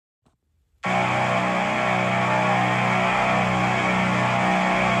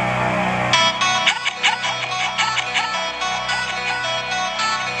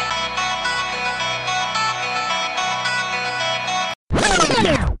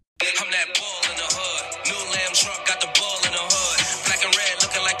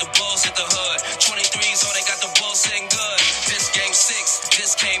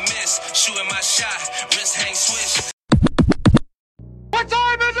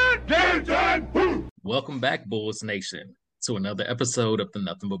Welcome back, Bulls Nation, to another episode of the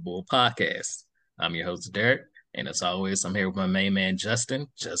Nothing But Bull podcast. I'm your host, Derek, and as always, I'm here with my main man, Justin.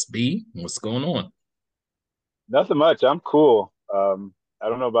 Just B, what's going on? Nothing much. I'm cool. I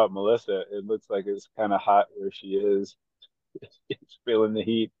don't know about Melissa. It looks like it's kind of hot where she is. It's feeling the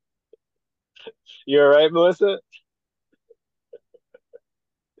heat. You all right, Melissa?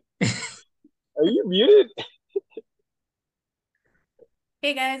 Are you muted?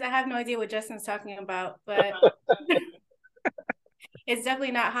 Hey guys, I have no idea what Justin's talking about, but it's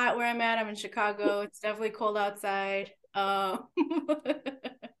definitely not hot where I'm at. I'm in Chicago. It's definitely cold outside. But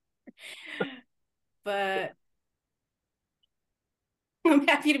I'm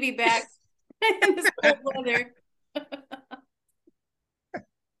happy to be back in this cold weather.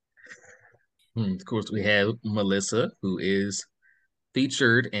 Of course, we have Melissa, who is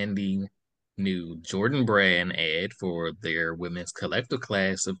featured in the new Jordan Brand ad for their women's collective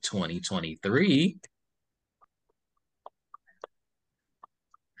class of 2023.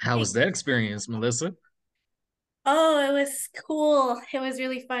 How was Thanks. that experience, Melissa? Oh, it was cool. It was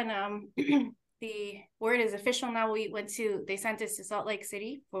really fun. The word is official now. They sent us to Salt Lake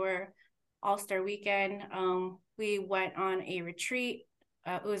City for All-Star Weekend. We went on a retreat.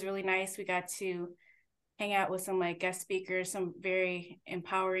 It was really nice. We got to hang out with some like guest speakers, some very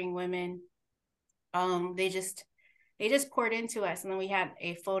empowering women. They just poured into us, and then we had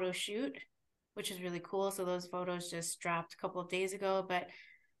a photo shoot, which is really cool. So those photos just dropped a couple of days ago, but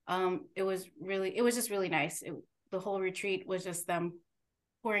it was just really nice. The whole retreat was just them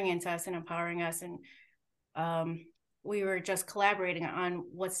pouring into us and empowering us, and we were just collaborating on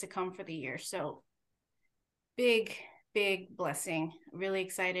what's to come for the year. So big, big blessing. Really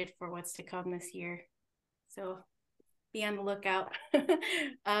excited for what's to come this year. So be on the lookout.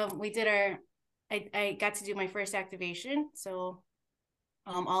 We did I got to do my first activation. So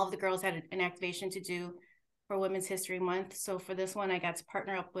all of the girls had an activation to do for Women's History Month. So for this one, I got to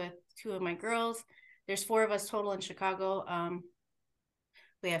partner up with two of my girls. There's four of us total in Chicago.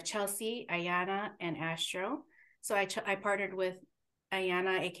 We have Chelsea, Ayana, and Astro. So I partnered with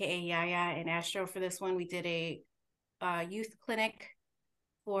Ayana, aka Yaya, and Astro for this one. We did a youth clinic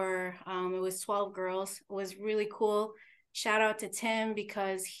for it was 12 girls. It was really cool. Shout out to Tim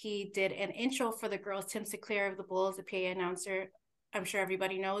because he did an intro for the girls. Tim Seclair of the Bulls, the PA announcer. I'm sure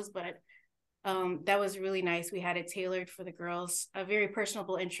everybody knows, but that was really nice. We had it tailored for the girls, a very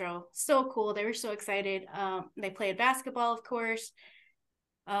personable intro. So cool. They were so excited. They played basketball, of course.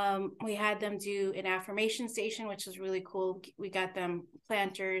 We had them do an affirmation station, which was really cool. We got them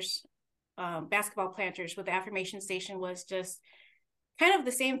planters, basketball planters, but the affirmation station was just kind of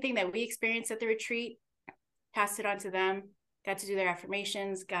the same thing that we experienced at the retreat. Passed it on to them, got to do their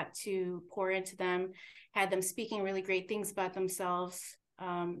affirmations, got to pour into them, had them speaking really great things about themselves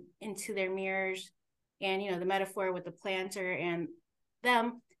into their mirrors. And, the metaphor with the planter and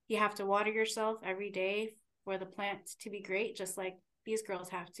them, you have to water yourself every day for the plant to be great, just like these girls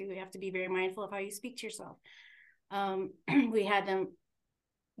have to. You have to be very mindful of how you speak to yourself. We had them,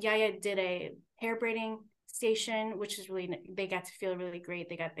 Yaya did a hair braiding station, which is really, they got to feel really great.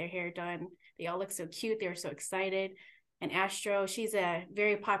 They got their hair done. They all look so cute. They were so excited. And Astro, she's a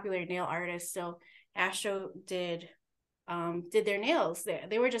very popular nail artist. So Astro did their nails.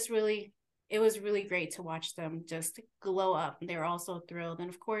 They were just really, it was really great to watch them just glow up. They were all so thrilled. And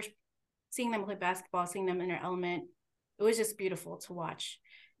of course, seeing them play basketball, seeing them in their element, it was just beautiful to watch.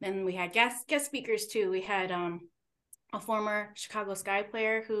 Then we had guest speakers too. We had a former Chicago Sky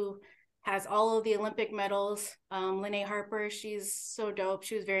player who has all of the Olympic medals. Lene Harper, she's so dope.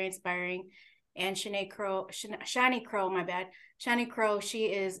 She was very inspiring. And Shani Crow, my bad. Shani Crow, she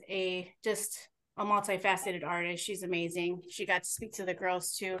is just a multifaceted artist. She's amazing. She got to speak to the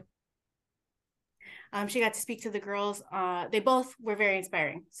girls too. She got to speak to the girls. They both were very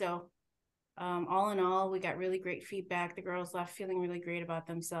inspiring. So all in all, we got really great feedback. The girls left feeling really great about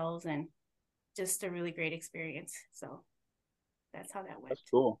themselves and just a really great experience. So that's how that went. That's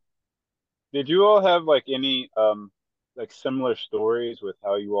cool. Did you all have like any like similar stories with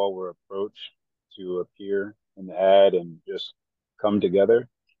how you all were approached to appear in the ad and just come together?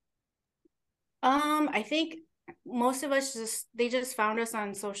 I think most of us they just found us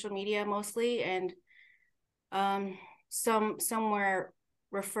on social media mostly, and some were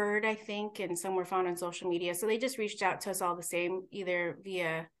referred, I think, and some were found on social media. So they just reached out to us all the same, either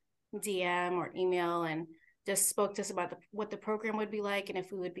via DM or email, and just spoke to us about what the program would be like and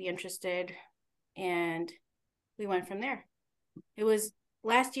if we would be interested. And we went from there. It was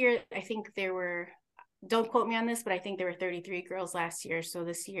last year, I think there were, don't quote me on this, but I think there were 33 girls last year. So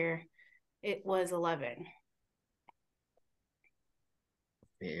this year it was 11.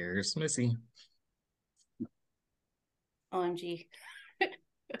 There's Missy. OMG.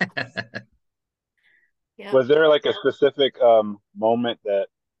 Yeah. Was there like a specific moment that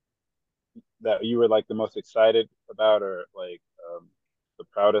you were like the most excited about, or like the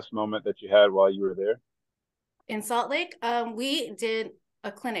proudest moment that you had while you were there? In Salt Lake, we did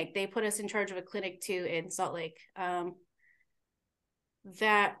a clinic. They put us in charge of a clinic too in Salt Lake.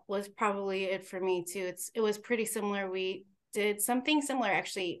 That was probably it for me too. It was pretty similar. We did something similar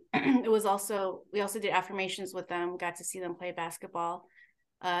actually. We also did affirmations with them, got to see them play basketball.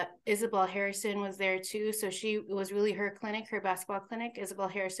 Isabel Harrison was there too. So it was really her clinic, her basketball clinic. Isabel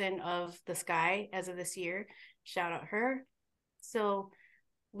Harrison of the Sky as of this year. Shout out her. So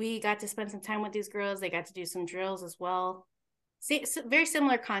we got to spend some time with these girls. They got to do some drills as well. See, very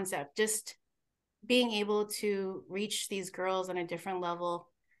similar concept, just being able to reach these girls on a different level.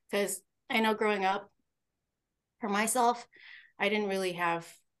 Because I know growing up, for myself, I know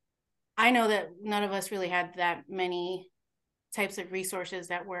that none of us really had that many types of resources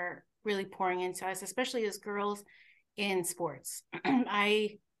that were really pouring into us, especially as girls in sports.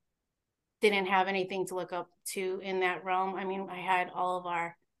 I didn't have anything to look up to in that realm. I mean, I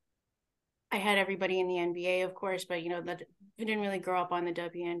had everybody in the NBA, of course, but we didn't really grow up on the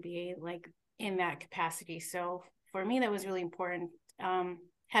WNBA like in that capacity. So for me, that was really important.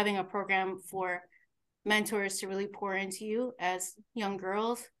 Having a program for mentors to really pour into you as young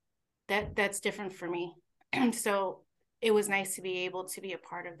girls, that's different for me. So it was nice to be able to be a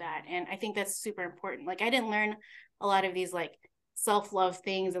part of that. And I think that's super important. Like I didn't learn a lot of these like self-love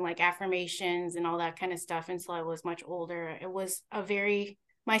things and like affirmations and all that kind of stuff until I was much older. It was I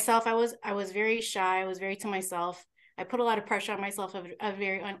was very shy. I was very to myself. I put a lot of pressure on myself at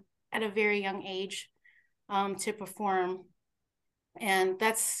a very young age to perform. And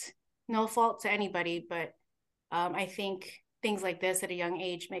that's no fault to anybody, but I think things like this at a young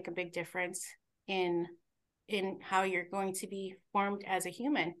age make a big difference in how you're going to be formed as a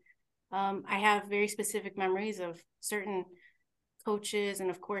human. I have very specific memories of certain coaches and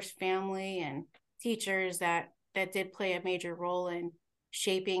of course family and teachers that did play a major role in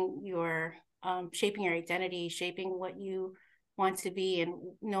shaping your identity, shaping what you want to be, and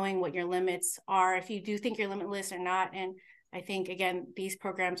knowing what your limits are, if you do think you're limitless or not. And I think again, these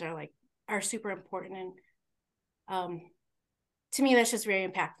programs are super important. And to me, that's just very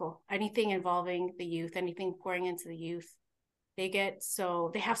impactful. Anything involving the youth, anything pouring into the youth, they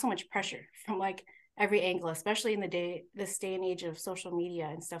have so much pressure from like every angle, especially in this day and age of social media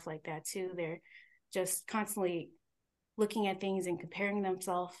and stuff like that too. They're just constantly looking at things and comparing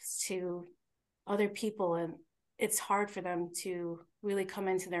themselves to other people, and it's hard for them to really come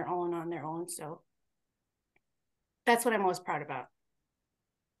into their own on their own. So that's what I'm most proud about,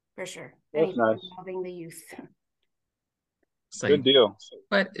 for sure. That's Anything nice. involving the youth. Good deal.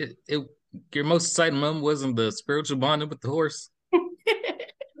 But your most exciting moment wasn't the spiritual bonding with the horse.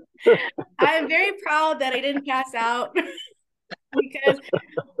 I am very proud that I didn't pass out because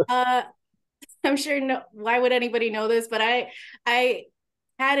I'm sure why would anybody know this, but I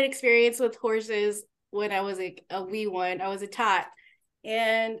had an experience with horses when I was a wee one. I was a tot,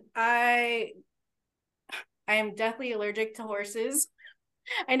 and I am deathly allergic to horses.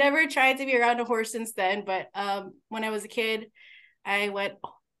 I never tried to be around a horse since then, but when I was a kid, I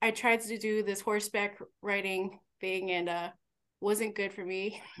tried to do this horseback riding thing, and wasn't good for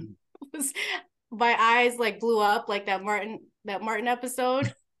me. My eyes like blew up like that Martin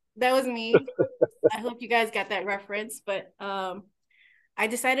episode. That was me. I hope you guys got that reference, but I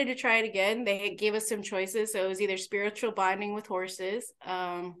decided to try it again. They gave us some choices, so it was either spiritual bonding with horses,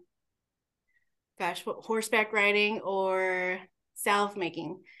 horseback riding, or salve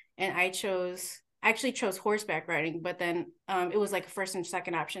making. And I actually chose horseback riding, but then it was like a first and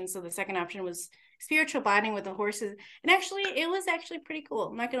second option. So the second option was spiritual bonding with the horses, and actually it was actually pretty cool,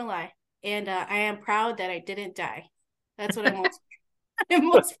 I'm not gonna lie. And I am proud that I didn't die. That's what I'm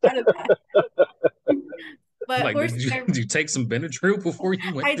most proud of that. But Like, did you take some Benadryl before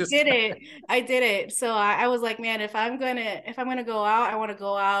you went this time? I did it. So I was like, man, if I'm gonna go out, I want to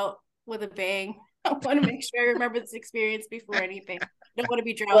go out with a bang. I want to make sure I remember this experience before anything. I don't want to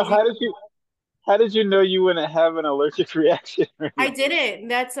be Well, drowsy. how did you know you wouldn't have an allergic reaction? I did it.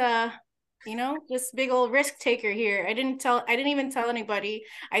 That's just big old risk taker here. I didn't even tell anybody.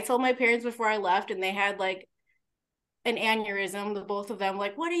 I told my parents before I left, and they had like an aneurysm, the both of them,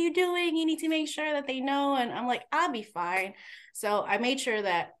 like, what are you doing? You need to make sure that they know. And I'm like, I'll be fine. So I made sure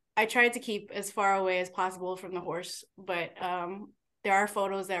that I tried to keep as far away as possible from the horse, but there are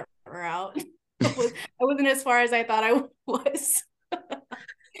photos that were out. I wasn't as far as I thought I was.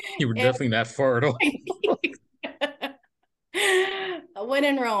 You were definitely not far at all. when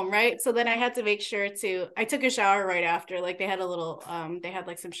in Rome, right? So then I had to make sure I took a shower right after. Like they had a little, they had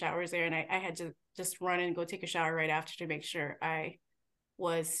like some showers there, and I had to just run and go take a shower right after to make sure I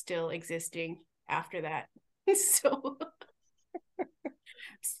was still existing after that. So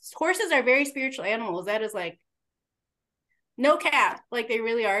horses are very spiritual animals. That is like no cap. Like they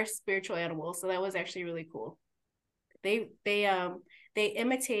really are spiritual animals. So that was actually really cool. They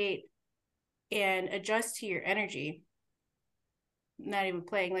imitate and adjust to your energy. Not even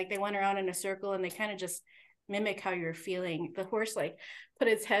playing. Like they went around in a circle and they kind of just mimic how you're feeling. The horse like put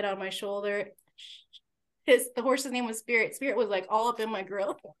its head on my shoulder. The horse's name was Spirit. Spirit was like all up in my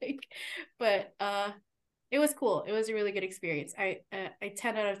grill. Like, but it was cool. It was a really good experience. I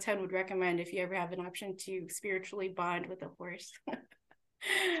 10 out of 10 would recommend if you ever have an option to spiritually bond with a horse.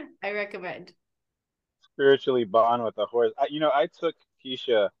 I recommend. Spiritually bond with a horse. I took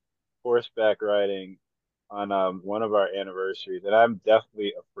Keisha horseback riding on one of our anniversaries, and I'm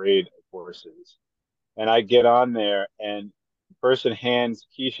definitely afraid of horses. And I get on there, and the person hands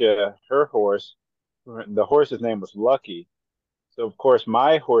Keisha her horse. The horse's name was Lucky. So, of course,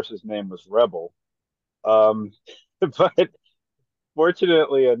 my horse's name was Rebel. Um, but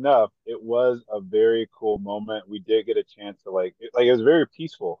fortunately enough, it was a very cool moment. We did get a chance to it was very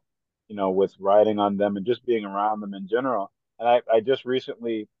peaceful, with riding on them and just being around them in general. And I just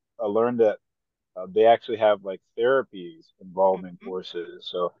recently learned that they actually have like therapies involving Mm-hmm. horses.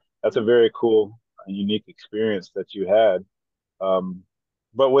 So that's a very cool, unique experience that you had. Um,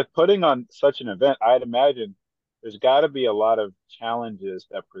 but with putting on such an event, I'd imagine there's got to be a lot of challenges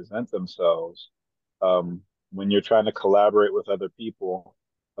that present themselves when you're trying to collaborate with other people.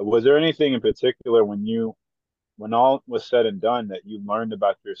 Was there anything in particular when all was said and done, that you learned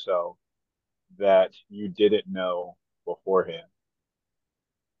about yourself that you didn't know beforehand?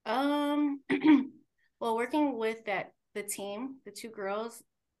 Um, well, working with the team, the two girls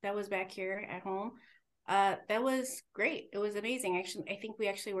that was back here at home, that was great. It was amazing. Actually, I think we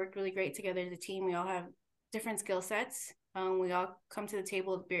actually worked really great together as a team. We all have different skill sets. We all come to the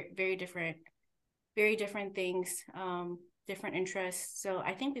table with very different things, different interests. So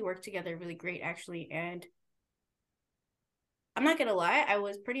I think we worked together really great, actually. And I'm not gonna lie, I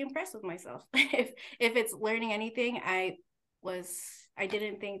was pretty impressed with myself. If it's learning anything, was I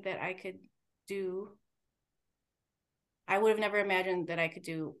didn't think that I could do. I would have never imagined that I could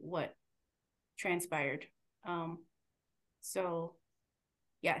do what transpired. Um, so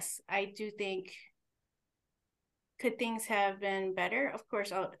yes, I do think, could things have been better? Of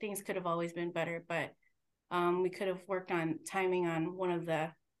course, things could have always been better, but we could have worked on timing on one of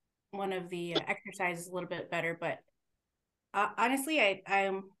the exercises a little bit better. But honestly, I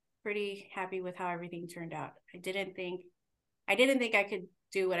am pretty happy with how everything turned out. I didn't think I could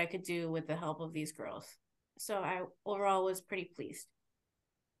do what I could do with the help of these girls. So I overall was pretty pleased.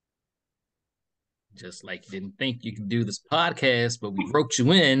 Just like you didn't think you could do this podcast, but we roped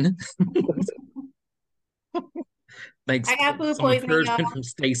you in. Thanks I got to food some poisoning, y'all. encouragement from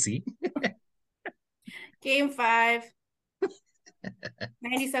Stacy. Game 5,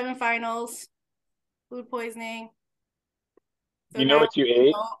 97 finals, food poisoning. So You know now what you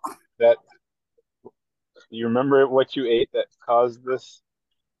ate that you remember what you ate that caused this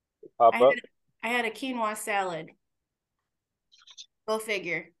to I pop had up? I had a quinoa salad. Go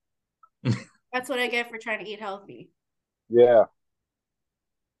figure. That's what I get for trying to eat healthy. Yeah.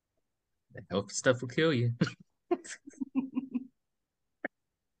 That healthy stuff will kill you.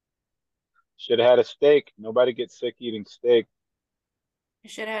 Should have had a steak. Nobody gets sick eating steak. I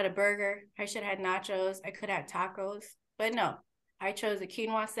should have had a burger. I should have had nachos. I could have had tacos. But no, I chose a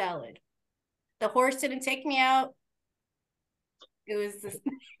quinoa salad. The horse didn't take me out. It was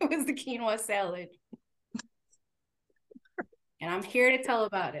it was the quinoa salad. And I'm here to tell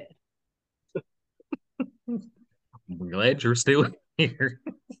about it. I'm glad you're still here.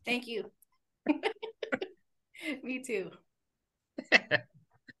 Thank you. Me too.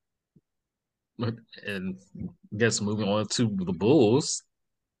 And I guess moving on to the Bulls,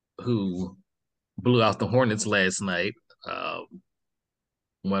 who blew out the Hornets last night,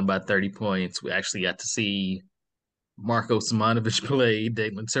 won by 30 points. We actually got to see Marco Simonovic played,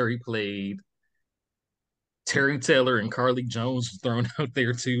 Dalen Terry played, Terry Taylor and Carlik Jones was thrown out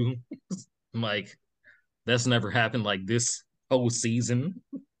there too. I'm like, that's never happened like this whole season.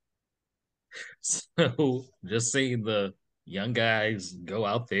 So just seeing the young guys go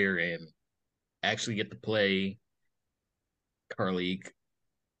out there and actually get to play Carlik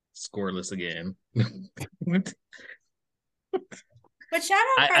scoreless again. But shout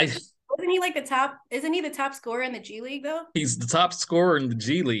out I Carly. Wasn't he like the top? Isn't he the top scorer in the G League though? he's the top scorer in the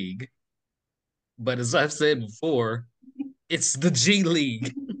G League, but as I've said before, It's the G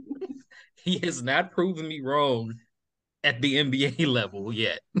League. He has not proven me wrong at the NBA level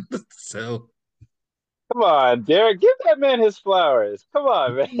yet. So Come on, Derek, give that man his flowers. Come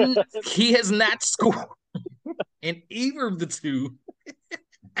on, man. he has not scored in either of the two.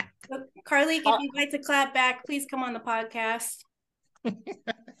 Carlik, if you'd like to clap back, please come on the podcast.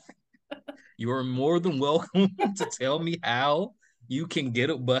 You are more than welcome to tell me how you can get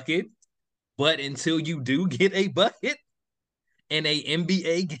a bucket, but until you do get a bucket in a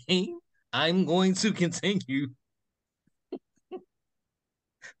NBA game, I'm going to continue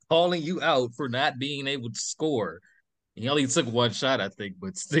calling you out for not being able to score. He only took one shot, I think,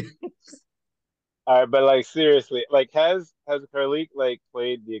 but still. All right, but like seriously, like has Carlik like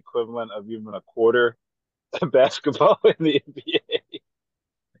played the equivalent of even a quarter of basketball in the NBA?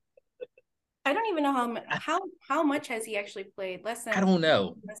 I don't even know how much has he actually played. I don't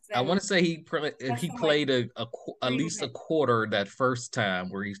know. Less I than want to say less he than like played at least a 3 minutes. quarter that first time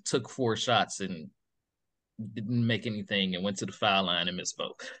where he took 4 shots and didn't make anything and went to the foul line and missed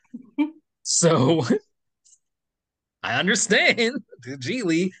both. So I understand the G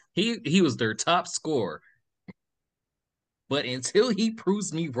League. He was their top scorer, but until he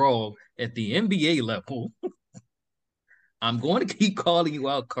proves me wrong at the NBA level, I'm going to keep calling you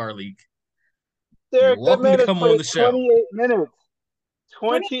out, Carly. You're Derek, that welcome to man has come on played the show 28 minutes.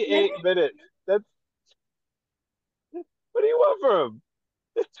 20 28 minutes? minutes. That's what do you want from him?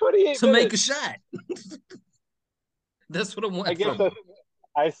 It's 28 to make a minutes. shot. That's what I I want guess from him.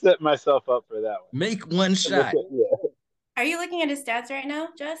 I set myself up for that Make one one. Look shot. at yeah. Are you looking at his stats right now,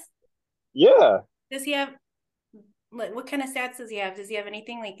 Jess? Yeah. Does he have like what kind of stats does he have? Does he have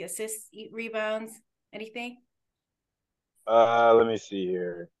anything like assists, rebounds, anything? Let me see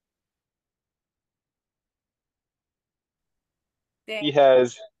here. He Dang.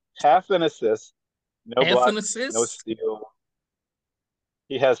 has half an assist, no Half an blocks, no assist. steal.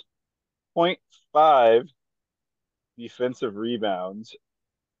 He has zero point 0.5 defensive rebounds.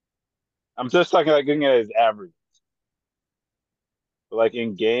 I'm just talking like looking at his average. But like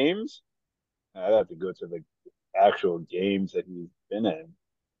in games, I'd have to go to the actual games that he's been in.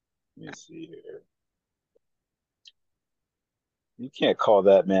 Let me see here. You can't call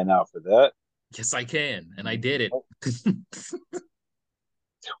that man out for that. Yes, I can, and I did it.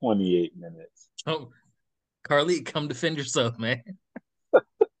 28 minutes. Oh, Carly, come defend yourself, man.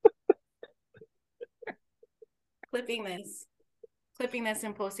 Clipping this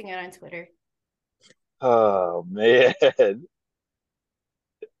and posting it on Twitter. Oh man.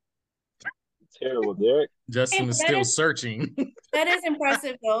 Terrible, Derek. Hey, Justin but is still searching. that is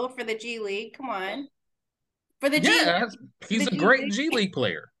impressive though for the G League. Come on. For the G Yeah, League. For he's the a G great League. G League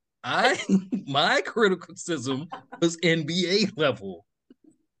player. I my criticism was NBA level.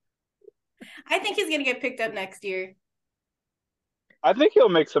 I think he's gonna get picked up next year. I think he'll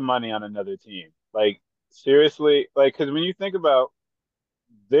make some money on another team. Like seriously, like because when you think about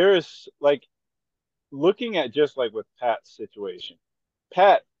there's like looking at just like with Pat's situation,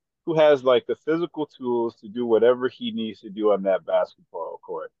 Pat, who has like the physical tools to do whatever he needs to do on that basketball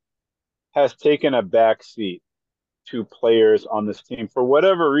court, has taken a back seat to players on this team for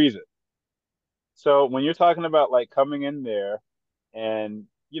whatever reason. So when you're talking about like coming in there and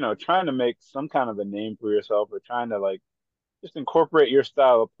trying to make some kind of a name for yourself or trying to like just incorporate your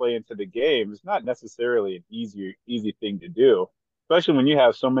style of play into the game, it's not necessarily an easy thing to do, especially when you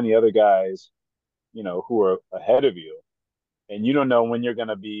have so many other guys, who are ahead of you and you don't know when you're going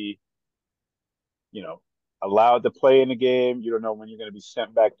to be, you know, allowed to play in the game. You don't know when you're going to be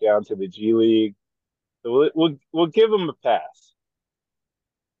sent back down to the G League. So we'll give him a pass.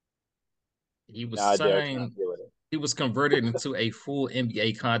 He was Nah, Derek's not signed. feeling it. He was converted into a full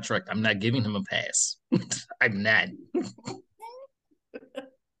NBA contract. I'm not giving him a pass. I'm not.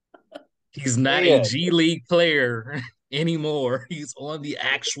 He's not a Man, G League player anymore. He's on the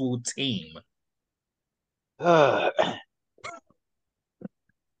actual team. I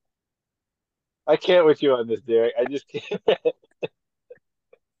can't with you on this, Derek. I just can't.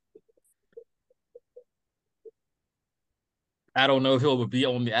 I don't know if he'll be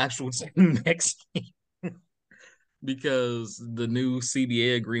on the actual team next year because the new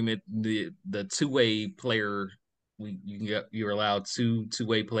CBA agreement, the two-way player, you're allowed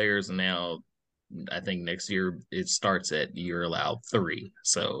two-way players, and now I think next year it starts at you're allowed three.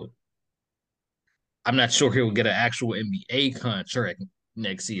 So I'm not sure he'll get an actual NBA contract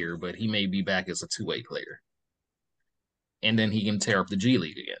next year, but he may be back as a two-way player, and then he can tear up the G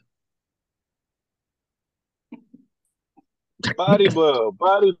League Body again. blow,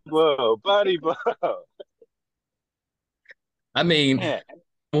 body blow, body blow. I mean, Man,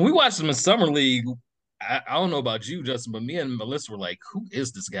 when we watched him in summer league, I don't know about you, Justin, but me and Melissa were like, "Who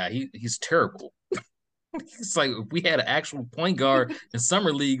is this guy? He's terrible." It's like if we had an actual point guard in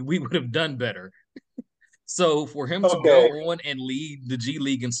summer league, we would have done better. So for him to go Okay, on and lead the G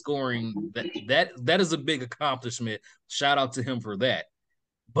League in scoring, that is a big accomplishment. Shout out to him for that.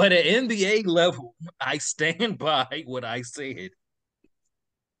 But at NBA level, I stand by what I said.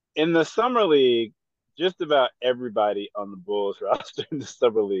 in the summer league, just about everybody on the Bulls roster in the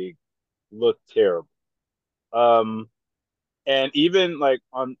summer league looked terrible. Um, and even like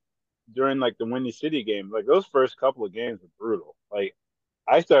on during like the Windy City game, like those first couple of games were brutal. Like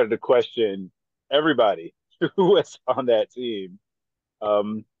I started to question everybody who was on that team.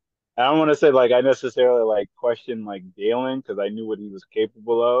 I don't want to say like I necessarily like questioned like Dalen because I knew what he was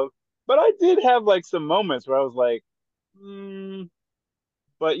capable of, but I did have like some moments where I was like, mm.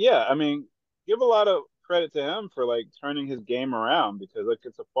 But yeah, I mean, give a lot of credit to him for like turning his game around because like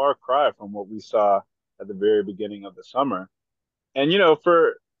it's a far cry from what we saw at the very beginning of the summer. And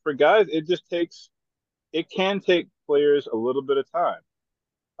for guys, it can take players a little bit of time.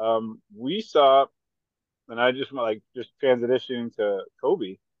 We saw, and I just like just transitioning to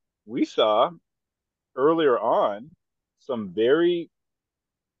Kobe, we saw earlier on some very,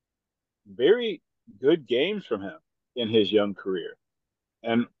 very good games from him in his young career.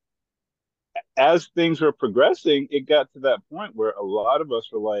 And as things were progressing, it got to that point where a lot of us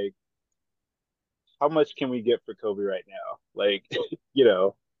were like, how much can we get for Kobe right now? Like, you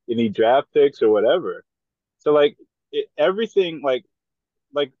know, any draft picks or whatever. So like everything like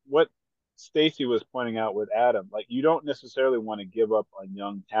what Stacy was pointing out with Adam, like you don't necessarily want to give up on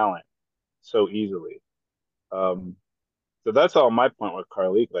young talent so easily. Um, so that's all my point with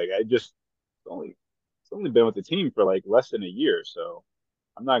Carlik. Like I just only it's only been with the team for like less than a year, so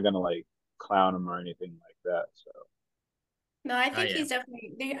I'm not gonna like clown him or anything like that. So No, I I think am. he's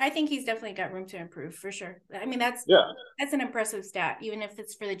definitely. I think he's definitely got room to improve for sure. I mean, yeah, that's an impressive stat, even if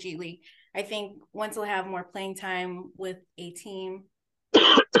it's for the G League. I think once he'll have more playing time with a team,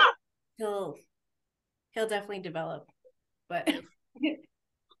 he'll he'll definitely develop. But If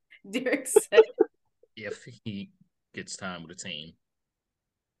Derek said, if he gets time with the team,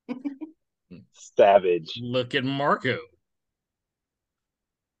 savage. look at Marco.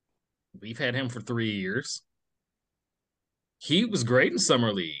 We've had him for 3 years. He was great in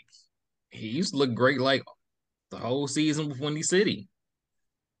summer league. He used to look great like the whole season with Windy City.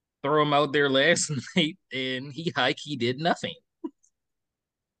 Throw him out there last night and he did nothing.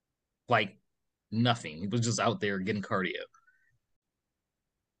 Like nothing. He was just out there getting cardio.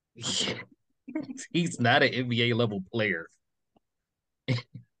 He's not an NBA level player.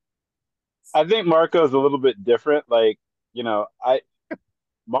 I think Marco is a little bit different. Like, I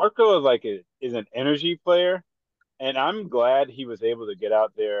Marco is is an energy player, and I'm glad he was able to get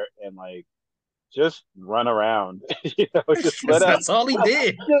out there and like just run around. Just let out That's all he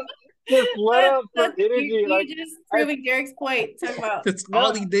did. just, just let out some that's energy. Like you just I proving Derek's point. Talk about That's no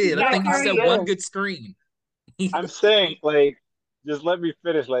all he did. I got think no, he I'm set cardio. one saying good screen. I'm saying like just let me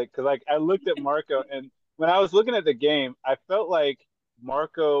finish. Like because like I looked at Marco and when I was looking at the game, I felt like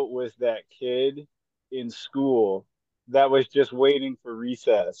Marco was that kid in school that was just waiting for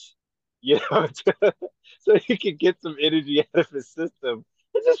recess, so he could get some energy out of his system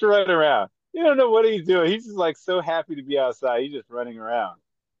and just run around. You don't know what he's doing. He's just like so happy to be outside. He's just running around.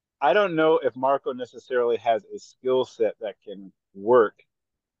 I don't know if Marco necessarily has a skill set that can work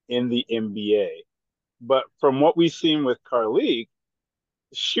in the NBA. But from what we've seen with Carlik,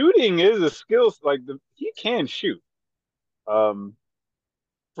 shooting is a skill. He can shoot. Um,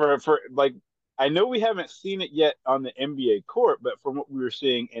 for like, I know we haven't seen it yet on the NBA court, but from what we were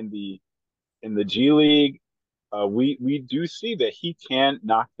seeing in the G League, we do see that he can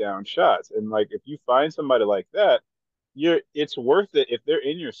knock down shots. And like, if you find somebody like that, it's worth it if they're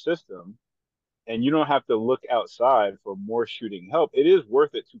in your system and you don't have to look outside for more shooting help. It is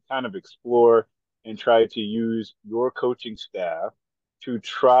worth it to kind of explore and try to use your coaching staff to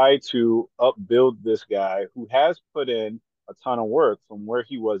try to upbuild this guy who has put in a ton of work from where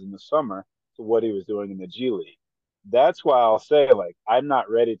he was in the summer to what he was doing in the G League. That's why I'll say like I'm not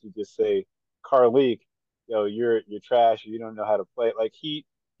ready to just say Carlik, you're trash, you don't know how to play. Like he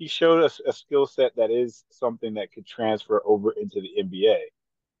showed us a skill set that is something that could transfer over into the NBA.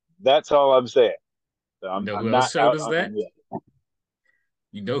 That's all I'm saying. So You know who I'm else not showed out us on that? him yet.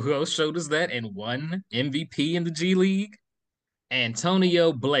 You know who else showed us that and won MVP in the G League?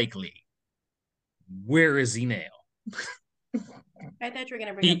 Antonio Blakely. Where is he now? I thought you were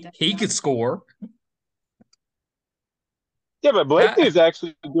gonna bring up He Denzel. could score. Yeah, but Blakely I, is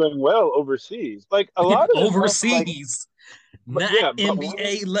actually doing well overseas. Like a lot of the time, like, overseas, but not yeah, but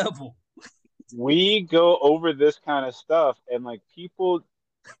NBA level. we go over this kind of stuff, and like people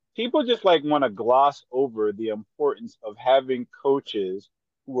just like want to gloss over the importance of having coaches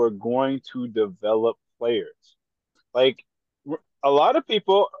who are going to develop players. Like a lot of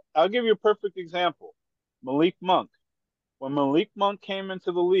people, I'll give you a perfect example. Malik Monk. When Malik Monk came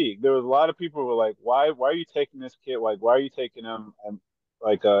into the league, there was a lot of people who were like, why are you taking this kid? Like, why are you taking him? And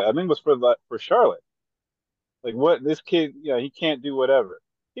like, I think it was for Charlotte. Like, what this kid, he can't do whatever.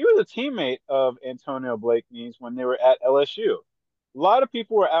 He was a teammate of Antonio Blakeney's when they were at LSU. A lot of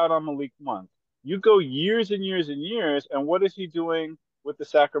people were out on Malik Monk. You go years and years and years, and what is he doing with the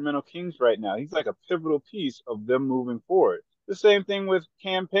Sacramento Kings right now? He's like a pivotal piece of them moving forward. The same thing with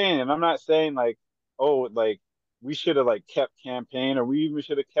Campaign, and I'm not saying like, oh, like we should have like kept Campaign or we even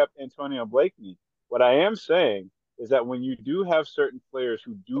should have kept Antonio Blakeney. What I am saying is that when you do have certain players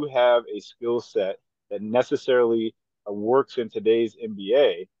who do have a skill set that necessarily works in today's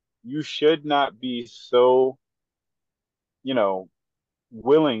NBA, you should not be so, you know,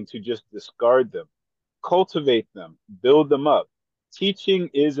 willing to just discard them. Cultivate them, build them up. Teaching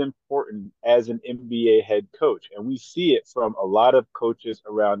is important as an NBA head coach, and we see it from a lot of coaches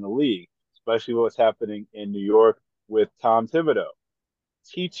around the league, especially what's happening in New York with Tom Thibodeau.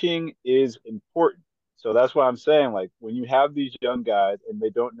 Teaching is important. So that's why I'm saying, like, when you have these young guys and they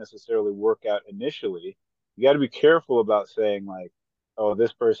don't necessarily work out initially, you got to be careful about saying, like, oh,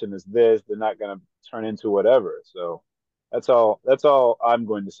 this person is this, they're not going to turn into whatever. So that's all I'm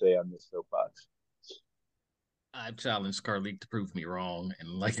going to say on this soapbox. I've challenged Carlik to prove me wrong, and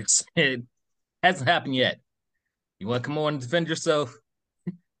like I said, hasn't happened yet. You want to come on and defend yourself?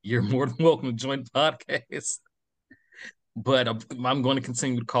 You're more than welcome to join the podcast. But I'm going to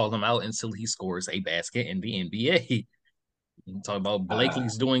continue to call him out until he scores a basket in the NBA. You talk about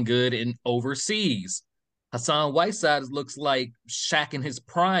Blakely's doing good in overseas. Hassan Whiteside looks like Shaq in his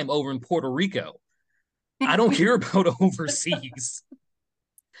prime over in Puerto Rico. I don't care about overseas.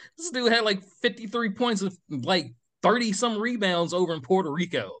 This dude had like 53 points with like 30 some rebounds over in Puerto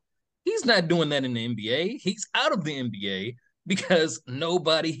Rico. He's not doing that in the NBA. He's out of the NBA because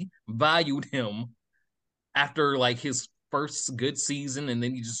nobody valued him after like his first good season and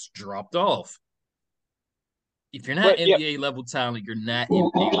then he just dropped off. If you're not But yeah, NBA level talent, you're not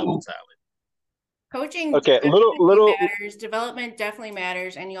NBA level talent. Coaching okay, definitely little. matters. Development definitely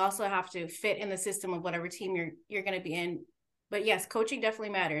matters, and you also have to fit in the system of whatever team you're going to be in. But yes, coaching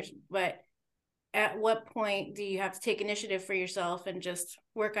definitely matters. But at what point do you have to take initiative for yourself and just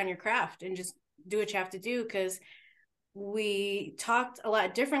work on your craft and just do what you have to do? Because we talked a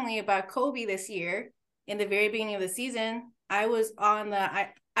lot differently about Kobe this year in the very beginning of the season. I was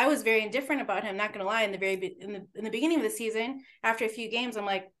very indifferent about him, not gonna lie. In the beginning of the season, after a few games, I'm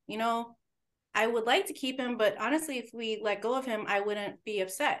like, I would like to keep him, but honestly, if we let go of him, I wouldn't be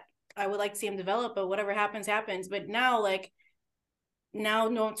upset. I would like to see him develop, but whatever happens, happens. But now,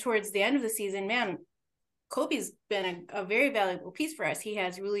 no, towards the end of the season, man, Kobe's been a very valuable piece for us. He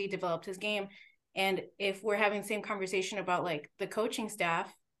has really developed his game. And if we're having the same conversation about like the coaching staff,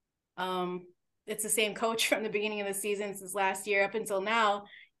 it's the same coach from the beginning of the season since last year up until now.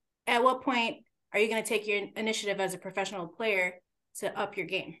 At what point are you going to take your initiative as a professional player to up your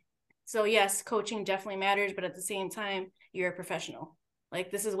game? So yes, coaching definitely matters, but at the same time, you're a professional. Like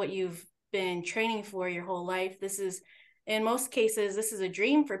this is what you've been training for your whole life. This is, in most cases, this is a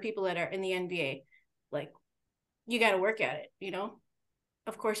dream for people that are in the NBA. Like you got to work at it.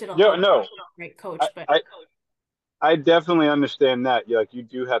 Of course, it'll Yeah, help no, a great coach, I, but I I definitely understand that. Like you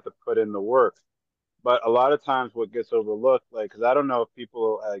do have to put in the work, but a lot of times what gets overlooked, like, because I don't know if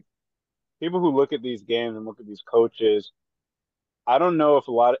people who look at these games and look at these coaches, I don't know if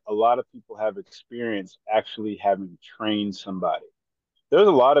a lot of people have experience actually having trained somebody. There's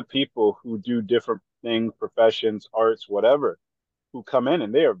a lot of people who do different things, professions, arts, whatever, who come in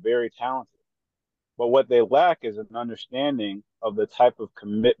and they are very talented. But what they lack is an understanding of the type of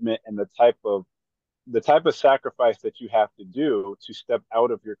commitment and the type of sacrifice that you have to do to step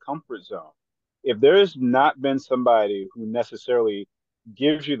out of your comfort zone. If there's not been somebody who necessarily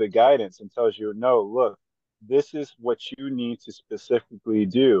gives you the guidance and tells you, no, look, this is what you need to specifically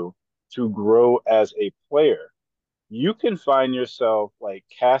do to grow as a player, you can find yourself like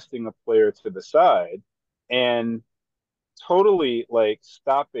casting a player to the side and totally like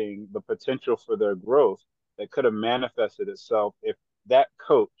stopping the potential for their growth that could have manifested itself if that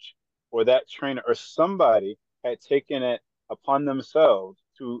coach or that trainer or somebody had taken it upon themselves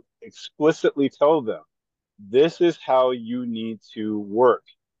to explicitly tell them this is how you need to work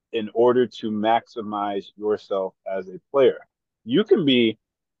in order to maximize yourself as a player. You can be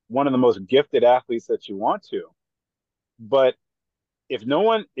one of the most gifted athletes that you want to, but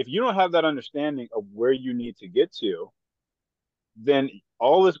if you don't have that understanding of where you need to get to, then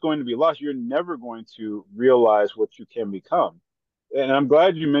all is going to be lost. You're never going to realize what you can become. And I'm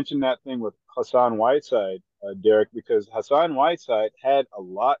glad you mentioned that thing with Hassan Whiteside, Derek, because Hassan Whiteside had a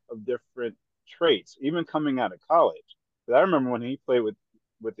lot of different traits, even coming out of college. But I remember when he played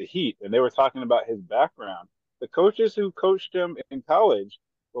with the Heat, and they were talking about his background. The coaches who coached him in college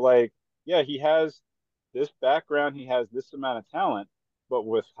were like, "Yeah, he has this background, he has this amount of talent." But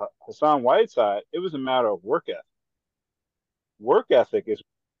with Hassan Whiteside, it was a matter of work ethic. Work ethic is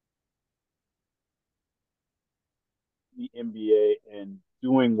the NBA and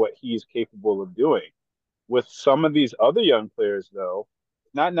doing what he's capable of doing. With some of these other young players, though,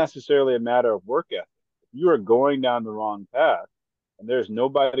 it's not necessarily a matter of work ethic. If you are going down the wrong path and there's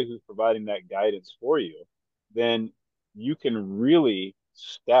nobody who's providing that guidance for you, then you can really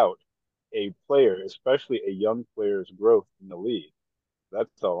stout a player, especially a young player's growth in the league.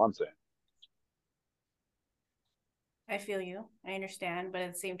 That's all I'm saying. I feel you. I understand, but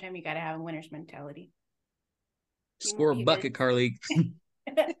at the same time, you got to have a winner's mentality. Score a bucket, Carlik.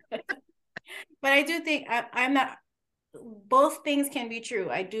 But I do think I'm not. Both things can be true.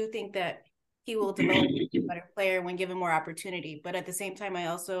 I do think that he will develop a better player when given more opportunity. But at the same time, I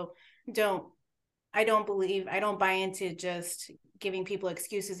also don't. I don't buy into just giving people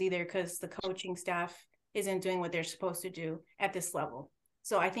excuses either, because the coaching staff isn't doing what they're supposed to do at this level.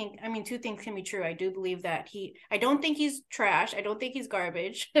 So I mean, two things can be true. I do believe that I don't think he's trash. I don't think he's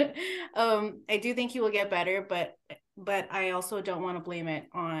garbage. I do think he will get better, but I also don't want to blame it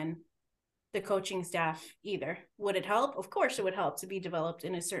on the coaching staff either. Would it help? Of course it would help to be developed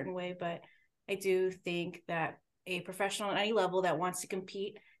in a certain way, but I do think that a professional at any level that wants to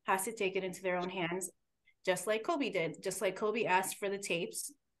compete has to take it into their own hands, just like Kobe did. Just like Kobe asked for the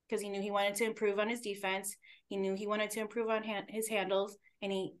tapes because he knew he wanted to improve on his defense. He knew he wanted to improve on his handles,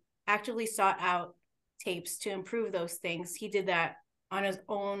 and he actively sought out tapes to improve those things. He did that on his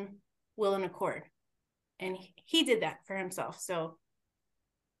own will and accord, and he did that for himself. So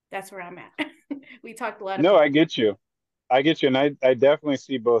that's where I'm at. We talked a lot No, about. I get you. I get you. And I definitely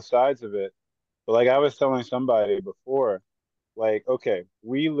see both sides of it. But like I was telling somebody before, like, okay,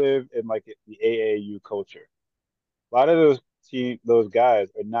 we live in like the AAU culture. A lot of those guys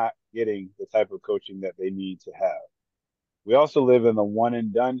are not getting the type of coaching that they need to have. We also live in the one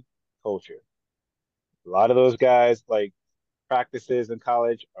and done culture. A lot of those guys, like practices in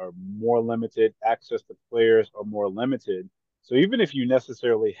college are more limited, access to players are more limited. So even if you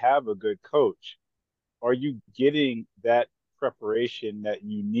necessarily have a good coach, are you getting that preparation that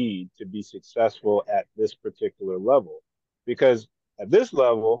you need to be successful at this particular level? Because at this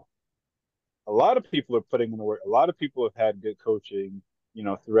level, a lot of people are putting in the work. A lot of people have had good coaching,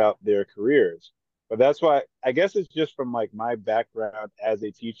 throughout their careers. But that's why I guess it's just from like my background as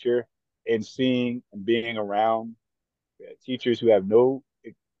a teacher and seeing and being around teachers who have no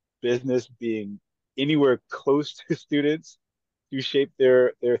business being anywhere close to students to shape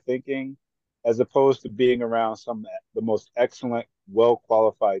their thinking, as opposed to being around some of the most excellent, well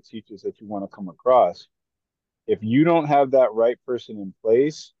qualified teachers that you want to come across. If you don't have that right person in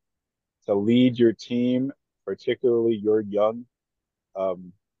place to lead your team, particularly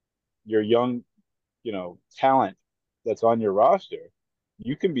um, your young, talent that's on your roster,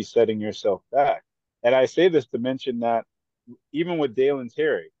 you can be setting yourself back. And I say this to mention that even with Dalen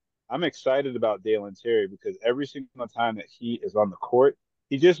Terry, I'm excited about Dalen Terry because every single time that he is on the court,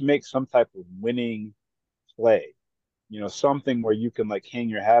 he just makes some type of winning play. Something where you can like hang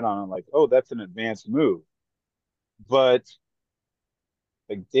your hat on and like, oh, that's an advanced move. But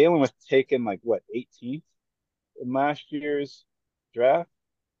like Dalen was taken like what 18th in last year's draft.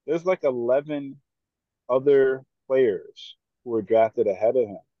 There's like 11 other players who were drafted ahead of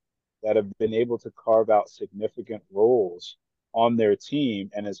him that have been able to carve out significant roles on their team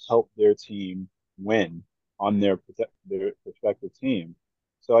and has helped their team win on their respective team.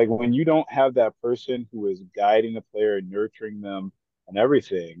 So like when you don't have that person who is guiding the player and nurturing them and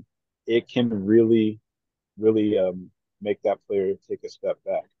everything, it can really, really make that player take a step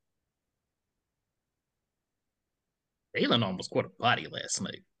back. Jalen almost caught a body last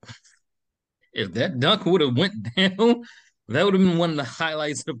night. If that dunk would have went down, that would have been one of the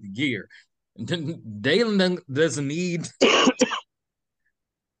highlights of the year. Dalen doesn't need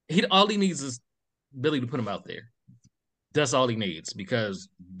all he needs is Billy to put him out there. That's all he needs because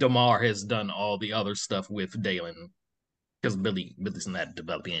DeMar has done all the other stuff with Dalen because Billy's not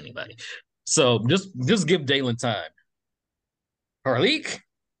developing anybody. So just give Dalen time. Carlik,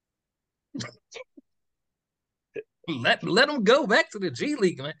 let him go back to the G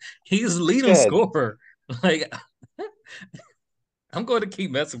League, man. He's leading Ted, scorer. Like I'm going to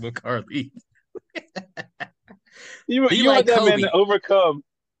keep messing with Carly. You Be you like want that man Kobe. to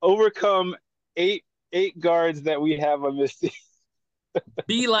overcome eight guards that we have on this team.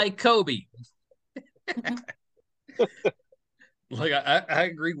 Be like Kobe. Like I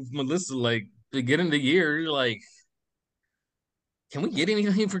agree with Melissa. Like beginning of the year, you're like, can we get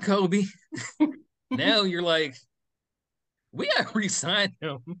anything for Kobe? Now you're like, we gotta resign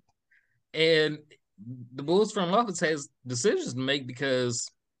him. And the Bulls front office has decisions to make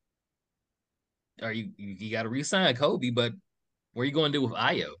because are you got to resign Kobe, but what are you going to do with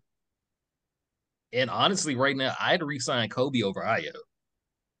Io? And honestly, right now, I'd resign Kobe over Io.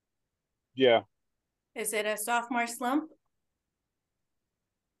 Yeah, Is it a sophomore slump,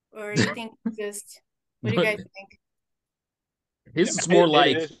 or you think just what do you guys think? His is more it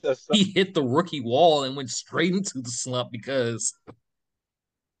like is he hit the rookie wall and went straight into the slump because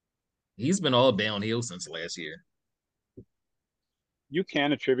he's been all downhill since last year. you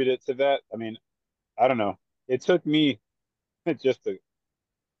can attribute it to that. I mean, I don't know. It took me just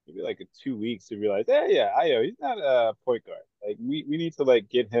maybe like 2 weeks to realize, hey, yeah, Io, he's not a point guard. Like we need to like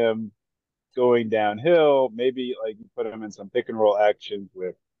get him going downhill. Maybe like you put him in some pick and roll actions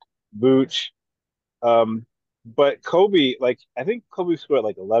with Vooch. Um, but Kobe, like I think Kobe scored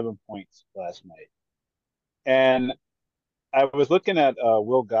like 11 points last night, and I was looking at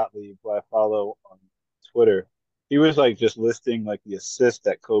Will Gottlieb, who I follow on Twitter. He was like just listing like the assists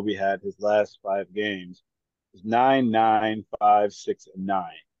that Kobe had his last 5 games. It was 9, 9, 5, 6, and 9.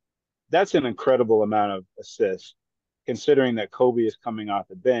 That's an incredible amount of assists, considering that Kobe is coming off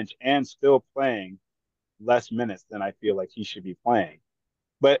the bench and still playing less minutes than I feel like he should be playing.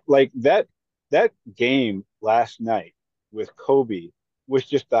 But like that game last night with Kobe was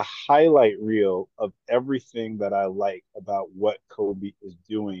just a highlight reel of everything that I like about what Kobe is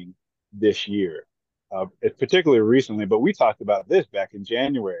doing this year. Particularly recently, but we talked about this back in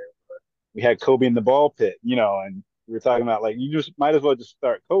January. We had Kobe in the ball pit, and we were talking about like you just might as well just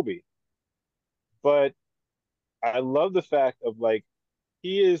start Kobe. But I love the fact of like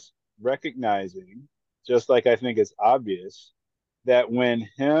he is recognizing, just like I think it's obvious, that when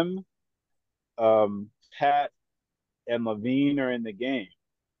him, Pat, and Levine are in the game,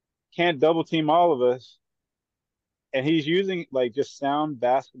 can't double team all of us. And he's using like just sound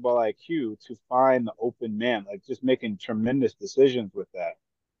basketball IQ to find the open man, like just making tremendous decisions with that.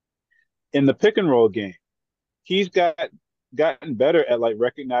 In the pick and roll game, he's gotten better at like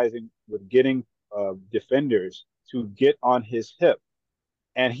recognizing with getting defenders to get on his hip.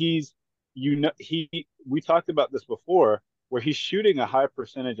 And he we talked about this before where he's shooting a high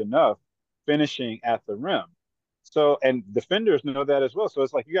percentage enough finishing at the rim. So and defenders know that as well. So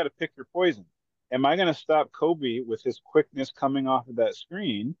it's like you got to pick your poison. Am I going to stop Kobe with his quickness coming off of that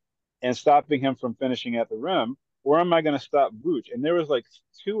screen and stopping him from finishing at the rim, or am I going to stop Vooch? And there was like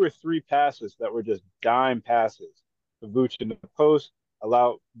 2 or 3 passes that were just dime passes to Vooch in the post,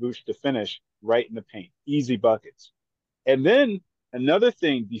 allow Vooch to finish right in the paint, easy buckets. And then another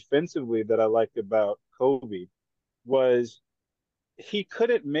thing defensively that I liked about Kobe was he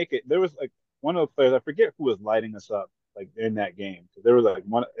couldn't make it. There was like one of the players, I forget who was lighting us up like in that game. There was like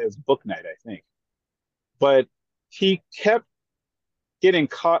one, it was book night, I think. But he kept getting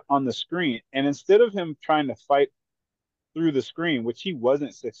caught on the screen. And instead of him trying to fight through the screen, which he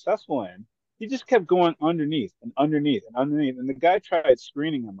wasn't successful in, he just kept going underneath and underneath and underneath. And the guy tried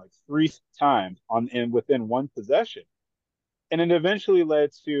screening him like 3 times on in within one possession. And it eventually led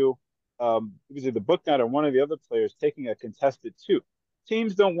to either the book night or one of the other players taking a contested two.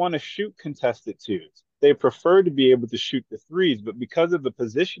 Teams don't want to shoot contested twos. They prefer to be able to shoot the threes, but because of the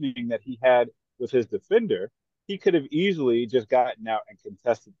positioning that he had with his defender, he could have easily just gotten out and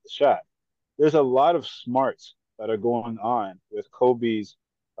contested the shot. There's a lot of smarts that are going on with Kobe's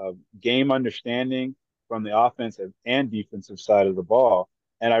game understanding from the offensive and defensive side of the ball.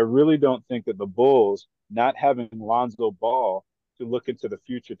 And I really don't think that the Bulls not having Lonzo Ball to look into the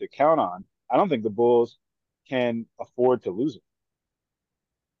future to count on, I don't think the Bulls can afford to lose it.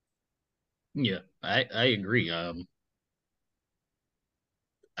 Yeah, I agree.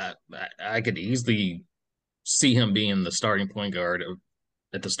 I could easily see him being the starting point guard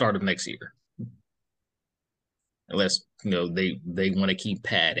at the start of next year, unless they want to keep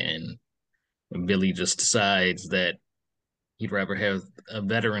Pat and Billy just decides that he'd rather have a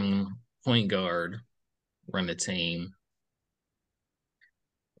veteran point guard run the team,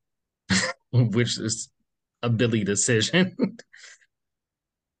 which is a Billy decision.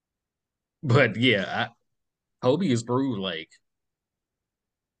 But yeah, Kobe is proved like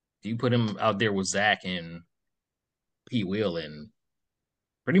if you put him out there with Zach and P. Will and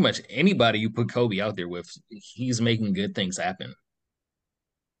pretty much anybody you put Kobe out there with, he's making good things happen.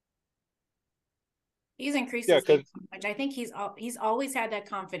 He's increased Yeah, his game because so much. I think he's always had that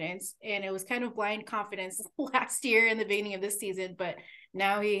confidence, and it was kind of blind confidence last year in the beginning of this season, but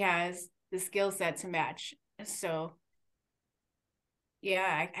now he has the skill set to match. So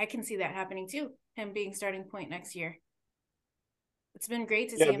yeah, I can see that happening too. Him being starting point next year. It's been great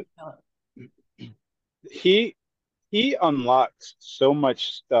to see yeah, him develop. he he unlocks so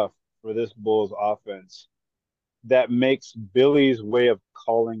much stuff for this Bulls offense that makes Billy's way of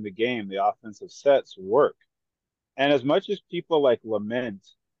calling the game, the offensive sets, work. And as much as people like lament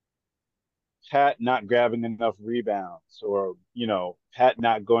Pat not grabbing enough rebounds or, Pat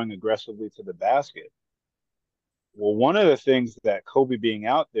not going aggressively to the basket, well, one of the things that Kobe being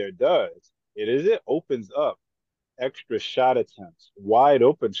out there does, it opens up extra shot attempts, wide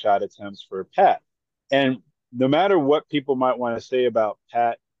open shot attempts for Pat. And no matter what people might want to say about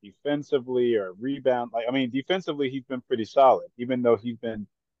Pat defensively or rebound, like I mean, defensively he's been pretty solid, even though he's been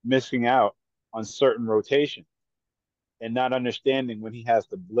missing out on certain rotations and not understanding when he has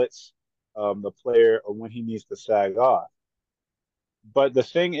to blitz the player or when he needs to sag off. But the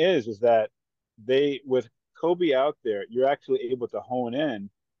thing is that they with Kobe out there, you're actually able to hone in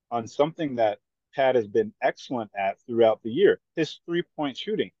on something that Pat has been excellent at throughout the year, his 3-point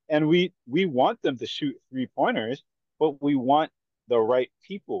shooting. And we want them to shoot 3-pointers, but we want the right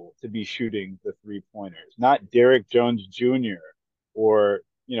people to be shooting the 3-pointers, not Derek Jones Jr. or,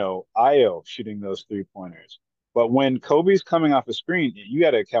 Io shooting those 3-pointers. But when Kobe's coming off a screen, you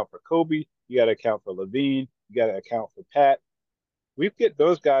got to account for Kobe, you got to account for Levine, you got to account for Pat. We get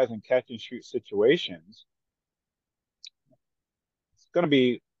those guys in catch and shoot situations, it's going to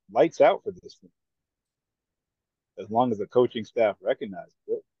be lights out for this team as long as the coaching staff recognizes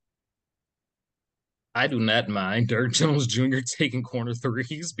it. I do not mind Derrick Jones Jr. taking corner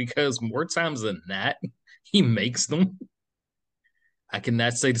threes because more times than not, he makes them. I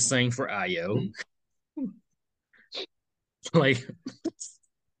cannot say the same for Io. Like,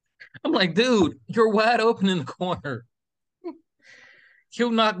 I'm like, dude, you're wide open in the corner.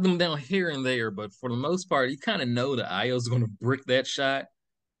 He'll knock them down here and there, but for the most part, you kind of know that Io's going to brick that shot.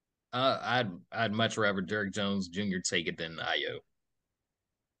 I'd much rather Derrick Jones Jr. take it than Io.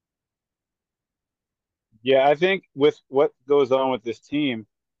 Yeah, I think with what goes on with this team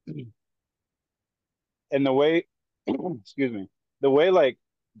and the way, excuse me, the way like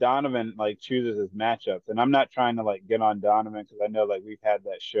Donovan like chooses his matchups, and I'm not trying to like get on Donovan because I know like we've had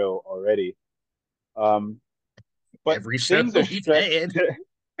that show already. Um, but Every show things are we've stretched.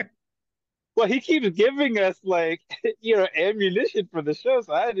 had, Well, he keeps giving us like ammunition for the show,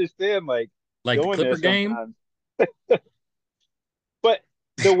 so I understand like like the going there Clipper game, sometimes. But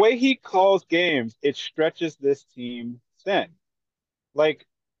the way he calls games, it stretches this team thin. Like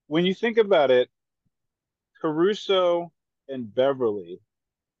when you think about it, Caruso and Beverly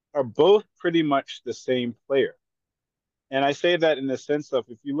are both pretty much the same player. And I say that in the sense of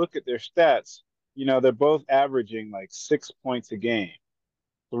if you look at their stats, they're both averaging like 6 points a game,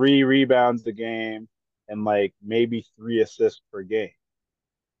 3 rebounds a game, and like maybe 3 assists per game.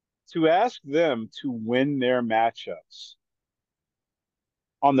 To ask them to win their matchups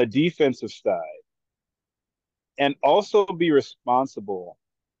on the defensive side and also be responsible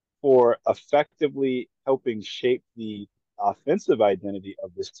for effectively helping shape the offensive identity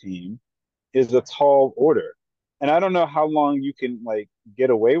of this team is a tall order. And I don't know how long you can like get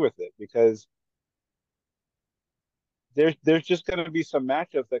away with it because there's just going to be some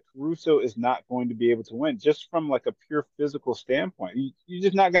matchups that Caruso is not going to be able to win just from like a pure physical standpoint. You're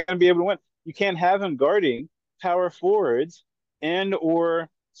just not going to be able to win. You can't have him guarding power forwards and or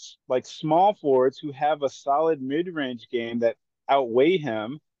like small forwards who have a solid mid-range game that outweigh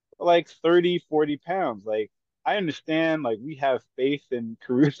him like 30, 40 pounds. Like I understand like we have faith in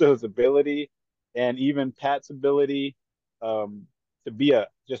Caruso's ability and even Pat's ability to be a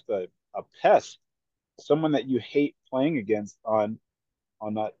pest, someone that you hate playing against on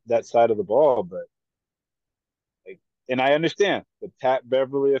that side of the ball. But like, and I understand the Pat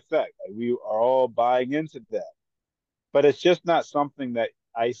Beverly effect. Like, we are all buying into that, but it's just not something that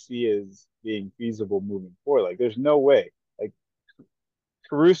I see as being feasible moving forward. Like, there's no way. Like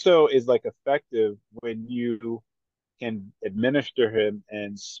Caruso is like effective when you can administer him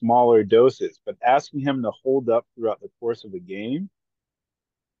in smaller doses, but asking him to hold up throughout the course of the game,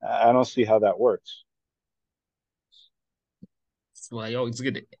 I don't see how that works. it's like, oh, he's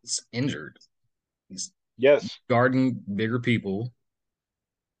get injured. He's Yes, guarding bigger people.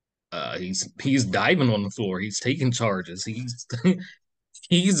 He's diving on the floor. He's taking charges.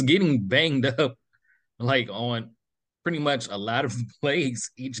 He's getting banged up like on pretty much a lot of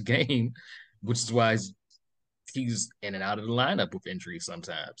plays each game, which is why he's in and out of the lineup with injuries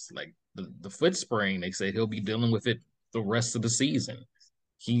sometimes. Like the foot sprain. They said he'll be dealing with it the rest of the season.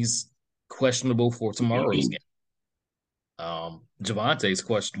 He's questionable for tomorrow's game. Javante's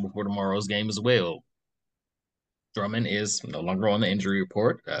questionable for tomorrow's game as well. Drummond is no longer on the injury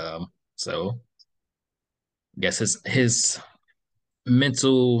report. So I guess his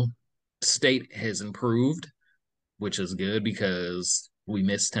mental state has improved, which is good because we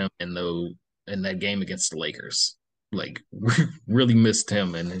missed him in that game against the Lakers. Like really missed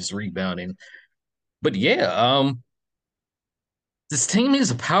him and his rebounding. But yeah, this team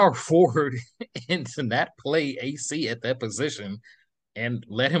needs a power forward and to not play AC at that position and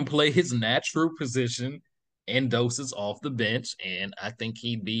let him play his natural position and doses off the bench. And I think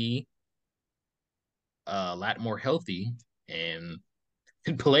he'd be a lot more healthy and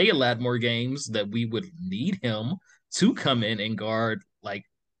could play a lot more games that we would need him to come in and guard like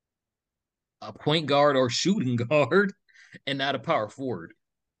a point guard or shooting guard and not a power forward.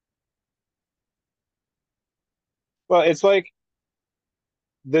 Well, it's like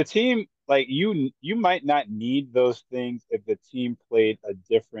the team, like you might not need those things if the team played a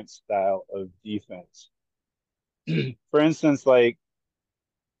different style of defense. For instance, like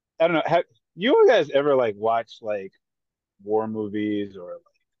I don't know, have you guys ever like watched like war movies or like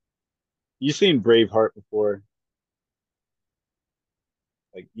you seen Braveheart before?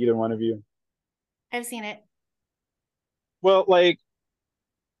 Like either one of you? I've seen it. Well, like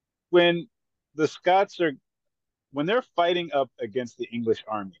when the Scots are when they're fighting up against the English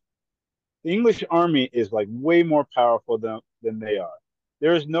army is like way more powerful than they are.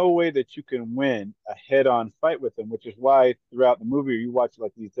 There is no way that you can win a head-on fight with them, which is why throughout the movie you watch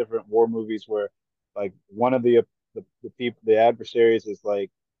like these different war movies where like one of the people the adversaries is like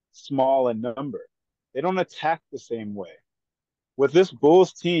small in number. They don't attack the same way. With this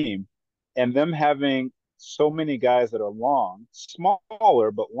Bulls team and them having so many guys that are long,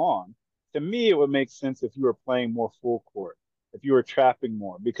 smaller but long, to me it would make sense if you were playing more full court, if you were trapping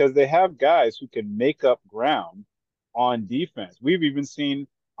more, because they have guys who can make up ground on defense. We've even seen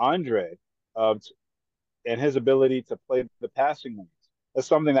Andre uh, and his ability to play the passing lanes. That's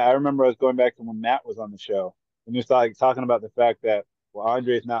something that I remember I was going back to when Matt was on the show, and he was talking about the fact that well,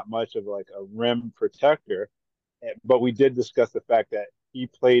 Andre is not much of like a rim protector, but we did discuss the fact that he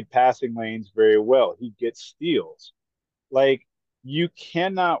played passing lanes very well. He gets steals. Like you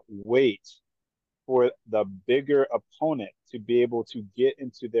cannot wait for the bigger opponent to be able to get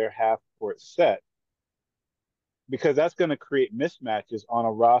into their half court set because that's going to create mismatches on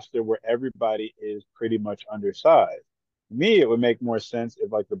a roster where everybody is pretty much undersized. To me, it would make more sense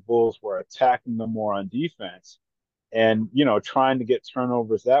if like the Bulls were attacking them more on defense and trying to get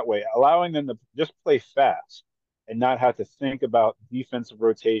turnovers that way, allowing them to just play fast and not have to think about defensive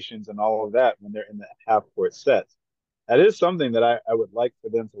rotations and all of that when they're in the half court sets. That is something that I would like for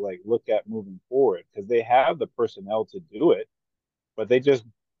them to like look at moving forward because they have the personnel to do it, but they just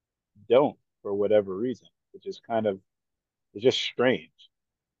don't for whatever reason, which is kind of it's just strange.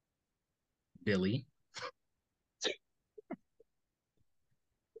 Billy.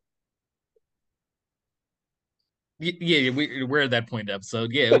 Yeah, we're at that point in the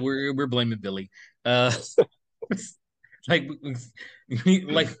episode. Yeah, we're blaming Billy. Uh, like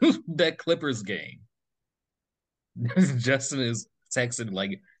like that Clippers game. Justin is texting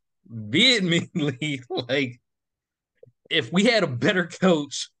like vehemently like if we had a better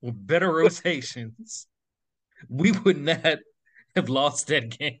coach with better rotations, we would not have lost that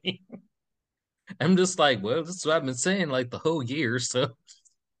game. I'm just like, well, this is what I've been saying like the whole year, so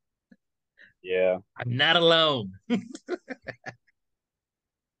Yeah. I'm not alone.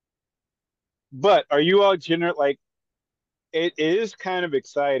 But are you all like it is kind of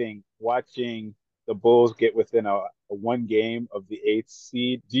exciting watching the Bulls get within a one game of the eighth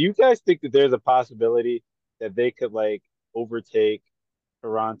seed. Do you guys think that there's a possibility that they could like overtake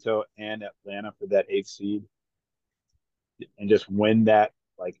Toronto and Atlanta for that eighth seed and just win that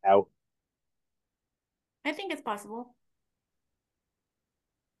like out? I think it's possible.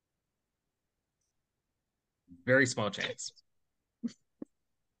 Very small chance.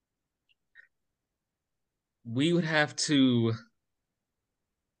 We would have to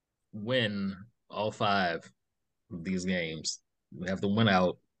win all five of these games. We have to win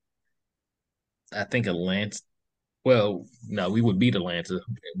out. I think Atlanta. Well, no, we would beat Atlanta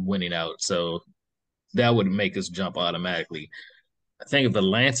winning out, so that would make us jump automatically. I think if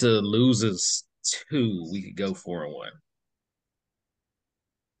Atlanta loses two, we could go 4-1.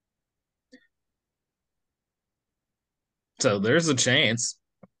 So there's a chance.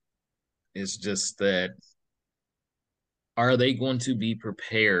 It's just that are they going to be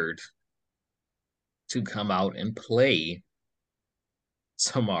prepared to come out and play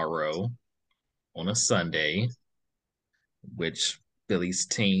tomorrow on a Sunday, which Phillies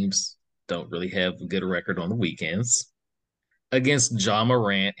teams don't really have a good record on the weekends, against John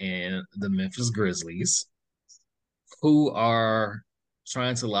Morant and the Memphis Grizzlies, who are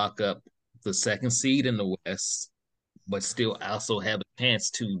trying to lock up the second seed in the West, but still also have a chance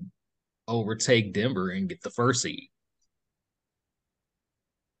to overtake Denver and get the first seed.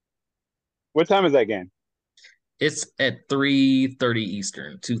 What time is that game? It's at 3:30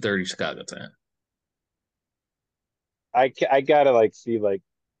 Eastern, 2:30 Chicago time. I gotta like see like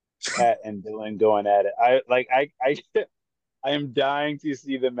Pat and Dylan going at it. I am dying to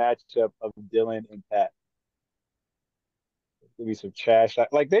see the matchup of Dylan and Pat. Give me some trash.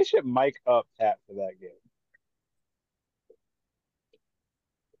 Like they should mic up Pat for that game.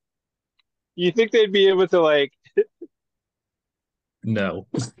 You think they'd be able to No,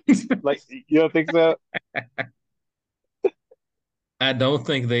 like you don't think so? I don't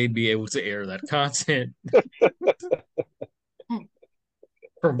think they'd be able to air that content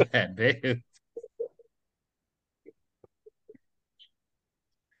from that bad.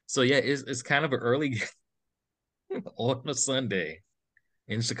 So yeah, it's kind of an early on a Sunday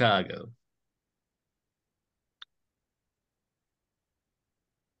in Chicago.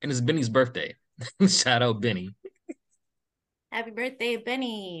 And it's Benny's birthday. Shout out Benny. Happy birthday,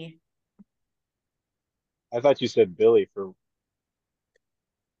 Benny. I thought you said Billy for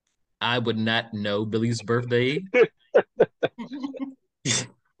I would not know Billy's birthday.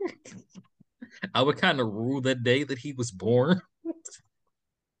 I would kind of rule that day that he was born.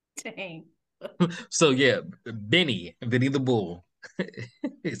 Dang. So yeah, Benny the Bull.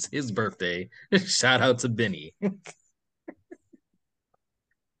 It's his birthday. Shout out to Benny.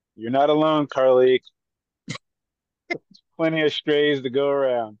 you're not alone, Carlik. Plenty of strays to go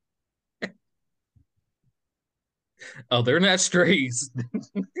around. Oh, they're not strays.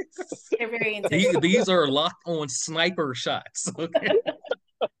 They're very intentional. These are locked on sniper shots. Okay.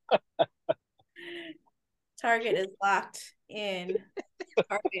 Target is locked in.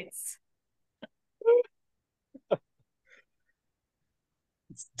 Targets.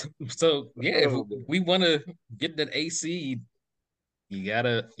 So yeah, if Oh, we want to get that AC, you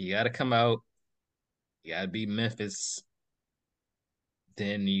gotta come out. You gotta beat Memphis.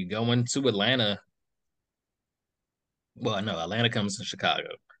 Then you go into Atlanta. Well, no, Atlanta comes to Chicago.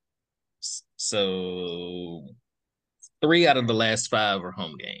 So three out of the last five are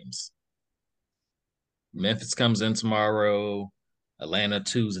home games. Memphis comes in tomorrow. Atlanta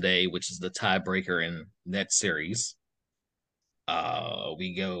Tuesday, which is the tiebreaker in that series.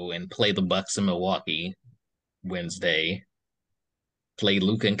 We go and play the Bucks in Milwaukee Wednesday. Play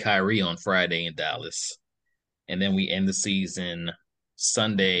Luka and Kyrie on Friday in Dallas. And then we end the season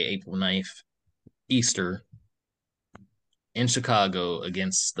Sunday, April 9th, Easter, in Chicago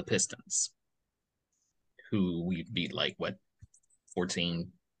against the Pistons, who we beat like what 14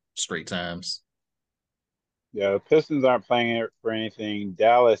 straight times. yeah, the Pistons aren't playing it for anything.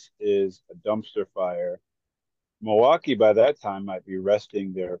 Dallas is a dumpster fire. Milwaukee by that time might be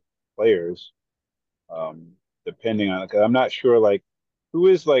resting their players, um, depending on because I'm not sure like who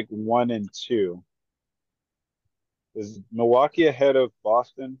is like 1 and 2. Is Milwaukee ahead of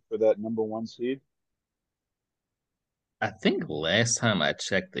Boston for that number 1 seed? I think last time I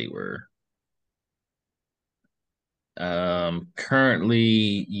checked they were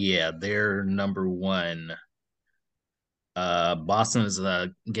currently, yeah, they're number one. Boston is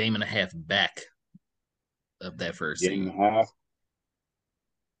a game and a half back of that first Game and seed. a half.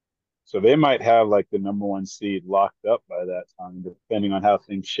 So they might have like the number 1 seed locked up by that time, depending on how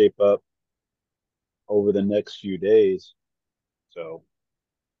things shape up over the next few days. So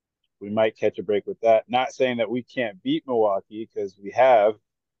we might catch a break with that. Not saying that we can't beat Milwaukee because we have,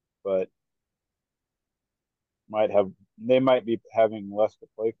 but might have they might be having less to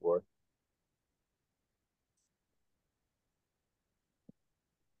play for.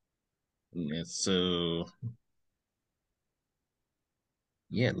 And so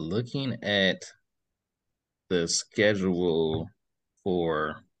yeah, looking at the schedule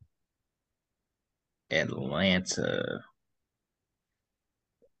for Atlanta,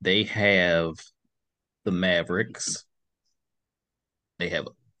 they have the Mavericks, they have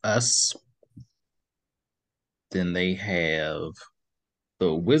us, then they have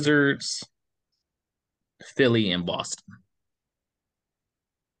the Wizards, Philly, and Boston.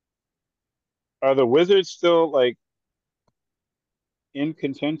 Are the Wizards still like in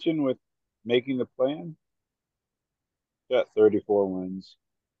contention with making the plan? Got 34 wins.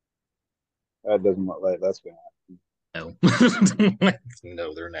 That doesn't look like that's gonna happen. No,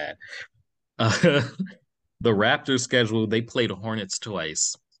 no, they're not. Uh, The Raptors schedule, they play the Hornets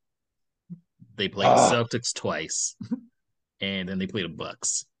twice. They play the Ah, Celtics twice, and then they play the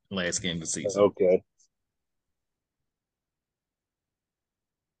Bucks last game of the season. okay.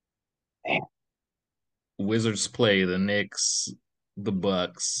 Wizards play the Knicks, the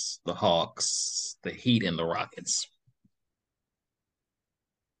Bucks, the Hawks, the Heat, and the Rockets.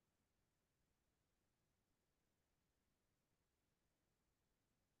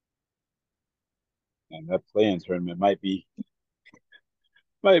 And that playing tournament might be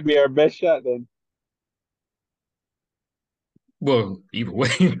our best shot then. Well, either way,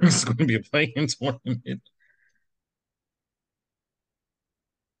 it's going to be a playing tournament.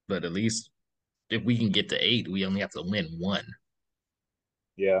 But at least if we can get to eight, we only have to win one.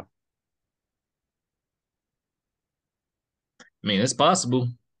 Yeah. I mean, it's possible.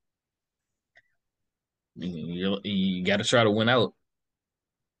 You got to try to win out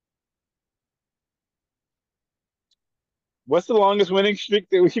What's the longest winning streak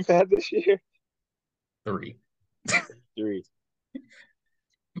that we've had this year? three. Three.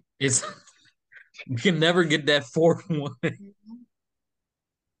 It's we can never get that fourth one.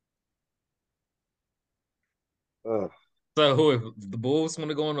 Ugh. So if the Bulls want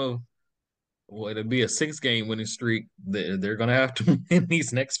to go on a well, it'll be a 6 game winning streak. They're gonna have to win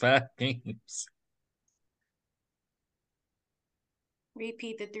these next 5 games.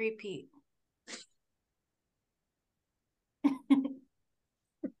 Repeat the three-peat.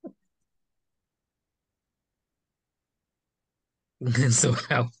 So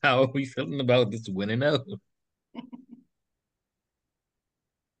how are we feeling about this winning out?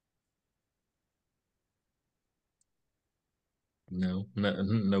 No,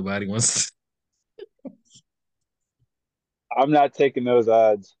 nobody wants. I'm not taking those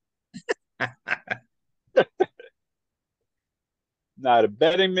odds. Not a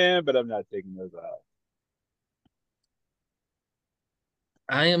betting man, but I'm not taking those odds.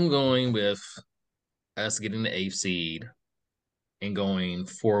 I am going with us getting the eighth seed and going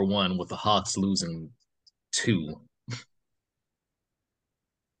 4-1 with the Hawks losing two.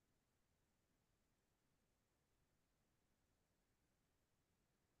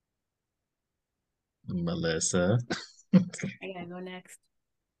 Melissa. I gotta go next.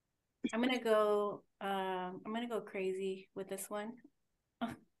 I'm gonna go crazy with this one.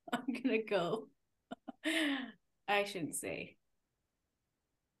 I'm gonna go. I shouldn't say.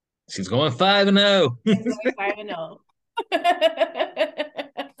 She's going 5-0. I'm going 5-0.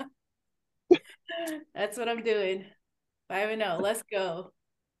 That's what I'm doing. 5-0. Let's go.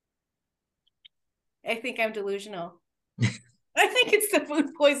 I think I'm delusional. I think it's the food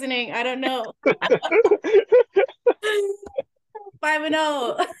poisoning. I don't know.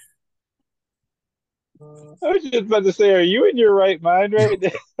 5-0. I was just about to say, are you in your right mind right now?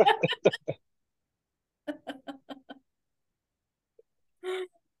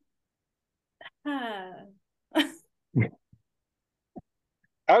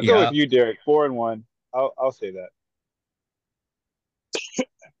 I'll go Yeah, with you, Derek. 4-1. I'll say that.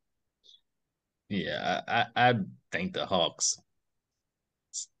 yeah. I think the Hawks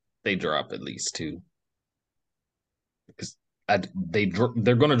they drop at least two because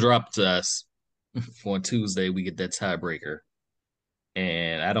they're going to drop to us on Tuesday. We get that tiebreaker,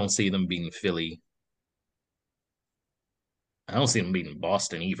 and I don't see them beating Philly. I don't see them beating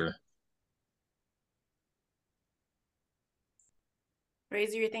Boston either.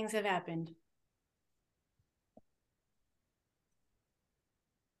 Crazier things have happened.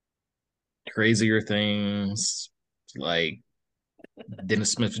 Crazier things like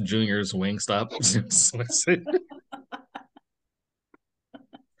Dennis Smith Jr.'s Wingstop.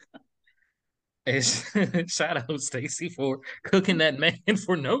 And shout out Stacy for cooking that man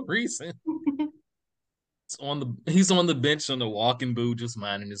for no reason. He's on the bench on the walking boot, just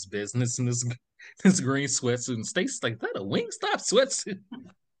minding his business in this green sweatsuit. And Stacy's like, that a Wingstop sweatsuit?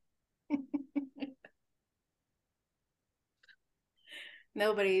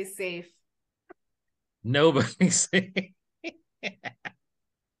 Nobody is safe. Nobody's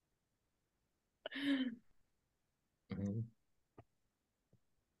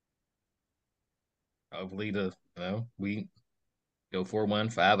Hopefully we go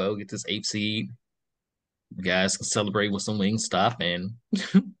 4-1, 5-0, get this 8th seed. You guys can celebrate with some Wingstop and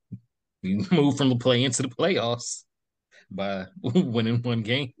you move from the play into the playoffs by winning one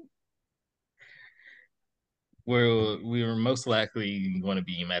game. We're most likely going to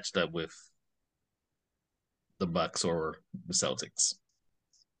be matched up with the Bucks or the Celtics.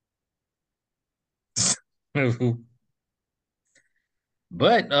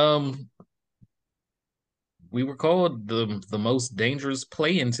 But we were called the most dangerous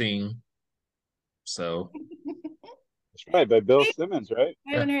playing team. So That's right, by Bill Simmons, right?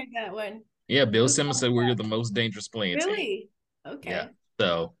 I haven't heard that one. Yeah, Bill What's Simmons that said we're about? the most dangerous playing team. Really? Yeah. Okay.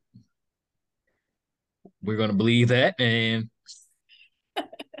 So we're gonna believe that, and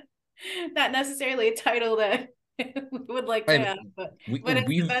Not necessarily a title that we would like to and have, but we it's the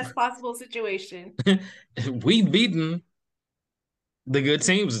we've best possible situation. we've beaten the good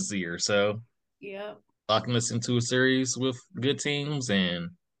teams this year. So Yep. locking us into a series with good teams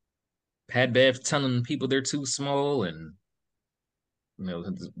and Pat Bev telling people they're too small and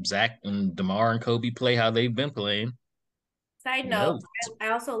Zach and DeMar and Kobe play how they've been playing. Side You note, know,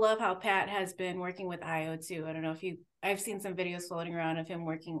 I also love how Pat has been working with IO too. I don't know if I've seen some videos floating around of him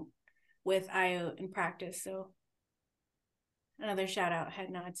working with IO in practice. So another shout out, head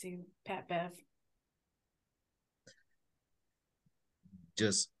nod to Pat Bev.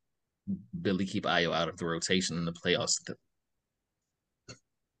 just Billy keep Io out of the rotation in the playoffs.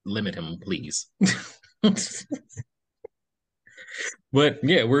 Limit him, please. But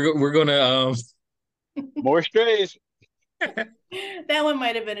yeah, we're gonna More strays. That one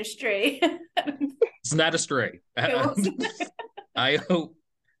might have been a stray. it's not a stray. It was. I hope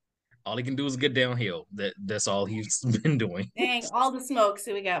all he can do is get downhill. That's all he's been doing. Dang, all the smoke.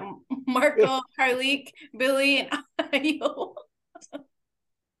 So we got Marco, Carlik, Billy, and Ayo.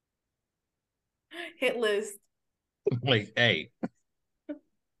 Hit list. Like, hey,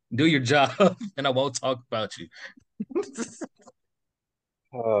 do your job, and I won't talk about you.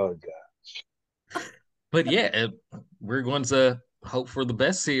 Oh god. But yeah, we're going to hope for the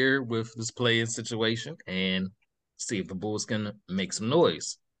best here with this play-in situation and see if the Bulls can make some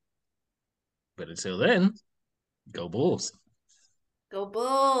noise. But until then, go Bulls. Go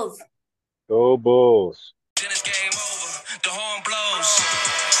Bulls. Go Bulls.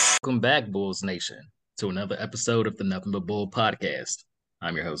 Welcome back, Bulls Nation, to another episode of the Nothing But Bull podcast.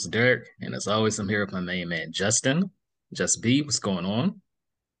 I'm your host, Derek, and as always, I'm here with my main man, Justin. Just B, what's going on?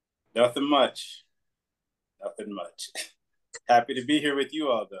 Nothing much. Nothing much. Happy to be here with you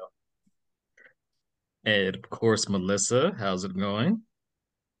all, though. And of course, Melissa, how's it going?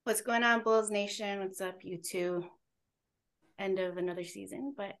 What's going on, Bulls Nation? What's up, you two? End of another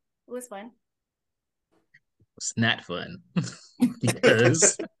season, but it was fun. It's not fun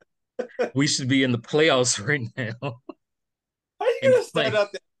because we should be in the playoffs right now. How are you going to start out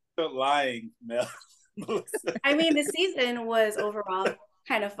the lying, Mel? I mean, the season was overall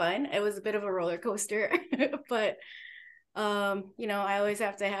kind of fun. It was a bit of a roller coaster, but I always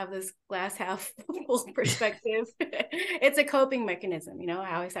have to have this glass half full perspective. It's a coping mechanism,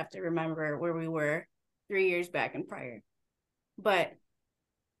 I always have to remember where we were 3 years back and prior. But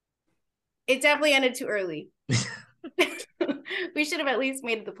it definitely ended too early. We should have at least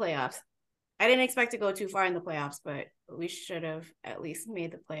made the playoffs. I didn't expect to go too far in the playoffs, but we should have at least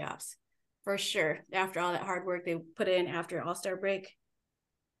made the playoffs for sure. After all that hard work they put in after All-Star break,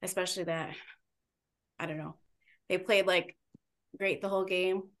 especially that, I don't know, they played like great the whole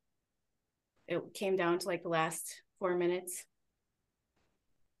game. It came down to like the last 4 minutes.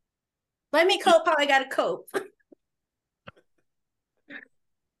 Let me cope how I gotta cope.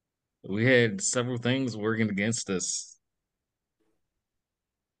 We had several things working against us.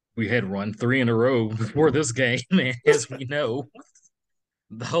 We had run 3 in a row before this game, and as we know,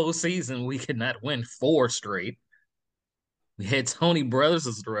 the whole season we could not win 4 straight. We had Tony Brothers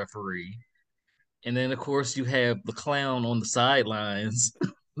as the referee. And then, of course, you have the clown on the sidelines,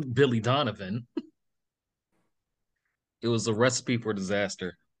 Billy Donovan. It was a recipe for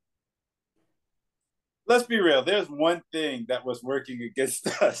disaster. Let's be real. There's one thing that was working against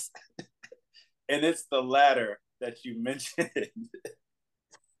us, and it's the latter that you mentioned.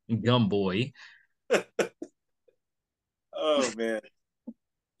 Gumboy. Oh, man.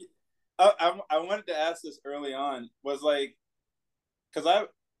 I wanted to ask this early on. Was like, because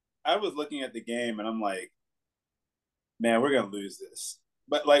I was looking at the game, and I'm like, man, we're going to lose this.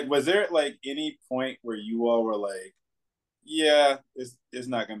 But, like, was there, like, any point where you all were like, yeah, it's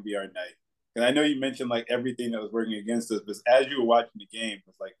not going to be our night? And I know you mentioned like everything that was working against us, but as you were watching the game,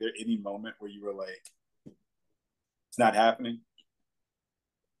 was like there any moment where you were like, it's not happening?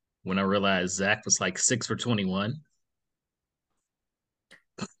 When I realized Zach was like 6 for 21.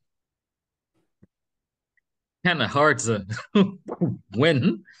 Kind of hard to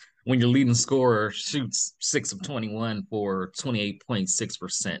win when your leading scorer shoots 6 of 21 for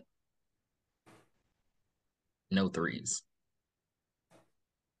 28.6%. No threes.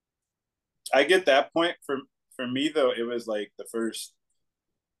 I get that point. For me though, it was like the first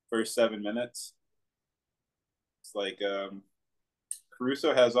 7 minutes. It's like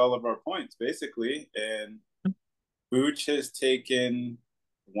Caruso has all of our points basically, and Vooch has taken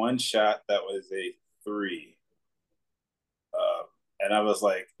one shot that was a 3. And I was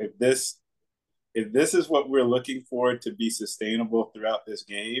like, if this is what we're looking for to be sustainable throughout this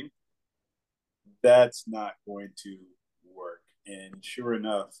game, that's not going to work. And sure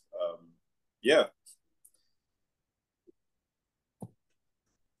enough, yeah,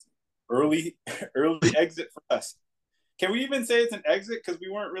 early early exit for us. Can we even say it's an exit because we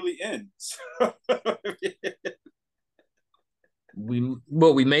weren't really in? So,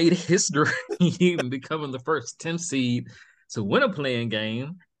 we made history becoming the first 10 seed to win a playing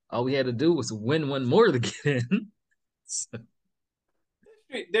game. All we had to do was win one more to get in. So,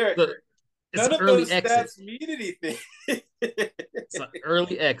 there, so it's none an of early those exit. stats mean anything. It's an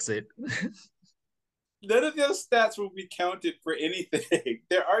early exit. None of those stats will be counted for anything.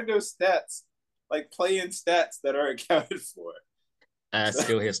 There are no stats like play-in stats that are accounted for.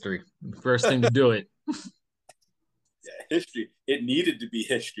 Skill history. First thing to do it. Yeah, history. It needed to be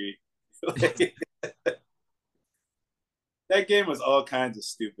history. Like, that game was all kinds of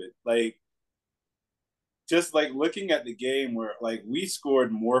stupid. Like, just like looking at the game where like we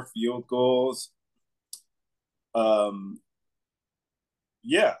scored more field goals.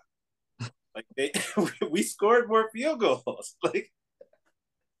 Yeah, like we scored more field goals. Like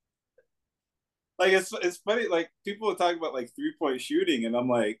it's funny. Like people will talk about like 3-point shooting, and I'm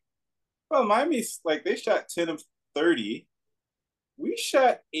like, well, Miami's like they shot 10 of 30. We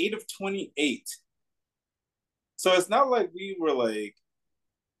shot 8 of 28. So it's not like we were like,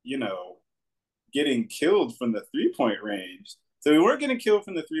 you know, getting killed from the 3-point range. So we weren't getting killed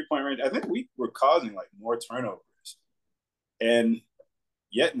from the 3-point range. I think we were causing like more turnovers. And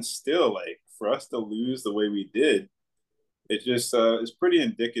yet and still, like for us to lose the way we did, it just is pretty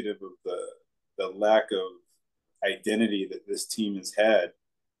indicative of the lack of identity that this team has had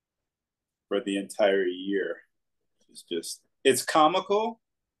for the entire year. It's comical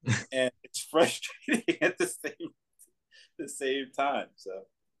and it's frustrating at the same time. So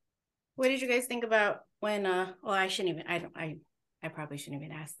What did you guys think about when well, I shouldn't even I probably shouldn't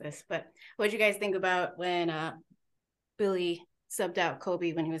even ask this, but what did you guys think about when Billy subbed out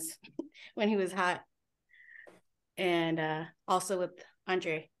Kobe when he was when he was hot? And also with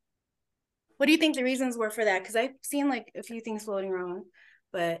Andre. What do you think the reasons were for that? Because I've seen like a few things floating around,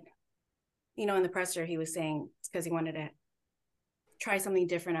 but you know, in the presser he was saying it's because he wanted to try something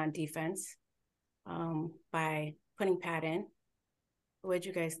different on defense by putting Pat in. What did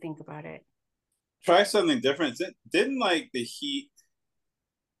you guys think about it? try something different. Didn't like the Heat,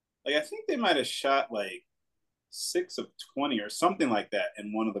 like I think they might have shot like 6 of 20 or something like that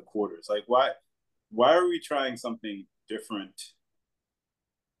in one of the quarters. Like why are we trying something different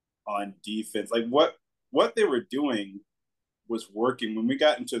on defense? Like what they were doing was working when we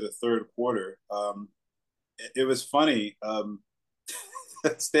got into the third quarter. It was funny.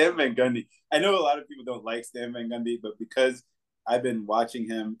 Stan Van Gundy. I know a lot of people don't like Stan Van Gundy, but because I've been watching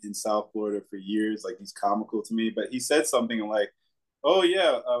him in South Florida for years, like he's comical to me. But he said something like, "Oh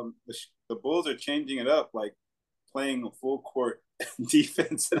yeah, the Bulls are changing it up, like playing a full court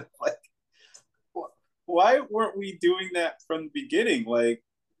defense." And I'm like, why weren't we doing that from the beginning? Like,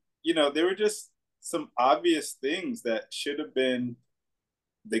 there were just some obvious things that should have been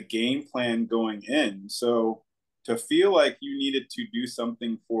the game plan going in. So to feel like you needed to do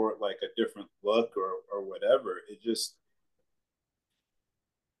something for like a different look or whatever, it just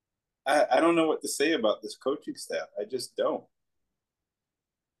I don't know what to say about this coaching staff. I just don't.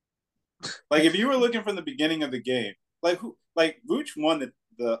 Like if you were looking from the beginning of the game, like Vooch won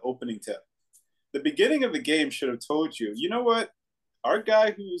the opening tip. The beginning of the game should have told you, you know what? Our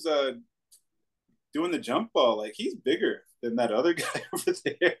guy who's doing the jump ball, like he's bigger than that other guy over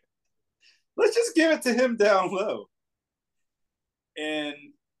there. Let's just give it to him down low. And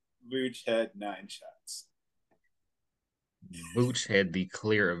Vooch had 9 shots. Vooch had the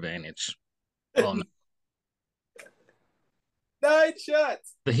clear advantage. Oh, no. 9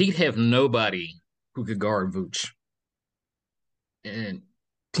 shots. The Heat have nobody who could guard Vooch. And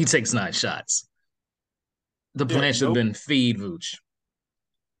he takes 9 shots. The plan should have been feed Vooch.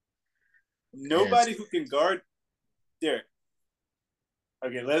 Nobody who can guard Derek.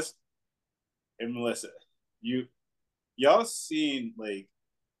 Okay, and Melissa, y'all seen like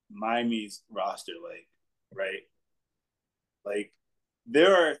Miami's roster, like, right? Like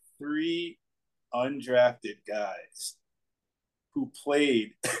there are 3 undrafted guys who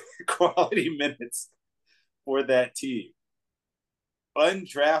played quality minutes for that team.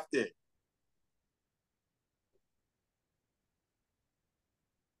 Undrafted.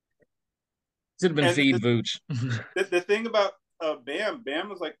 Should have been feed Vooch. The thing about Bam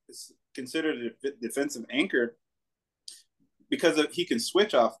was like considered a defensive anchor. because he can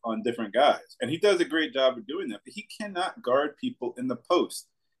switch off on different guys, and he does a great job of doing that. But he cannot guard people in the post.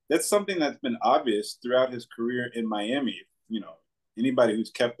 That's something that's been obvious throughout his career in Miami. You know, anybody who's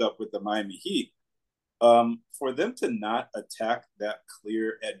kept up with the Miami Heat, for them to not attack that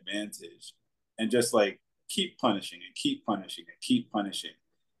clear advantage and just like keep punishing and keep punishing and keep punishing,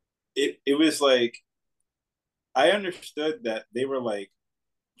 it was like I understood that they were like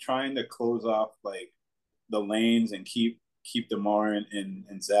trying to close off like the lanes and keep DeMar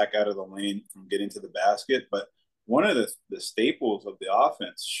and Zach out of the lane from getting to the basket. But one of the staples of the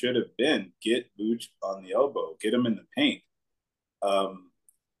offense should have been get Vooch on the elbow, get him in the paint.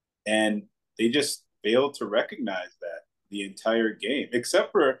 And they just failed to recognize that the entire game,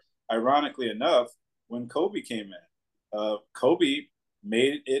 except for, ironically enough, when Kobe came in. Kobe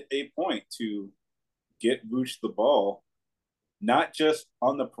made it a point to get Vooch the ball, not just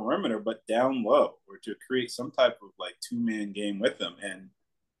on the perimeter, but down low, or to create some type of like two-man game with them. And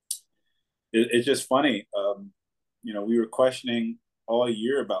it's just funny. You know, we were questioning all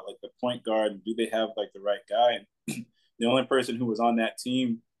year about like the point guard and do they have like the right guy? And the only person who was on that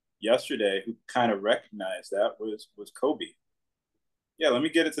team yesterday who kind of recognized that was Kobe. Yeah, let me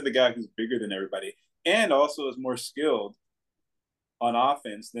get it to the guy who's bigger than everybody and also is more skilled on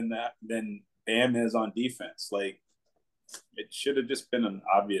offense than Bam is on defense. Like, it should have just been an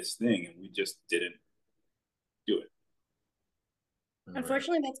obvious thing, and we just didn't do it.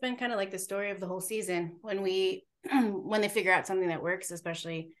 Unfortunately, that's been kind of like the story of the whole season. When when they figure out something that works,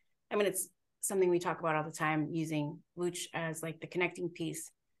 especially, I mean, it's something we talk about all the time, using Vooch as like the connecting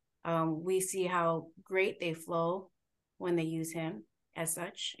piece. We see how great they flow when they use him as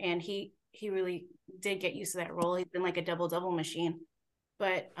such, and he really did get used to that role. He's been like a double machine.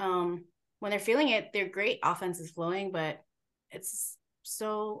 But when they're feeling it, they're great. Offense is flowing, but it's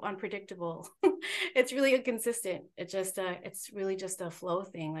so unpredictable. It's really inconsistent. It's really just a flow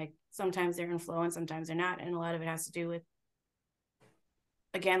thing. Like sometimes they're in flow and sometimes they're not. And a lot of it has to do with,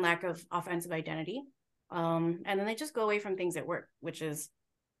 again, lack of offensive identity. And then they just go away from things that work, which is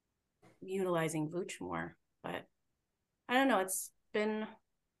utilizing Vooch more. But I don't know. It's been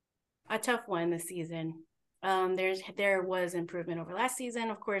a tough one this season. There was improvement over last season.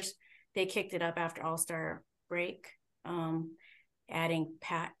 Of course, they kicked it up after All-Star break, adding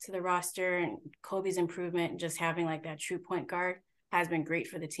Pat to the roster, and Kobe's improvement, just having like that true point guard has been great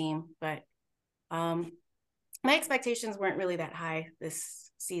for the team. But my expectations weren't really that high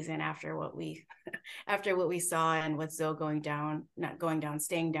this season after what we saw and with Zoe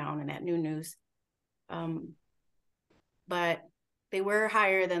staying down, and that new news. But they were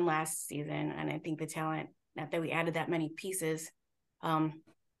higher than last season, and I think the talent, not that we added that many pieces, the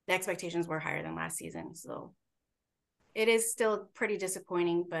expectations were higher than last season. So it is still pretty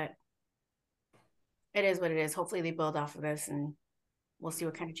disappointing, but it is what it is. Hopefully they build off of this, and we'll see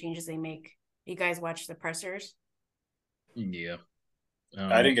what kind of changes they make. You guys watch the pressers? Yeah.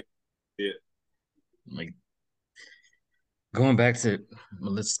 I didn't get to see it. Like, going back to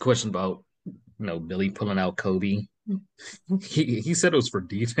Melissa's question about, Billy pulling out Kobe. He said it was for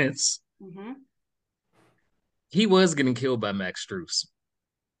defense. Mm-hmm. He was getting killed by Max Strus,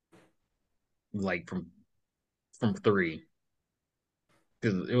 like from three.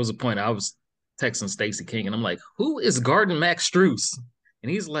 Because it was a point I was texting Stacey King, and I'm like, "Who is guarding Max Strus?" And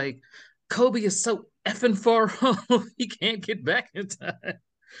he's like, "Kobe is so effing far home, he can't get back in time."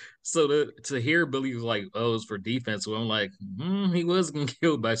 So to hear Billy was like, "Oh, it's for defense," well, I'm like, he was getting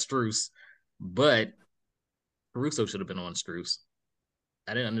killed by Strus, but Caruso should have been on Strus.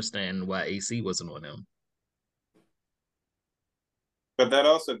 I didn't understand why AC wasn't on him. But that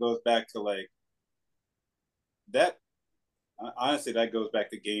also goes back to like that. Honestly, that goes back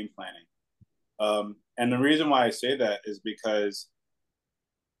to game planning. And the reason why I say that is because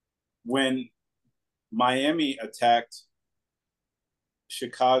when Miami attacked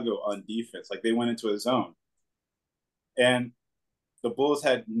Chicago on defense, like they went into a zone, and the Bulls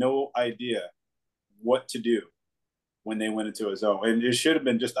had no idea what to do when they went into a zone. And it should have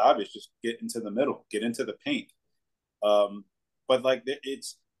been just obvious, just get into the middle, get into the paint. But like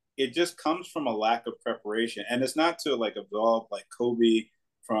it just comes from a lack of preparation. And it's not to like absolve like Kobe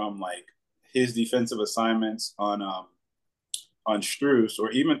from like his defensive assignments on Strus,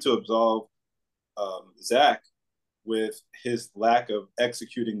 or even to absolve Zach with his lack of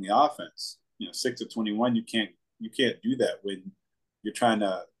executing the offense. 6 of 21, you can't do that when you're trying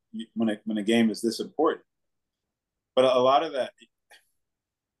to when a game is this important. But a lot of that,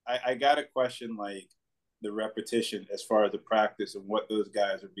 I got to question like the repetition as far as the practice and what those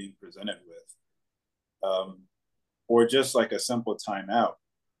guys are being presented with, or just like a simple timeout.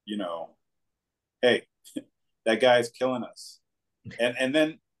 Hey, that guy's killing us. And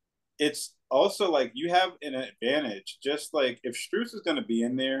then it's also like you have an advantage. Just like if Strus is going to be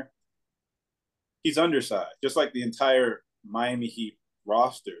in there, he's undersized. Just like the entire Miami Heat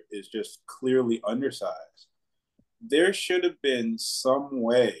roster is just clearly undersized. There should have been some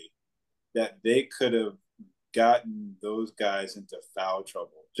way that they could have gotten those guys into foul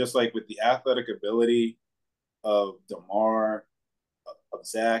trouble. Just like with the athletic ability of DeMar, of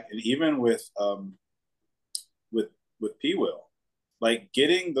Zach, and even with with P. Will, like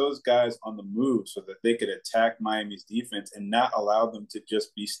getting those guys on the move so that they could attack Miami's defense and not allow them to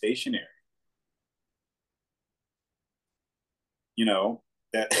just be stationary. You know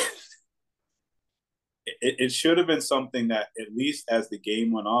that it should have been something that at least as the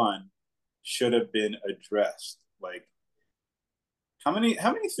game went on should have been addressed. Like how many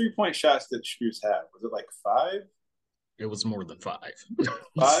 3-point shots did Strus have? Was it like five? It was more than five.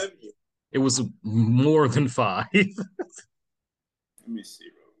 Five? It was more than five. Let me see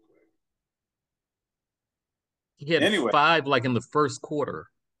real quick. He had Anyway, five like in the first quarter.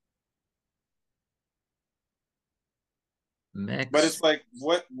 but Max it's like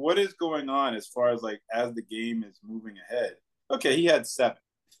what is going on as far as like as the game is moving ahead? Okay, he had seven.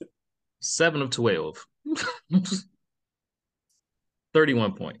 7 of 12.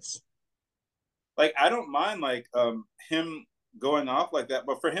 31 points. Like I don't mind like him going off like that,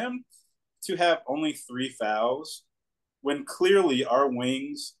 but for him to have only 3 fouls when clearly our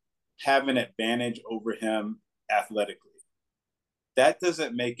wings have an advantage over him athletically, that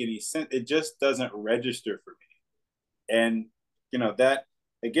doesn't make any sense. It just doesn't register for me. And that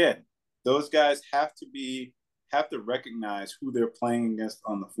again, those guys have to recognize who they're playing against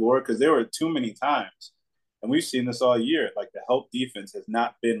on the floor because there were too many times, and we've seen this all year. Like the help defense has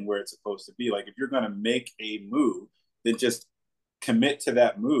not been where it's supposed to be. Like if you're going to make a move, then just commit to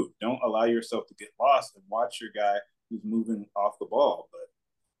that move. Don't allow yourself to get lost and watch your guy who's moving off the ball. But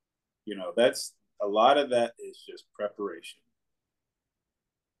that's a lot of that is just preparation.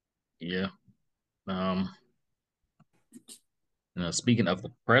 Yeah. Speaking of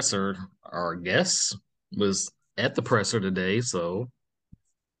the presser, our guest was at the presser today, so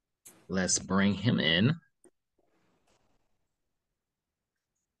let's bring him in.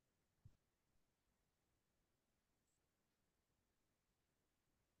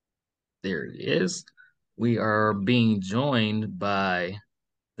 There he is. We are being joined by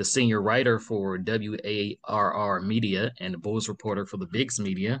the senior writer for WARR Media and the Bulls reporter for the Bigs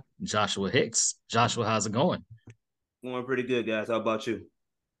Media, Joshua Hicks. Joshua, how's it going? Going pretty good, guys. How about you?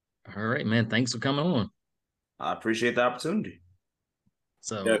 All right, man. Thanks for coming on. I appreciate the opportunity. Yeah,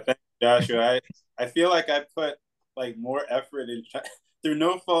 So, thank you, Joshua. I feel like I put like more effort in through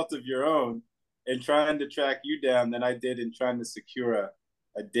no fault of your own in trying to track you down than I did in trying to secure a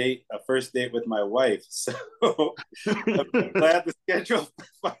first date with my wife. So I'm glad the schedule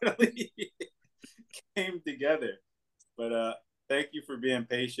finally came together. But thank you for being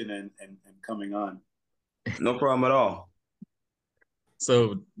patient and coming on. No problem at all.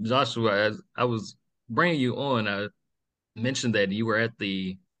 so Joshua, as I was bringing you on, I mentioned that you were at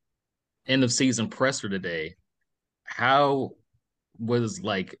the end of season presser today. How was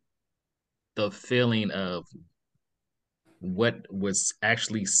like the feeling of what was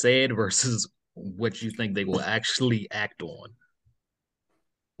actually said versus what you think they will actually act on?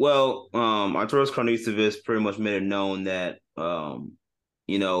 Well, Arturas Karnisovas pretty much made it known that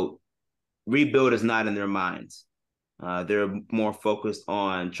you know, rebuild is not in their minds. They're more focused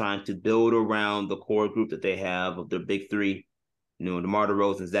on trying to build around the core group that they have of their big three, DeMar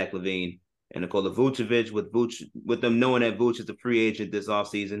DeRozan, Zach LaVine, and Nikola Vucevic. With them knowing that Vuce is a free agent this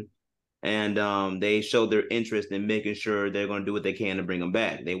offseason, and they showed their interest in making sure they're going to do what they can to bring him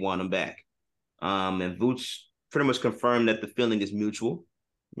back. They want him back. And Vuce pretty much confirmed that the feeling is mutual.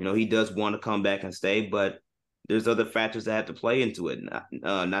 He does want to come back and stay, but there's other factors that have to play into it,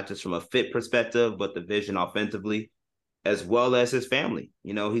 not just from a fit perspective, but the vision offensively, as well as his family.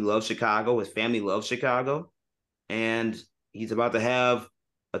 He loves Chicago. His family loves Chicago. And he's about to have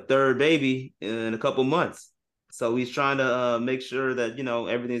a third baby in a couple months. So he's trying to make sure that,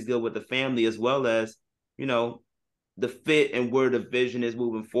 everything's good with the family as well as, the fit and where the vision is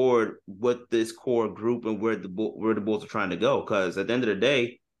moving forward with this core group and where the Bulls are trying to go. Because at the end of the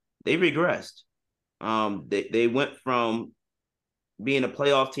day, they regressed. They went from being a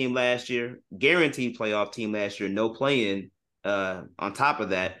playoff team last year, guaranteed playoff team last year, no play-in on top of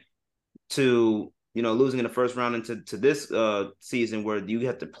that, to losing in the first round into this season where you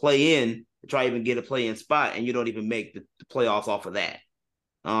have to play in to try even get a play-in spot, and you don't even make the playoffs off of that.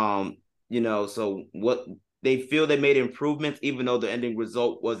 So what they feel they made improvements, even though the ending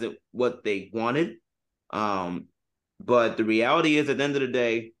result wasn't what they wanted. But the reality is, at the end of the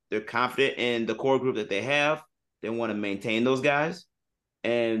day, they're confident in the core group that they have. They want to maintain those guys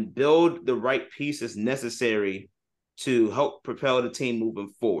and build the right pieces necessary to help propel the team moving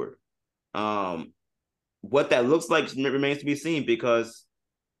forward. What that looks like remains to be seen, because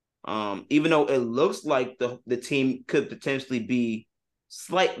even though it looks like the team could potentially be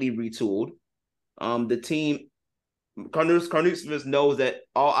slightly retooled, the team Carnelius knows that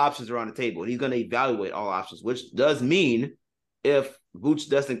all options are on the table. He's going to evaluate all options, which does mean if Vooch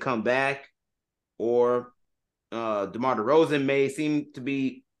doesn't come back, or DeMar DeRozan may seem to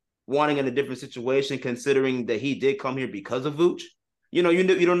be wanting in a different situation, considering that he did come here because of Vooch. You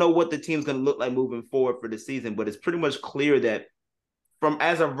don't know what the team's going to look like moving forward for the season, but it's pretty much clear that from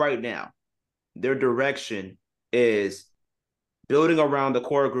as of right now, their direction is building around the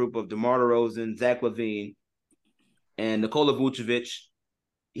core group of DeMar DeRozan, Zach LaVine, and Nikola Vucevic,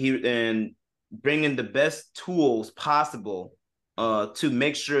 and bringing the best tools possible to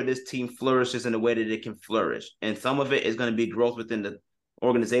make sure this team flourishes in a way that it can flourish. And some of it is going to be growth within the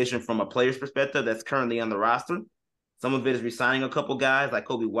organization from a player's perspective that's currently on the roster. Some of it is resigning a couple guys like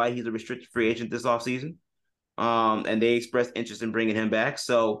Kobe White. He's a restricted free agent this offseason. And they expressed interest in bringing him back.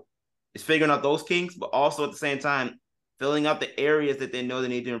 So it's figuring out those kinks, but also at the same time, filling out the areas that they know they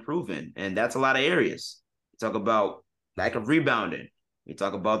need to improve in. And that's a lot of areas. You talk about lack of rebounding. You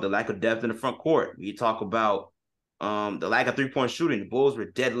talk about the lack of depth in the front court. You talk about the lack of three-point shooting. The Bulls were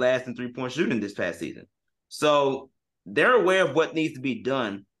dead last in three-point shooting this past season. So they're aware of what needs to be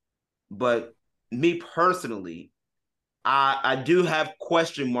done. But me personally, I do have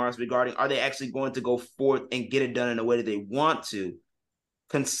question marks regarding, are they actually going to go forth and get it done in a way that they want to,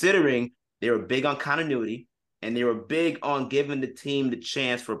 considering they were big on continuity and they were big on giving the team the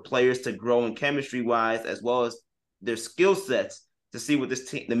chance for players to grow in chemistry-wise, as well as their skill sets, to see what this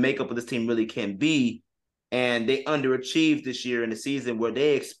team, the makeup of this team really can be. And they underachieved this year in the season where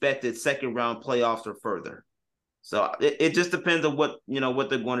they expected second-round playoffs or further. So it just depends on what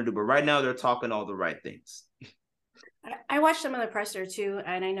they're going to do. But right now they're talking all the right things. I watched some of the presser too,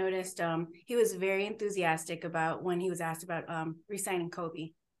 and I noticed he was very enthusiastic about when he was asked about re-signing Kobe.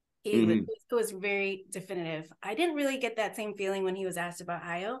 It was very definitive. I didn't really get that same feeling when he was asked about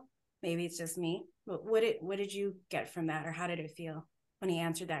Ayo. Maybe it's just me. But what did you get from that, or how did it feel when he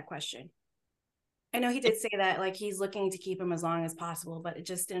answered that question? I know he did say that like he's looking to keep him as long as possible, but it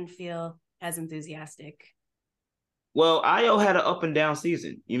just didn't feel as enthusiastic. Well, Ayo had an up and down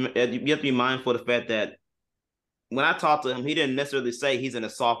season. You have to be mindful of the fact that when I talked to him, he didn't necessarily say he's in a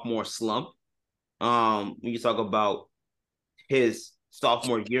sophomore slump. When you talk about his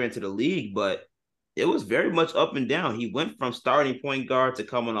sophomore year into the league, but it was very much up and down. He went from starting point guard to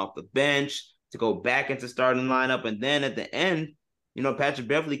coming off the bench to go back into starting lineup. And then at the end, Patrick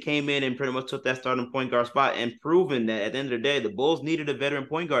Beverley came in and pretty much took that starting point guard spot, and proven that at the end of the day, the Bulls needed a veteran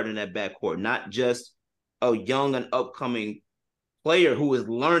point guard in that backcourt, not just a young and upcoming player who is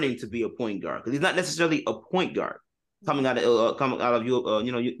learning to be a point guard, because he's not necessarily a point guard coming out of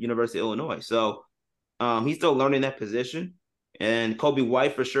University of Illinois. So he's still learning that position, and Kobe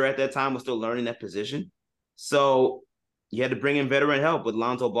White for sure at that time was still learning that position. So you had to bring in veteran help with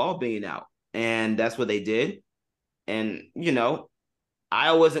Lonzo Ball being out, and that's what they did. And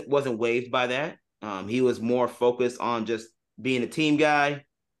I wasn't waved by that. He was more focused on just being a team guy,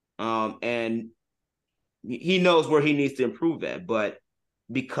 and he knows where he needs to improve at. But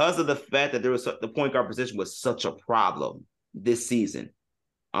because of the fact that the point guard position was such a problem this season,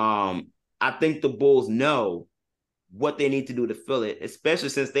 I think the Bulls know what they need to do to fill it, especially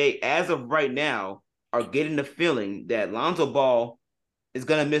since they, as of right now, are getting the feeling that Lonzo Ball is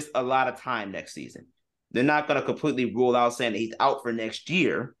going to miss a lot of time next season. They're not going to completely rule out saying that he's out for next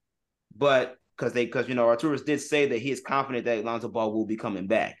year, but because Arturas did say that he is confident that Lonzo Ball will be coming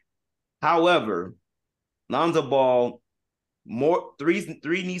back. However, Lonzo Ball, three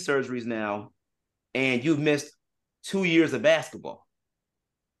knee surgeries now, and you've missed 2 years of basketball.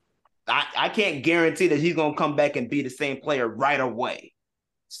 I can't guarantee that he's going to come back and be the same player right away.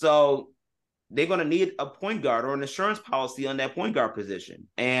 So they're going to need a point guard or an insurance policy on that point guard position.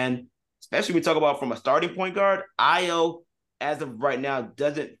 And especially we talk about from a starting point guard, Ayo, as of right now,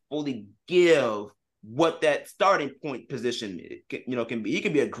 doesn't fully give what that starting point position can be. He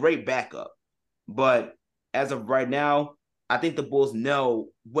can be a great backup. But as of right now, I think the Bulls know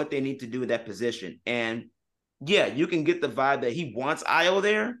what they need to do in that position. And yeah, you can get the vibe that he wants Ayo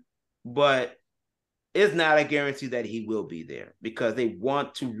there, but it's not a guarantee that he will be there, because they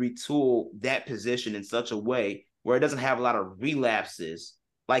want to retool that position in such a way where it doesn't have a lot of relapses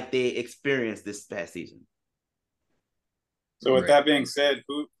like they experienced this past season. So with that being said,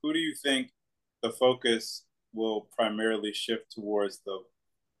 who do you think the focus will primarily shift towards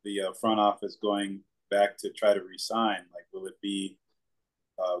the front office going back to try to resign? Like, will it be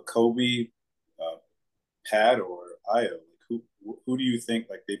Kobe, uh, Pat, or Io? Like, who do you think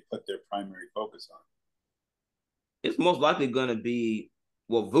like they put their primary focus on? It's most likely going to be,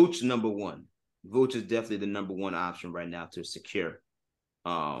 well, Vooch number one. Vooch is definitely the number one option right now to secure.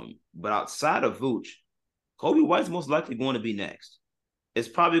 But outside of Vooch, Kobe White's most likely going to be next. It's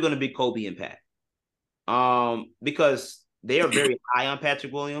probably going to be Kobe and Pat. Because they are very high on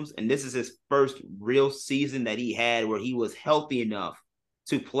Patrick Williams, and this is his first real season that he had where he was healthy enough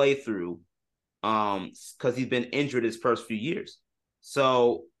to play through. Because he's been injured his first few years.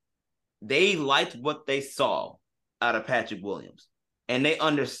 So they liked what they saw out of Patrick Williams. And they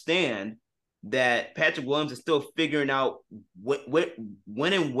understand that Patrick Williams is still figuring out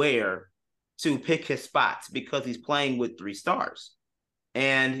when and where to pick his spots because he's playing with 3 stars.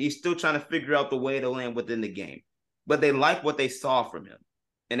 And he's still trying to figure out the way to land within the game. But they like what they saw from him.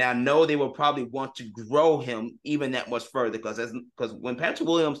 And I know they will probably want to grow him even that much further because when Patrick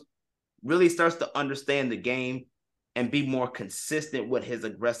Williams really starts to understand the game and be more consistent with his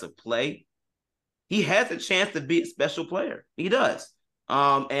aggressive play, he has a chance to be a special player. He does.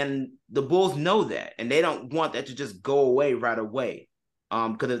 And the Bulls know that, and they don't want that to just go away right away.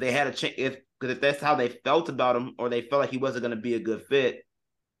 Because if they had a chance, because if that's how they felt about him, or they felt like he wasn't going to be a good fit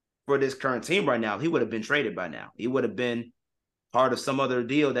for this current team right now, he would have been traded by now. He would have been part of some other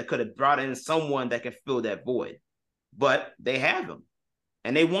deal that could have brought in someone that can fill that void. But they have him,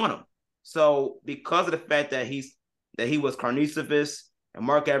 and they want him. So because of the fact that he was Karnisovas and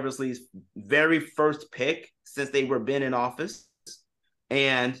Mark Eversley's very first pick since they were been in office,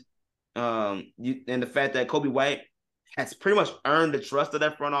 and the fact that Kobe White has pretty much earned the trust of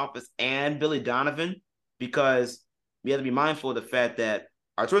that front office and Billy Donovan, because we have to be mindful of the fact that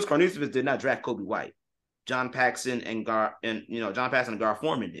Arturas Karnisovas did not draft Kobe White. John Paxson and Gar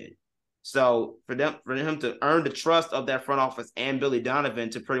Forman did. So for him to earn the trust of that front office and Billy Donovan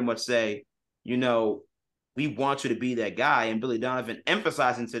to pretty much say, we want you to be that guy, and Billy Donovan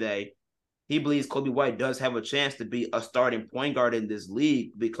emphasizing today, he believes Kobe White does have a chance to be a starting point guard in this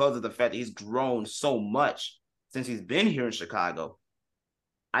league because of the fact that he's grown so much since he's been here in Chicago.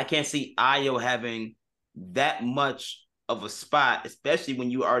 I can't see Ayo having that much of a spot, especially when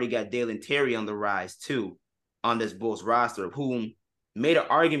you already got Dalen Terry on the rise too on this Bulls roster, whom made an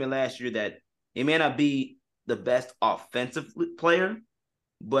argument last year that he may not be the best offensive player,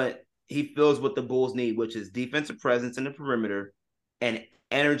 but he feels what the Bulls need, which is defensive presence in the perimeter and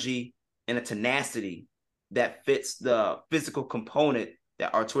energy and a tenacity that fits the physical component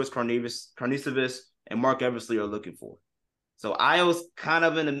that Arturas Karnisovas and Mark Eversley are looking for. So Ayo's kind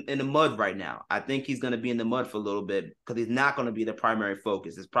of in the mud right now. I think he's going to be in the mud for a little bit because he's not going to be the primary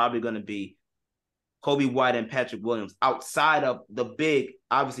focus. It's probably going to be Kobe White and Patrick Williams outside of the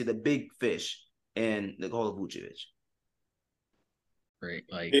big fish in Nikola Vucevic. Right.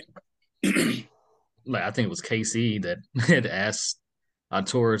 Like I think it was KC that had asked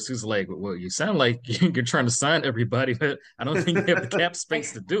Torres, who's like, well, you sound like you're trying to sign everybody, but I don't think you have the cap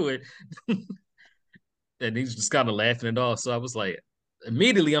space to do it. And he's just kind of laughing it off. So I was like,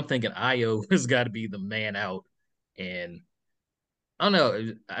 immediately I'm thinking Ayo has got to be the man out. And I don't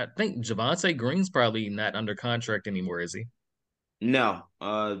know. I think Javonte Green's probably not under contract anymore, is he? No,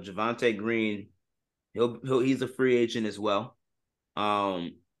 Javonte Green, he's a free agent as well.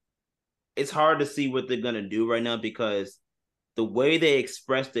 It's hard to see what they're gonna do right now because the way they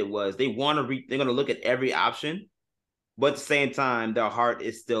expressed it was they're gonna look at every option, but at the same time, their heart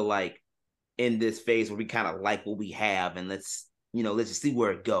is still like in this phase where we kind of like what we have, and let's just see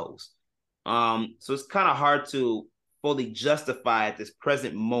where it goes. So it's kind of hard to fully justify at this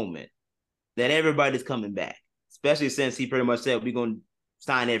present moment that everybody's coming back, especially since he pretty much said we're gonna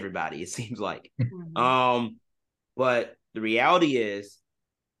sign everybody. It seems like, but the reality is,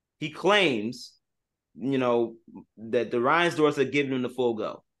 he claims, that the Reinsdorfs are giving him the full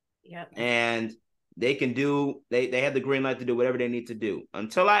go. Yep. And they can they have the green light to do whatever they need to do.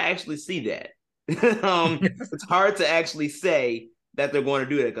 Until I actually see that, it's hard to actually say that they're going to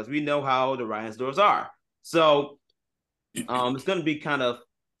do that because we know how the Reinsdorfs are. So it's going to be kind of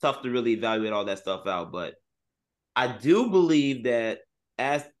tough to really evaluate all that stuff out. But I do believe that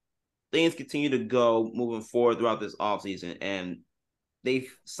as things continue to go moving forward throughout this offseason and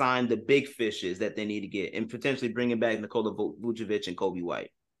they've signed the big fishes that they need to get and potentially bringing back Nikola Vucevic and Kobe White,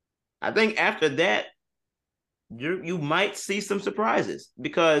 I think after that, you might see some surprises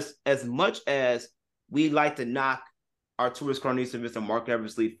because as much as we like to knock Arturas Karnisovas and Mark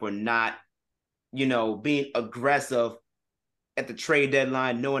Eversley for not, being aggressive at the trade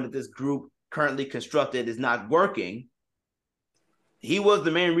deadline, knowing that this group currently constructed is not working. He was the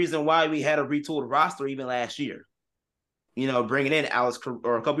main reason why we had a retooled roster even last year. Bringing in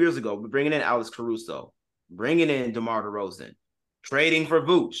or a couple years ago, bringing in Alex Caruso, bringing in DeMar DeRozan, trading for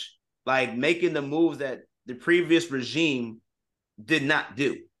Vooch, like making the moves that the previous regime did not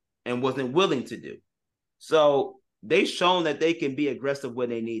do and wasn't willing to do. So they've shown that they can be aggressive when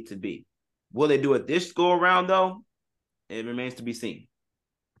they need to be. Will they do it this go around, though? It remains to be seen.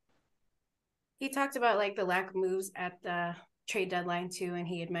 He talked about like the lack of moves at the trade deadline too, and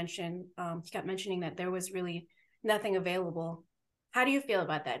he kept mentioning that there was really nothing available. How do you feel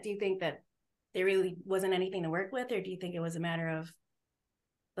about that? Do you think that there really wasn't anything to work with, or do you think it was a matter of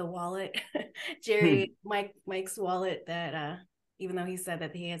the wallet, Mike's wallet, that even though he said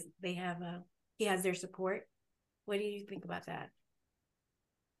that he has their support? What do you think about that?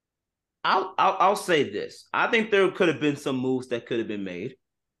 I'll say this. I think there could have been some moves that could have been made.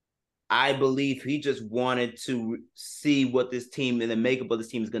 I believe he just wanted to see what this team and the makeup of this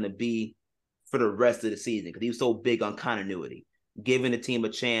team is going to be for the rest of the season, because he was so big on continuity, giving the team a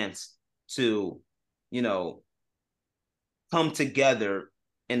chance to, come together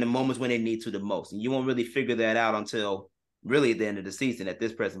in the moments when they need to the most. And you won't really figure that out until really at the end of the season at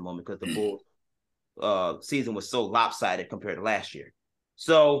this present moment, because the Bulls season was so lopsided compared to last year.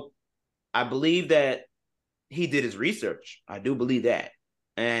 So I believe that he did his research. I do believe that.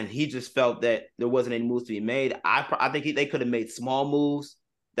 And he just felt that there wasn't any moves to be made. I think they could have made small moves,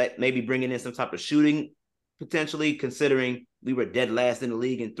 that maybe bringing in some type of shooting, potentially, considering we were dead last in the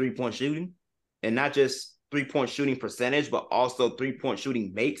league in three-point shooting. And not just three-point shooting percentage, but also three-point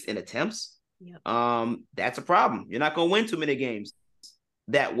shooting makes and attempts. Yep. That's a problem. You're not going to win too many games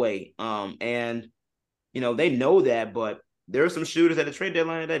that way. And, they know that, but there are some shooters at the trade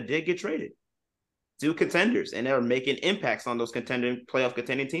deadline that did get traded to contenders, and they're making impacts on those playoff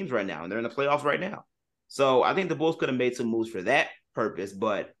contending teams right now, and they're in the playoffs right now. So I think the Bulls could have made some moves for that purpose,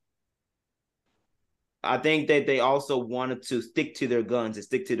 but I think that they also wanted to stick to their guns and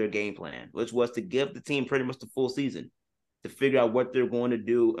stick to their game plan, which was to give the team pretty much the full season to figure out what they're going to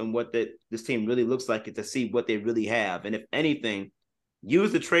do and what this team really looks like, and to see what they really have. And if anything,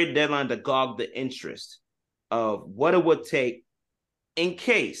 use the trade deadline to gauge the interest of what it would take in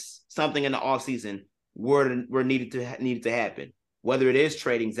case something in the offseason were needed to happen, whether it is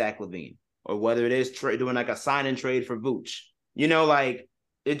trading Zach LaVine or whether it is doing like a sign and trade for Vooch.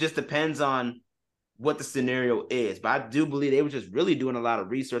 It just depends on what the scenario is. But I do believe they were just really doing a lot of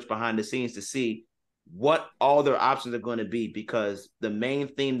research behind the scenes to see what all their options are going to be, because the main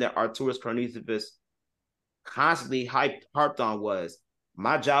theme that Arturas Karnisovas constantly harped on was,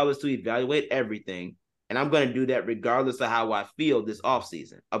 my job is to evaluate everything, and I'm going to do that regardless of how I feel this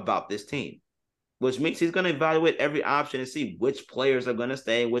offseason about this team, which means he's going to evaluate every option and see which players are going to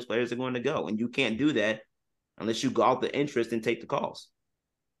stay and which players are going to go. And you can't do that unless you go out the interest and take the calls.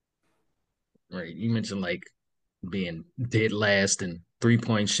 Right. You mentioned like being dead last in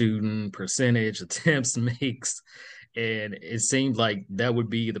three-point shooting percentage, attempts, makes, and it seemed like that would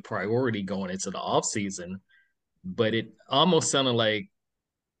be the priority going into the offseason. But it almost sounded like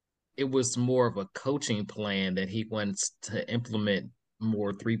it was more of a coaching plan that he wants to implement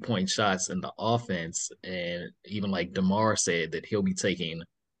more three-point shots in the offense. And even like DeMar said, that he'll be taking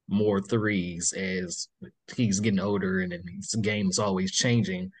more threes as he's getting older and his game is always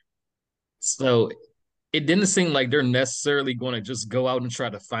changing. So it didn't seem like they're necessarily going to just go out and try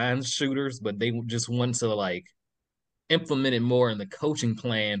to find shooters, but they just want to like implement it more in the coaching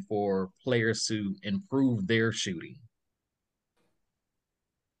plan for players to improve their shooting.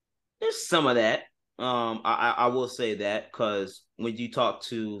 There's some of that. I will say that, because when you talk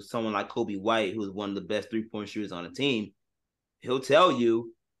to someone like Kobe White, who's one of the best three-point shooters on the team, he'll tell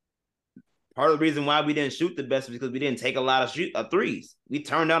you part of the reason why we didn't shoot the best is because we didn't take a lot of threes. We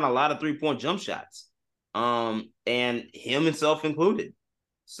turned down a lot of three-point jump shots, and him himself included.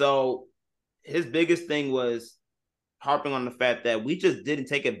 So his biggest thing was harping on the fact that we just didn't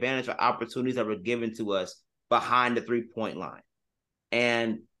take advantage of opportunities that were given to us behind the three-point line.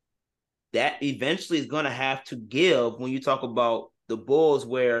 And that eventually is going to have to give when you talk about the Bulls,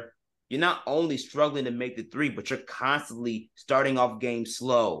 where you're not only struggling to make the three, but you're constantly starting off games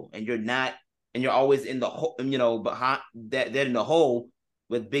slow, and you're always in the hole, behind that in the hole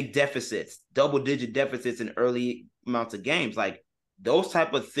with big deficits, double-digit deficits in early amounts of games. Like those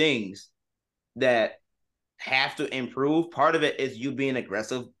type of things that have to improve. Part of it is you being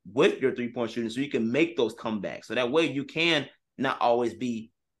aggressive with your three-point shooting so you can make those comebacks. So that way you can not always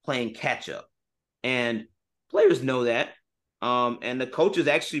be playing catch up, and players know that. And the coaches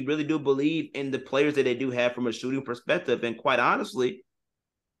actually really do believe in the players that they do have from a shooting perspective. And quite honestly,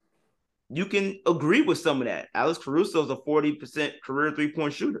 you can agree with some of that. Alex Caruso is a 40% career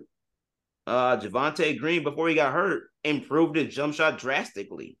 3-point shooter. Javonte Green, before he got hurt, improved his jump shot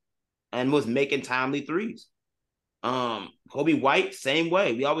drastically and was making timely threes. Kobe White, same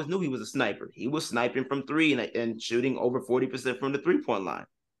way. We always knew he was a sniper. He was sniping from three and shooting over 40% from the 3-point line,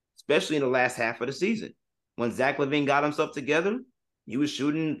 especially in the last half of the season. When Zach LaVine got himself together, he was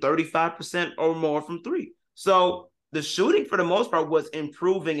shooting 35% or more from three. So the shooting, for the most part, was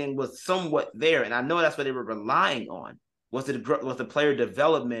improving and was somewhat there. And I know that's what they were relying on, was the player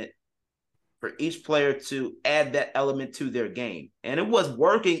development for each player to add that element to their game. And it was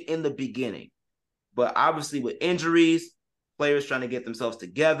working in the beginning. But obviously with injuries, players trying to get themselves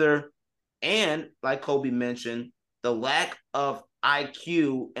together, and like Kobe mentioned, the lack of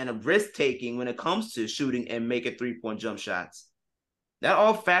IQ and of risk-taking when it comes to shooting and making 3-point jump shots. That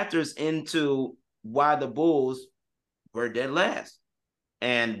all factors into why the Bulls were dead last.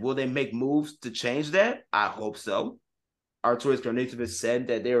 And will they make moves to change that? I hope so. Arturas Karnisovas said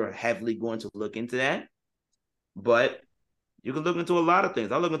that they were heavily going to look into that. But you can look into a lot of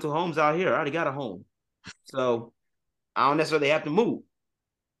things. I look into homes out here. I already got a home. So I don't necessarily have to move.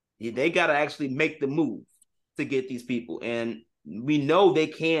 They got to actually make the move to get these people. And we know they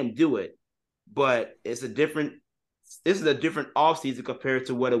can do it, but this is a different offseason compared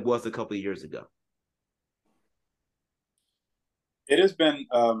to what it was a couple of years ago. It has been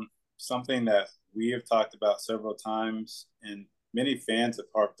something that we have talked about several times, and many fans have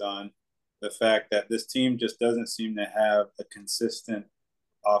harped on the fact that this team just doesn't seem to have a consistent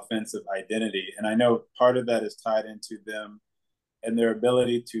offensive identity. And I know part of that is tied into them and their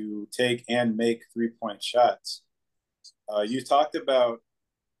ability to take and make 3-point shots. You talked about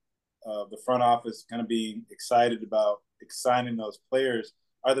the front office kind of being excited about signing those players.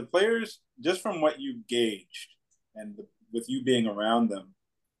 Are the players, just from what you've gauged and with you being around them,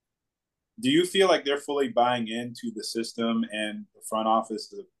 do you feel like they're fully buying into the system and the front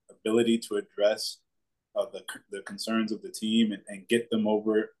office's ability to address the concerns of the team and get them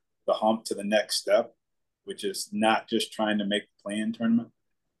over the hump to the next step, which is not just trying to make the play-in tournament?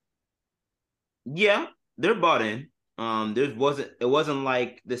 Yeah, they're bought in. It wasn't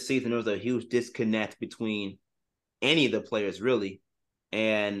like this season there was a huge disconnect between any of the players really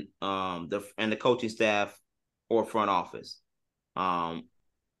and the coaching staff or front office.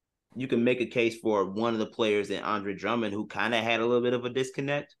 You can make a case for one of the players in Andre Drummond who kind of had a little bit of a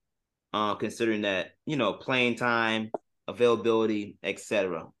disconnect, considering that, playing time, availability,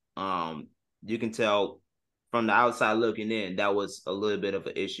 etc. You can tell from the outside looking in that was a little bit of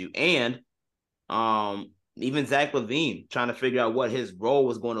an issue. And even Zach LaVine trying to figure out what his role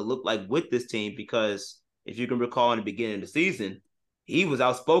was going to look like with this team, because if you can recall in the beginning of the season, he was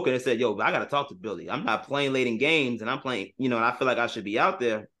outspoken and said, yo, I got to talk to Billy. I'm not playing late in games and I'm playing, and I feel like I should be out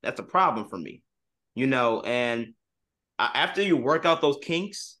there. That's a problem for me, and after you work out those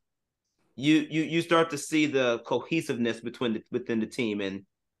kinks, you start to see the cohesiveness within the team. And,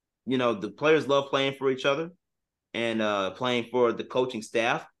 the players love playing for each other and playing for the coaching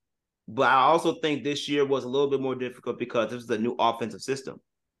staff. But I also think this year was a little bit more difficult because this is a new offensive system.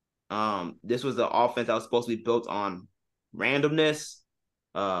 This was an offense that was supposed to be built on randomness,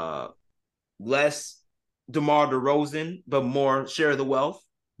 less DeMar DeRozan, but more share the wealth.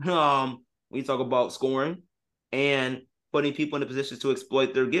 We talk about scoring and putting people in the positions to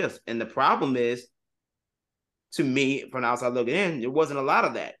exploit their gifts. And the problem is, to me, from the outside looking in, there wasn't a lot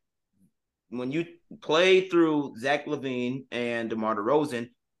of that. When you play through Zach LaVine and DeMar DeRozan,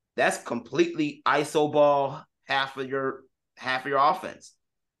 that's completely iso ball half of your offense.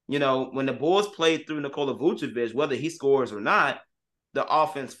 When the Bulls played through Nikola Vucevic, whether he scores or not, the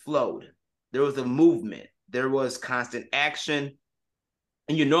offense flowed. There was a movement. There was constant action,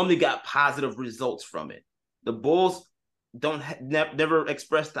 and you normally got positive results from it. The Bulls never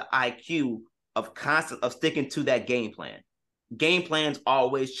express the IQ of sticking to that game plan. Game plans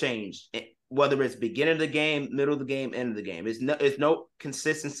always change, whether it's beginning of the game, middle of the game, end of the game. It's no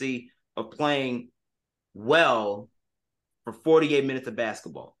consistency of playing well for 48 minutes of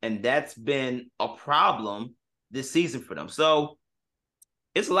basketball. And that's been a problem this season for them. So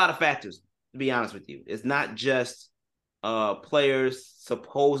it's a lot of factors, to be honest with you. It's not just players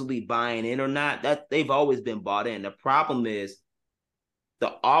supposedly buying in or not. That they've always been bought in. The problem is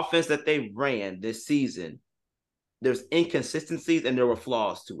the offense that they ran this season, there's inconsistencies and there were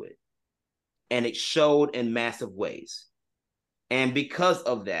flaws to it. And it showed in massive ways. And because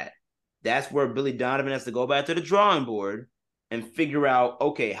of that, that's where Billy Donovan has to go back to the drawing board and figure out,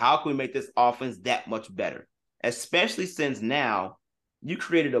 okay, how can we make this offense that much better? Especially since now you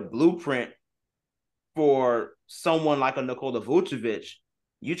created a blueprint for someone like a Nikola Vucevic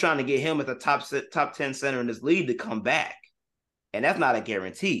you're trying to get him as a top 10 center in this league to come back. And that's not a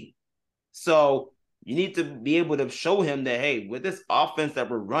guarantee. So you need to be able to show him that, hey, with this offense that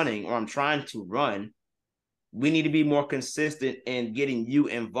we're running, or I'm trying to run, we need to be more consistent in getting you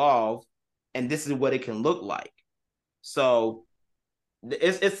involved, and this is what it can look like. So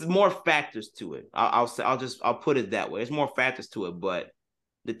it's more factors to it. I'll put it that way. It's more factors to it, but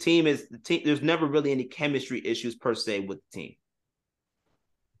the team. There's never really any chemistry issues per se with the team.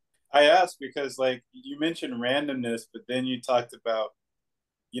 I asked because, like, you mentioned randomness, but then you talked about,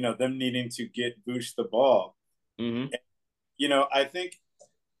 them needing to get Vooch the ball. Mm-hmm. And, I think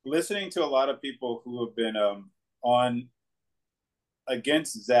listening to a lot of people who have been on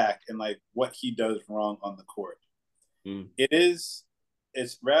against Zach and like what he does wrong on the court,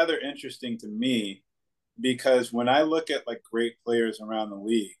 it's rather interesting to me because when I look at like great players around the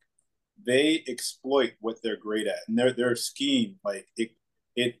league, they exploit what they're great at, and their scheme, like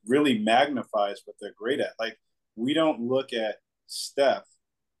it really magnifies what they're great at. Like, we don't look at Steph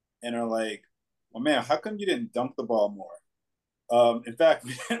and are like, well, man, how come you didn't dunk the ball more? In fact,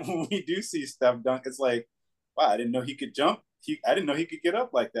 when we do see Steph dunk, it's like, wow, I didn't know he could jump. I didn't know he could get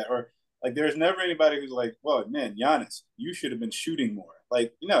up like that. Or like, there's never anybody who's like, well, man, Giannis, you should have been shooting more.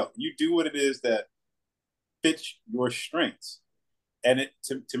 Like, you do what it is that fits your strengths. And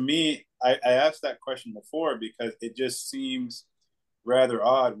to me, I asked that question before because it just seems rather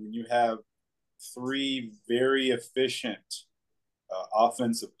odd when you have three very efficient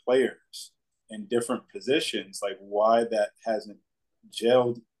offensive players in different positions, like why that hasn't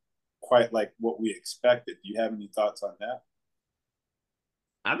gelled quite like what we expected. Do you have any thoughts on that?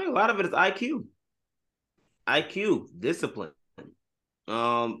 I think a lot of it is IQ, discipline.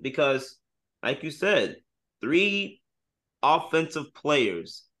 Because like you said, three offensive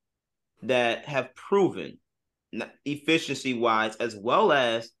players that have proven efficiency wise as well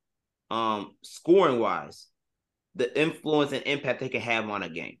as scoring wise the influence and impact they can have on a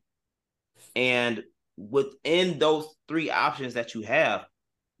game. And within those three options that you have,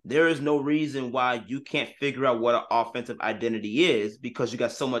 there is no reason why you can't figure out what an offensive identity is because you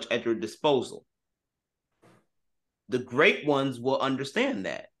got so much at your disposal. The great ones will understand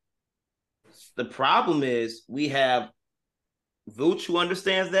that. The problem is we have Vooch who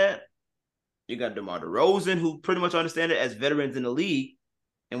understands that. You got DeMar DeRozan who pretty much understand it as veterans in the league.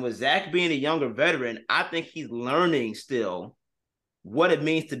 And with Zach being a younger veteran, I think he's learning still what it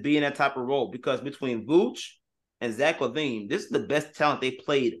means to be in that type of role. Because between Vooch and Zach LaVine, this is the best talent they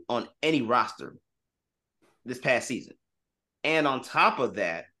played on any roster this past season. And on top of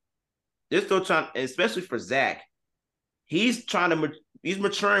that, they're still trying, especially for Zach, he's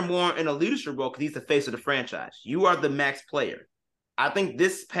maturing more in a leadership role because he's the face of the franchise. You are the max player. I think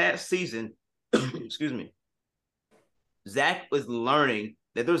this past season, excuse me, Zach was learning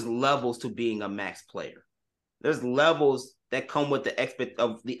that there's levels to being a max player. There's levels that come with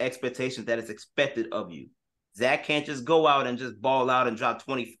the expectations that is expected of you. Zach can't just go out and just ball out and drop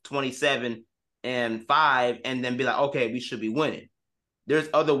 20, 27 and 5 and then be like, okay, we should be winning. There's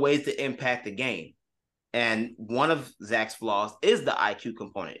other ways to impact the game. And one of Zach's flaws is the IQ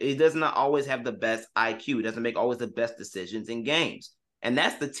component. He does not always have the best IQ. He doesn't make always the best decisions in games. And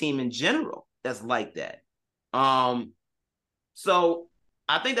that's the team in general that's like that. So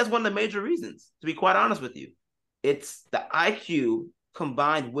I think that's one of the major reasons, to be quite honest with you. It's the IQ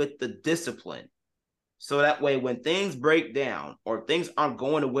combined with the discipline. So that way, when things break down or things aren't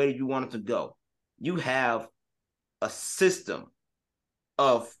going the way you want it to go, you have a system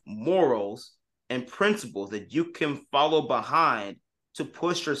of morals and principles that you can follow behind to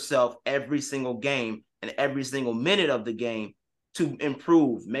push yourself every single game and every single minute of the game to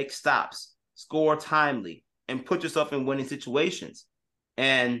improve, make stops, score timely, and put yourself in winning situations.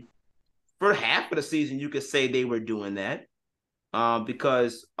 And for half of the season, you could say they were doing that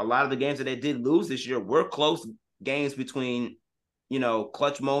because a lot of the games that they did lose this year were close games between,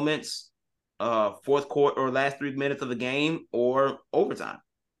 clutch moments, fourth quarter or last 3 minutes of the game or overtime.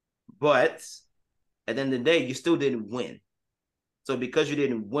 But at the end of the day, you still didn't win. So because you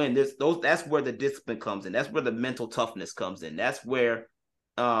didn't win, that's where the discipline comes in. That's where the mental toughness comes in. That's where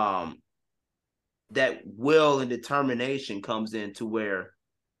that will and determination comes in to where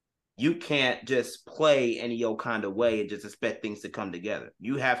you can't just play any old kind of way and just expect things to come together.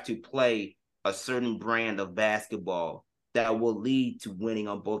 You have to play a certain brand of basketball that will lead to winning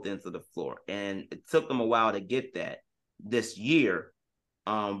on both ends of the floor. And it took them a while to get that this year.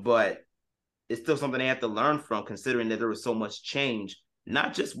 But it's still something they have to learn from, considering that there was so much change,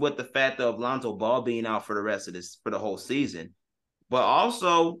 not just with the fact of Lonzo Ball being out for the whole season, but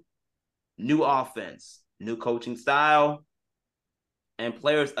also new offense, new coaching style, and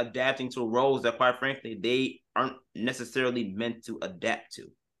players adapting to roles that, quite frankly, they aren't necessarily meant to adapt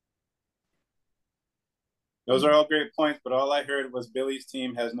to. Those are all great points, but all I heard was Billy's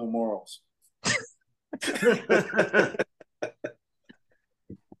team has no morals.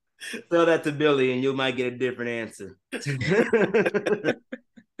 Tell that to Billy and you might get a different answer. Do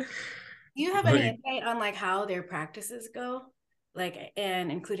you have any insight on like how their practices go? Like,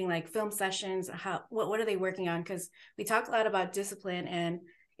 and including like film sessions, what are they working on? Because we talk a lot about discipline, and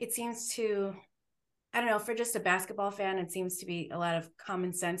it seems to, I don't know, for just a basketball fan, it seems to be a lot of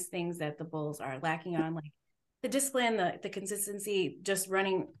common sense things that the Bulls are lacking on, like the discipline, the consistency, just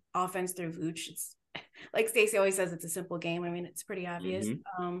running offense through Vooch. It's like Stacey always says, it's a simple game. I mean, it's pretty obvious.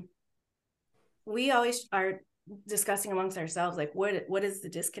 We always are discussing amongst ourselves, like what is the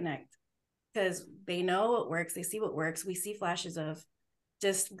disconnect? Because they know what works, they see what works. We see flashes of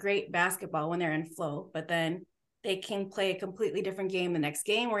just great basketball when they're in flow, but then they can play a completely different game the next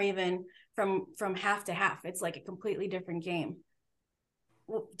game, or even from half to half. It's like a completely different game.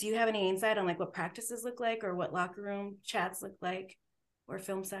 Do you have any insight on like what practices look like, or what locker room chats look like, or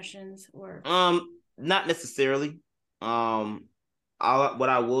film sessions, or not necessarily. What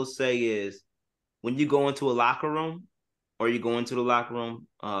I will say is when you go into a locker room or you go into the locker room,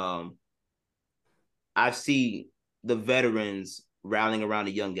 I see the veterans rallying around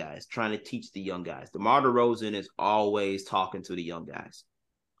the young guys, trying to teach the young guys. DeMar DeRozan is always talking to the young guys.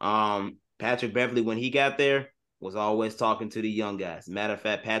 Patrick Beverley, when he got there, was always talking to the young guys. Matter of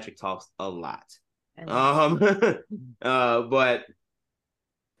fact, Patrick talks a lot. But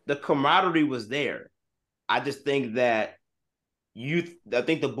the camaraderie was there. I just think that I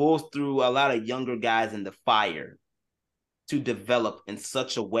think the Bulls threw a lot of younger guys in the fire to develop in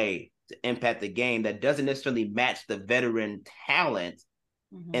such a way to impact the game that doesn't necessarily match the veteran talent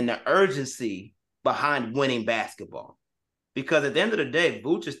and the urgency behind winning basketball. Because at the end of the day,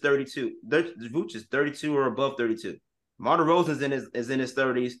 Vooch is 32. Vooch is 32 or above 32. DeMar DeRozan is in his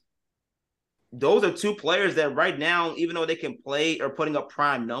 30s. Those are two players that right now, even though they can play or putting up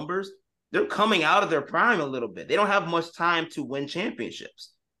prime numbers, they're coming out of their prime a little bit. They don't have much time to win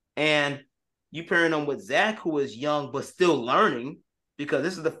championships. And you pairing them with Zach, who is young but still learning, because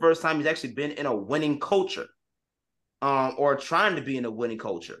this is the first time he's actually been in a winning culture, or trying to be in a winning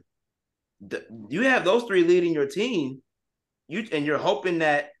culture. You have those three leading your team, and you're hoping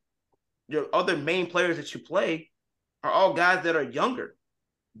that your other main players that you play are all guys that are younger,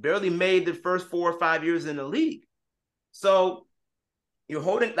 barely made the first 4 or 5 years in the league. So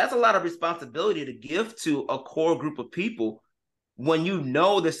that's a lot of responsibility to give to a core group of people when you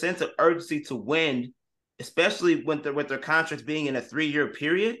know the sense of urgency to win, especially with their contracts being in a 3-year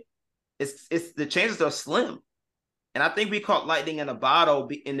period. It's the chances are slim. And I think we caught lightning in a bottle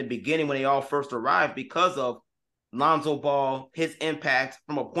in the beginning when they all first arrived because of Lonzo Ball, his impact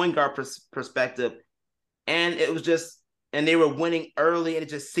from a point guard perspective. And it was just, and they were winning early, and it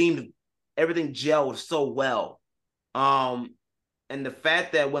just seemed everything gelled so well. And the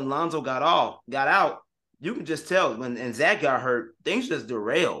fact that when Lonzo got out, you can just tell and Zach got hurt, things just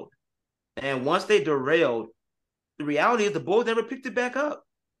derailed. And once they derailed, the reality is the Bulls never picked it back up.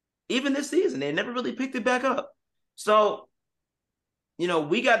 Even this season, they never really picked it back up. So,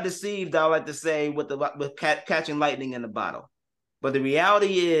 we got deceived, I like to say, with catching lightning in the bottle. But the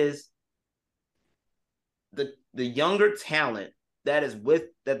reality is the younger talent that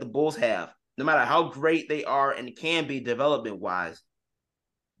the Bulls have, no matter how great they are and can be development-wise,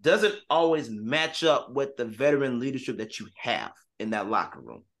 doesn't always match up with the veteran leadership that you have in that locker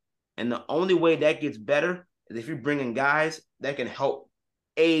room. And the only way that gets better is if you bring in guys that can help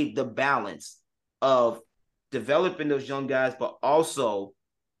aid the balance of developing those young guys, but also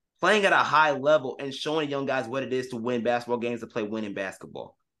playing at a high level and showing young guys what it is to win basketball games, to play winning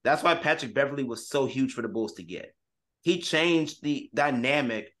basketball. That's why Patrick Beverley was so huge for the Bulls to get. He changed the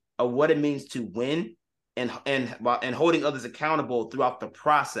dynamic of what it means to win and holding others accountable throughout the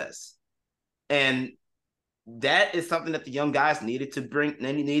process. And that is something that the young guys needed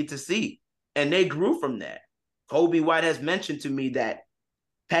to see. And they grew from that. Kobe White has mentioned to me that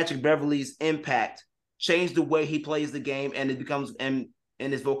Patrick Beverley's impact changed the way he plays the game, and it becomes and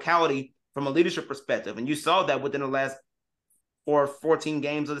his vocality from a leadership perspective. And you saw that within the last 14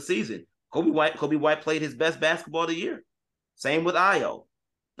 games of the season. Kobe White played his best basketball of the year. Same with Ayo.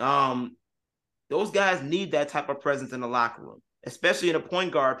 Those guys need that type of presence in the locker room, especially in a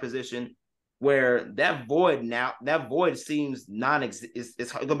point guard position where that void seems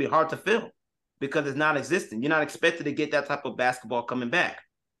it's going to be hard to fill because it's non-existent. You're not expected to get that type of basketball coming back.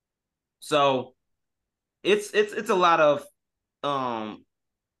 So it's a lot of I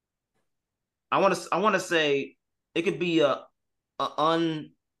want to say it could be a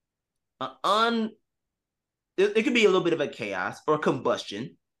it could be a little bit of a chaos or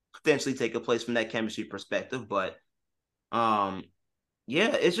combustion potentially taking place from that chemistry perspective, but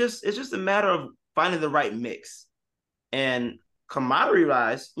yeah, it's just a matter of finding the right mix. And camaraderie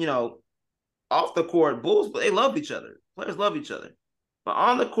wise, off the court, Bulls, they love each other. Players love each other. But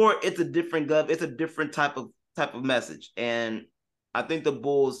on the court, it's a different it's a different type of message. And I think the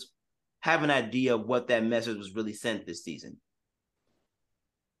Bulls have an idea of what that message was really sent this season.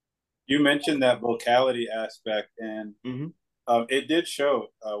 You mentioned that vocality aspect, and it did show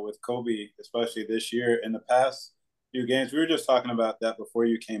with Kobe, especially this year. In the past few games, we were just talking about that before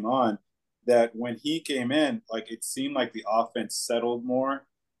you came on, that when he came in, like it seemed like the offense settled more,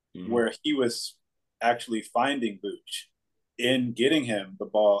 where he was actually finding Booch in getting him the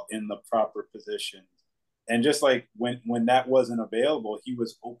ball in the proper positions. And just like when that wasn't available, he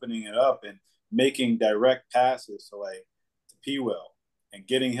was opening it up and making direct passes to P-Will and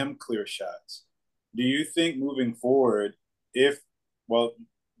getting him clear shots. Do you think moving forward, well,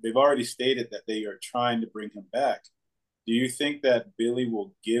 they've already stated that they are trying to bring him back. Do you think that Billy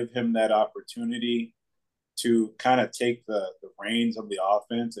will give him that opportunity to kind of take the reins of the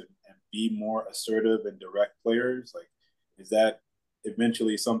offense and be more assertive and direct players? Like, is that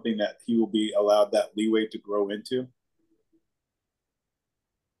eventually something that he will be allowed that leeway to grow into?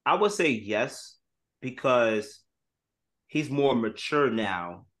 I would say yes, because he's more mature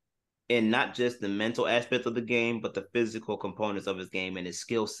now in not just the mental aspect of the game, but the physical components of his game and his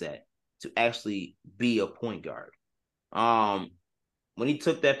skill set to actually be a point guard. When he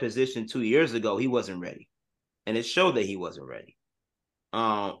took that position 2 years ago, he wasn't ready. And it showed that he wasn't ready.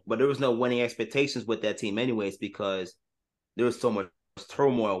 But there was no winning expectations with that team anyways, because there was so much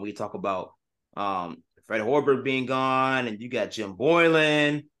turmoil. We talk about Fred Hoiberg being gone, and you got Jim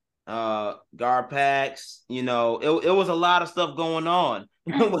Boylan, Garpax. It was a lot of stuff going on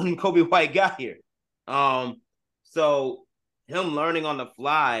when Kobe White got here. So him learning on the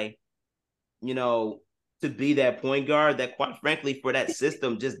fly, to be that point guard that, quite frankly, for that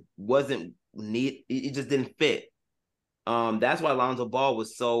system just wasn't neat. It just didn't fit. That's why Lonzo Ball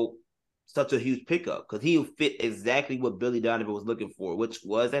was such a huge pickup, because he fit exactly what Billy Donovan was looking for, which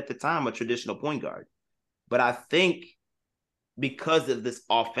was at the time a traditional point guard. But I think because of this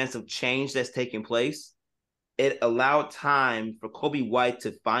offensive change that's taking place, it allowed time for Kobe White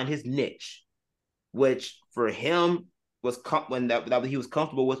to find his niche, which for him was when that he was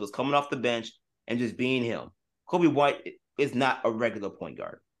comfortable with was coming off the bench and just being him. Kobe White is not a regular point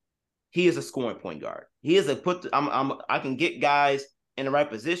guard. He is a scoring point guard. He is I can get guys in the right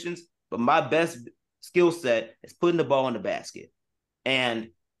positions, but my best skill set is putting the ball in the basket. And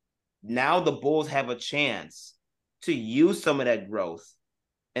now the Bulls have a chance to use some of that growth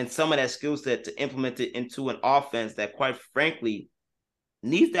and some of that skill set to implement it into an offense that, quite frankly,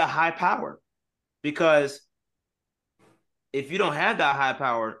 needs that high power. Because if you don't have that high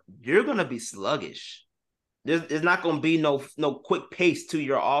power, you're going to be sluggish. There's not going to be no quick pace to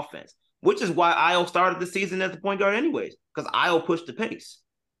your offense, which is why Io started the season as the point guard anyways, because Io pushed the pace.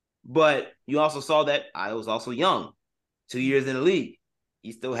 But you also saw that Io was also young, 2 years in the league.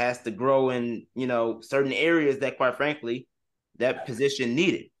 He still has to grow in, certain areas that, quite frankly, that position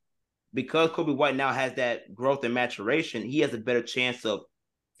needed. Because Kobe White now has that growth and maturation, he has a better chance of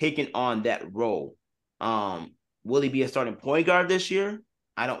taking on that role. Will he be a starting point guard this year?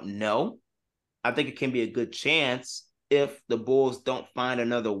 I don't know. I think it can be a good chance if the Bulls don't find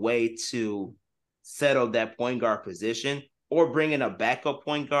another way to settle that point guard position, or bring in a backup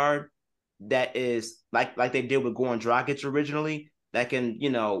point guard that is like they did with Goran Dragic originally, that can,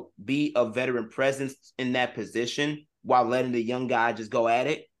 be a veteran presence in that position while letting the young guy just go at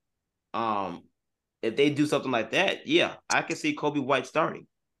it. If they do something like that, yeah, I can see Kobe White starting.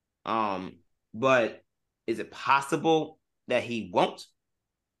 But is it possible that he won't?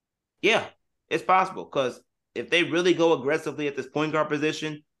 Yeah, it's possible, because if they really go aggressively at this point guard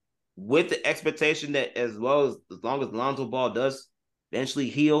position, with the expectation that as long as Lonzo Ball does eventually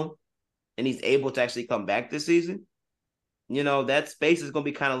heal and he's able to actually come back this season, that space is going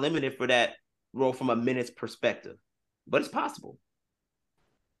to be kind of limited for that role from a minutes perspective. But it's possible.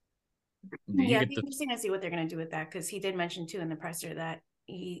 Yeah, it'd be interesting to see what they're going to do with that, because he did mention too in the presser that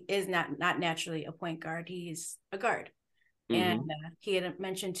he is not naturally a point guard. He's a guard. And he had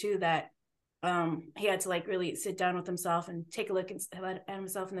mentioned too that he had to really sit down with himself and take a look at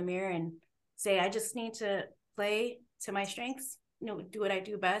himself in the mirror and say, I just need to play to my strengths, do what I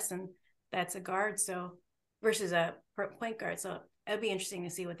do best. And that's a guard. So versus a point guard. So it'd be interesting to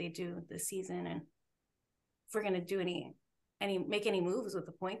see what they do this season. And if we're going to do make any moves with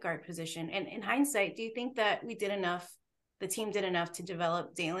the point guard position. And in hindsight, do you think that we did enough the team did enough to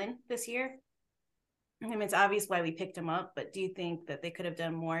develop Dalen this year. I mean, it's obvious why we picked him up, but do you think that they could have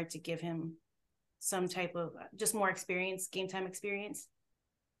done more to give him some type of just more experience, game time experience?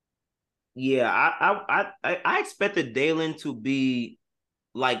 Yeah, I expected Dalen to be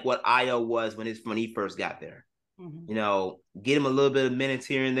like what Io was when he first got there. Mm-hmm. Get him a little bit of minutes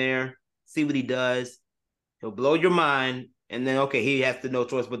here and there, see what he does. He'll blow your mind, and then okay, he has no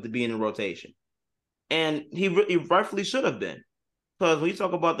choice but to be in the rotation. And he rightfully should have been. Because when you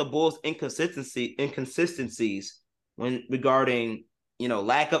talk about the Bulls' inconsistencies when regarding,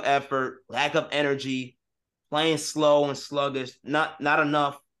 lack of effort, lack of energy, playing slow and sluggish, not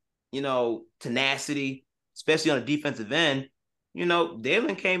enough, tenacity, especially on the defensive end,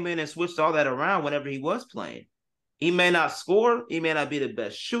 Dalen came in and switched all that around whenever he was playing. He may not score, he may not be the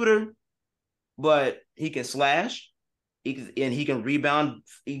best shooter, but he can slash, he can rebound.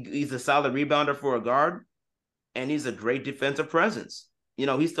 He's a solid rebounder for a guard. And he's a great defensive presence.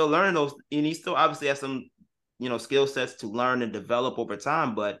 He's still learning those, and he still obviously has some, skill sets to learn and develop over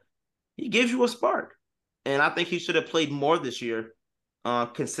time, but he gives you a spark. And I think he should have played more this year,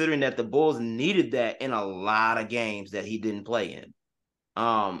 considering that the Bulls needed that in a lot of games that he didn't play in.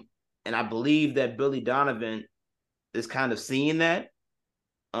 And I believe that Billy Donovan is kind of seeing that.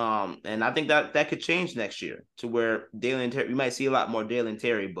 And I think that could change next year to where Dalen Terry, we might see a lot more Dalen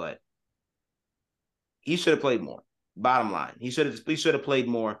Terry, but he should have played more. Bottom line, he should have played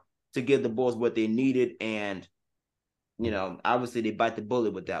more to give the Bulls what they needed. And obviously they bite the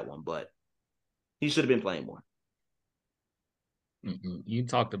bullet with that one, but he should have been playing more. You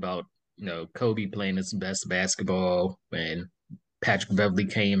talked about Kobe playing his best basketball when Patrick Beverley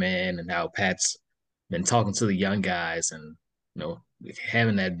came in, and how Pat's been talking to the young guys and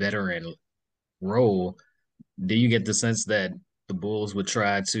having that veteran role. Do you get the sense that the Bulls would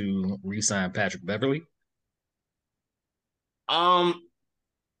try to re-sign Patrick Beverley?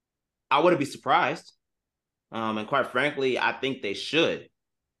 I wouldn't be surprised. And quite frankly, I think they should.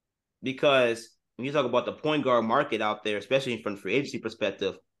 Because when you talk about the point guard market out there, especially from the free agency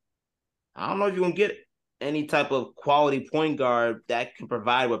perspective, I don't know if you're going to get any type of quality point guard that can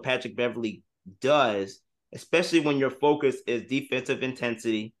provide what Patrick Beverley does, especially when your focus is defensive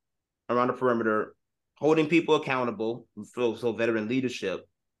intensity around the perimeter, holding people accountable, so veteran leadership,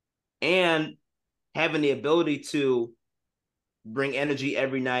 and having the ability to bring energy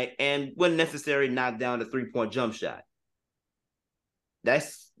every night and when necessary knock down the 3-point jump shot.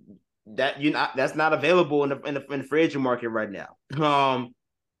 That's not available in the free agent market right now.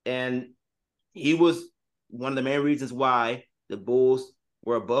 And he was one of the main reasons why the Bulls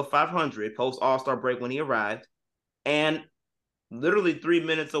were above 500 post All-Star break when he arrived, and literally 3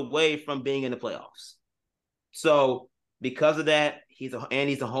 minutes away from being in the playoffs. So because of that, he's a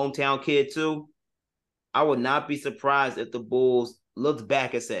hometown kid too. I would not be surprised if the Bulls looked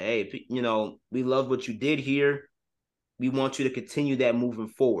back and said, hey, we love what you did here. We want you to continue that moving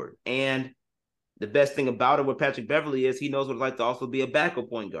forward. And the best thing about it with Patrick Beverley is he knows what it's like to also be a backup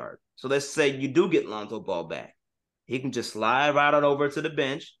point guard. So let's say you do get Lonzo Ball back. He can just slide right on over to the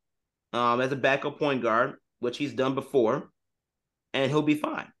bench as a backup point guard, which he's done before, and he'll be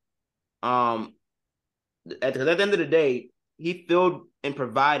fine. At the end of the day, he filled and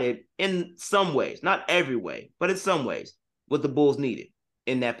provided in some ways, not every way, but in some ways, what the Bulls needed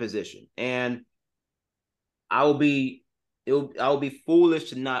in that position. And I will be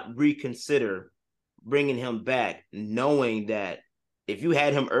foolish to not reconsider bringing him back, knowing that if you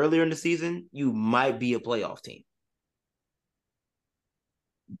had him earlier in the season, you might be a playoff team.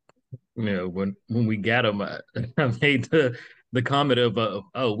 When we got him, I made the comment of,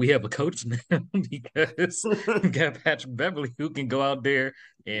 oh, we have a coach now because we got Patrick Beverley who can go out there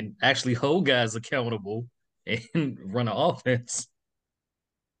and actually hold guys accountable and run an offense.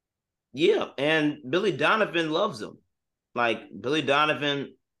 Yeah, and Billy Donovan loves him. Like, Billy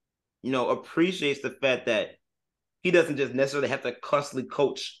Donovan, appreciates the fact that he doesn't just necessarily have to constantly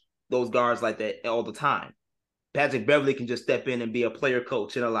coach those guards like that all the time. Patrick Beverley can just step in and be a player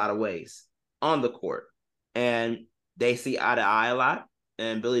coach in a lot of ways on the court. And they see eye to eye a lot.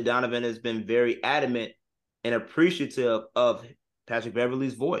 And Billy Donovan has been very adamant and appreciative of Patrick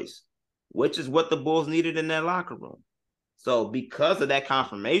Beverley's voice, which is what the Bulls needed in that locker room. So because of that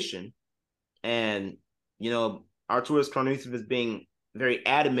confirmation, and, Arturas Karnisovas is being very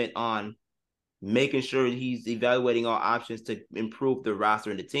adamant on making sure he's evaluating all options to improve the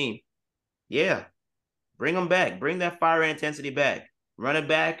roster and the team. Yeah, bring him back. Bring that fire and intensity back. Run it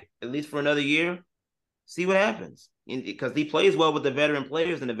back, at least for another year. See what happens. Because he plays well with the veteran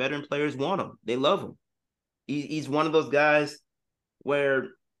players, and the veteran players want him. They love him. He's one of those guys where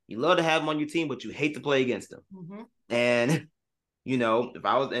you love to have him on your team, but you hate to play against him. Mm-hmm. And, if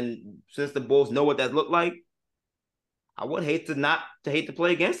I was, and since the Bulls know what that looked like, I would hate to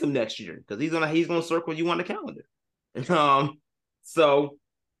play against him next year because he's gonna circle you on the calendar. So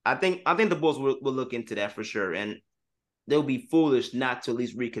I think the Bulls will look into that for sure, and they'll be foolish not to at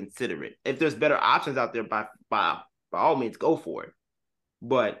least reconsider it. If there's better options out there, by all means, go for it.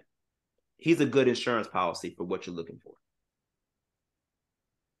 But he's a good insurance policy for what you're looking for.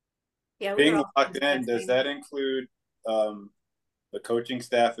 Yeah, we were Being all locked in, does expecting. that include the coaching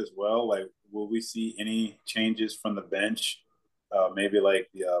staff as well? Like, will we see any changes from the bench? Maybe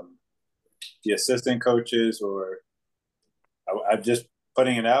like the assistant coaches, or I'm just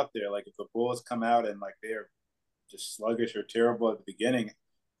putting it out there. Like, if the Bulls come out and like they're just sluggish or terrible at the beginning,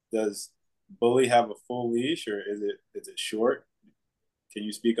 does Bully have a full leash, or is it short? Can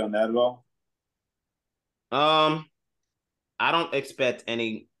you speak on that at all? Um, I don't expect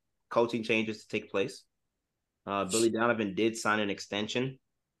any coaching changes to take place. Billy Donovan did sign an extension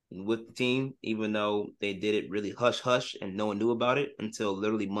with the team, even though they did it really hush hush and no one knew about it until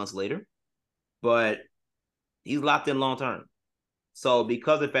literally months later. But he's locked in long term. So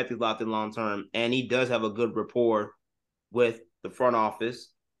because of the fact he's locked in long term, and he does have a good rapport with the front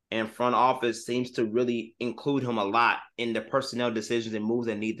office, and front office seems to really include him a lot in the personnel decisions and moves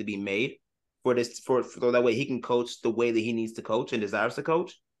that need to be made for that way he can coach the way that he needs to coach and desires to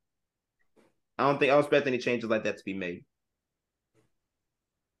coach. I don't expect any changes like that to be made.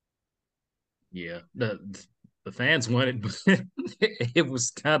 Yeah, the fans wanted, but it was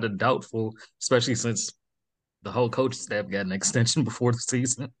kind of doubtful, especially since the whole coaching staff got an extension before the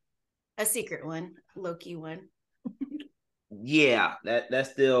season. A secret one, low-key one. Yeah, that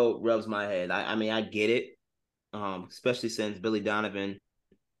still rubs my head. I mean, I get it, especially since Billy Donovan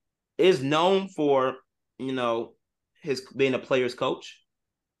is known for, his being a player's coach.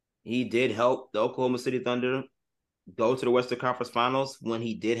 He did help the Oklahoma City Thunder go to the Western Conference Finals when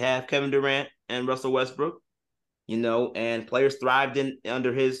he did have Kevin Durant and Russell Westbrook, and players thrived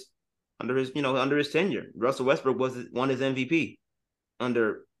under his tenure. Russell Westbrook won his MVP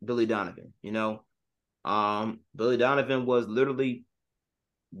under Billy Donovan. Billy Donovan was literally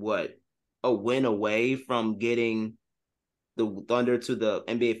what, a win away from getting the Thunder to the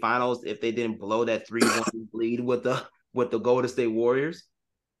NBA Finals if they didn't blow that 3-1 lead with the Golden State Warriors.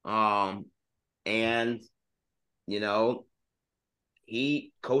 And you know,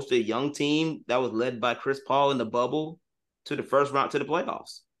 he coached a young team that was led by Chris Paul in the bubble to the first round to the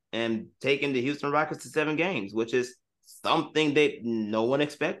playoffs and taking the Houston Rockets to 7 games, which is something that no one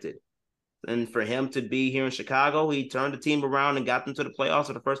expected. And for him to be here in Chicago, he turned the team around and got them to the playoffs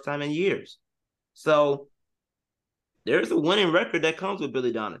for the first time in years. So there's a winning record that comes with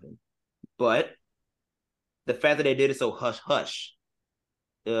Billy Donovan. But the fact that they did it so hush-hush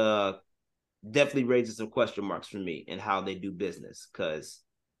definitely raises some question marks for me in how they do business. Because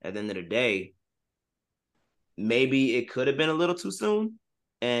at the end of the day, maybe it could have been a little too soon,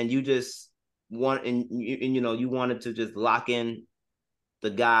 and you just you wanted to just lock in the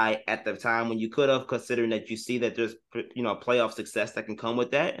guy at the time when you could have, considering that you see that there's playoff success that can come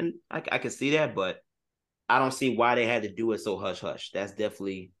with that, and I can see that, but I don't see why they had to do it so hush hush. That's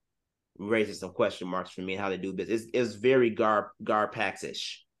definitely raises some question marks for me and how they do business. It's very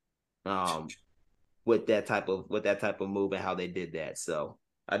Gar-Pax-ish, with that type of move and how they did that. So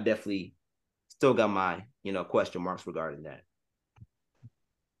I definitely still got my question marks regarding that.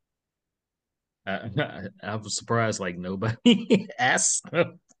 I was surprised like nobody asked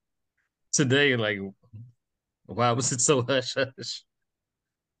them today, like, why was it so hush hush?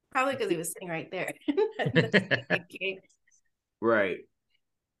 Probably because he was sitting right there. Right.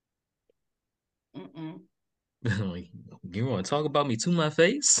 Like, you want to talk about me to my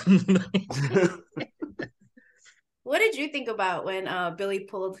face? What did you think about when Billy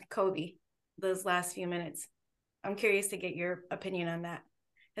pulled Kobe those last few minutes? I'm curious to get your opinion on that,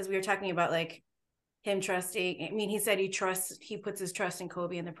 as we were talking about like him trusting. I mean, he said he puts his trust in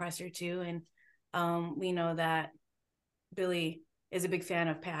Kobe in the presser too, and we know that Billy is a big fan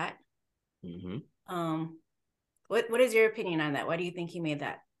of Pat. Mm-hmm. What is your opinion on that? Why do you think he made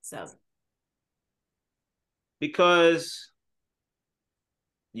that? So, because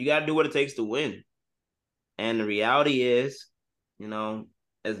you got to do what it takes to win, and the reality is,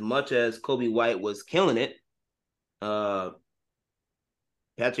 as much as Kobe White was killing it,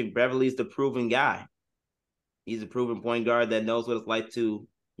 Patrick Beverley's the proven guy. He's a proven point guard that knows what it's like to,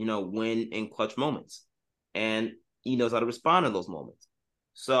 win in clutch moments. And he knows how to respond in those moments.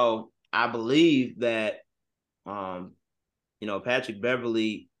 So I believe that, Patrick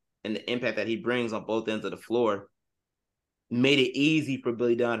Beverley and the impact that he brings on both ends of the floor made it easy for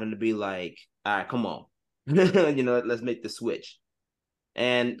Billy Donovan to be like, all right, come on. Let's make the switch.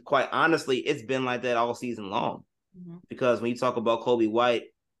 And quite honestly, it's been like that all season long. Mm-hmm. Because when you talk about Kobe White,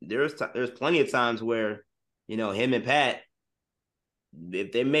 there's plenty of times where, him and Pat,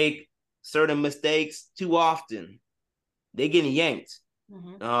 if they make certain mistakes too often, they getting yanked.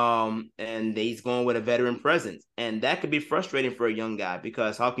 Mm-hmm. And he's going with a veteran presence. And that could be frustrating for a young guy,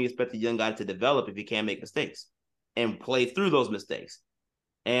 because how can you expect a young guy to develop if he can't make mistakes and play through those mistakes?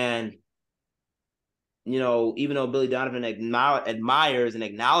 And, even though Billy Donovan admires and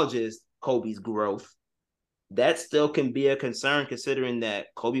acknowledges Kobe's growth, that still can be a concern, considering that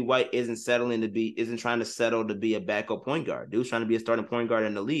Kobe White isn't trying to settle to be a backup point guard. Dude's trying to be a starting point guard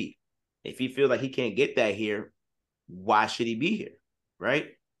in the league. If he feels like he can't get that here, why should he be here? Right?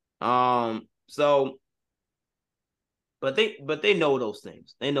 So, but they know those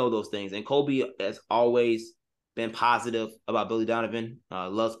things. They know those things. And Kobe has always been positive about Billy Donovan,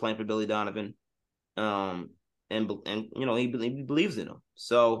 loves playing for Billy Donovan. And he believes in him.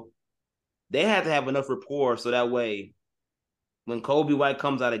 So they have to have enough rapport so that way when Kobe White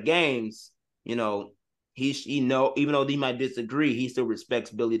comes out of games, he even though he might disagree, he still respects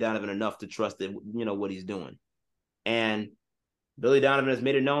Billy Donovan enough to trust that, what he's doing. And Billy Donovan has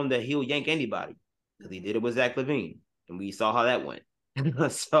made it known that he'll yank anybody, because he did it with Zach LaVine, and we saw how that went.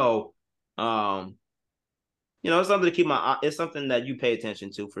 So, it's something to it's something that you pay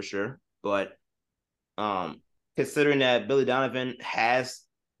attention to for sure. But considering that Billy Donovan has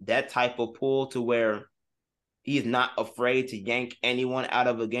that type of pull to where he's not afraid to yank anyone out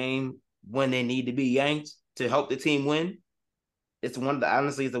of a game when they need to be yanked to help the team win, it's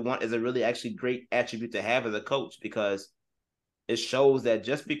a really actually great attribute to have as a coach, because it shows that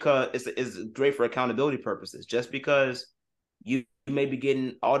just because it's great for accountability purposes, just because you may be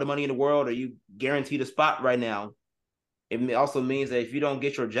getting all the money in the world or you guaranteed a spot right now, it also means that if you don't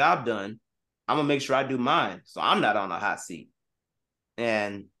get your job done, I'm going to make sure I do mine, so I'm not on a hot seat.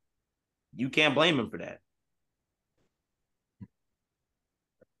 And you can't blame him for that.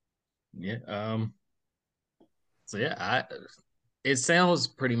 Yeah. So yeah, it sounds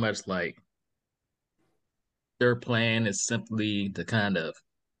pretty much like their plan is simply to kind of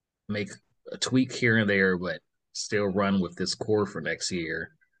make a tweak here and there, but still run with this core for next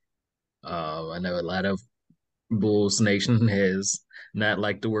year. I know a lot of Bulls Nation has not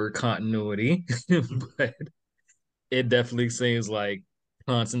liked the word continuity, but it definitely seems like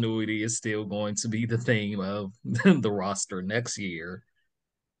continuity is still going to be the theme of the roster next year.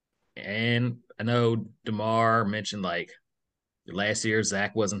 And I know DeMar mentioned like last year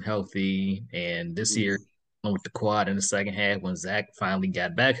Zach wasn't healthy, and this year with the quad in the second half when Zach finally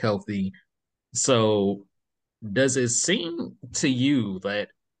got back healthy. So does it seem to you that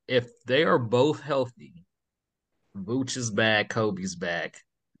if they are both healthy, Vooch is back, Kobe's back,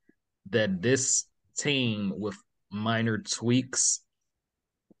 that this team with minor tweaks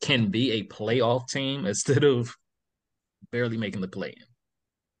can be a playoff team instead of barely making the play in?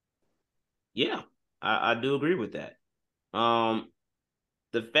 Yeah, I do agree with that.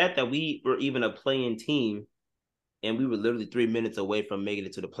 The fact that we were even a playing team and we were literally 3 minutes away from making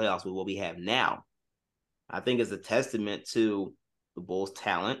it to the playoffs with what we have now, I think is a testament to the Bulls'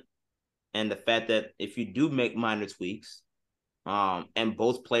 talent and the fact that if you do make minor tweaks, and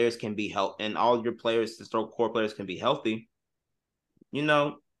both players can be healthy, and all your players, the core players, can be healthy,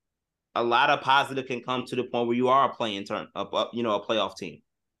 a lot of positive can come to the point where you are a playoff team.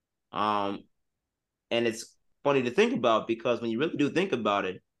 And it's funny to think about, because when you really do think about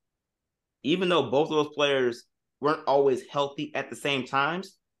it, even though both of those players weren't always healthy at the same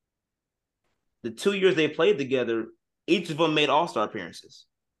times, the 2 years they played together, each of them made All-Star appearances.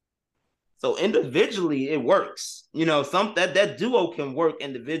 So individually, it works. That duo can work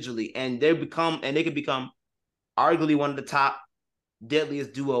individually, and they can become arguably one of the top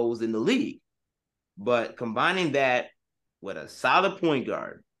deadliest duos in the league. But combining that with a solid point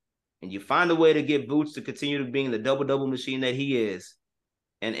guard, and you find a way to get Vooch to continue to being the double-double machine that he is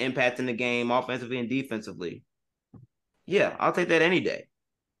and impacting the game offensively and defensively, yeah, I'll take that any day.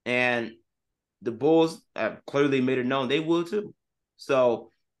 And the Bulls have clearly made it known they will too.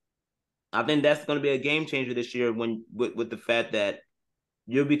 So I think that's going to be a game changer this year with the fact that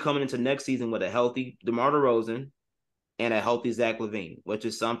you'll be coming into next season with a healthy DeMar DeRozan and a healthy Zach LaVine, which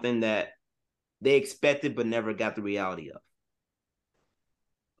is something that they expected but never got the reality of.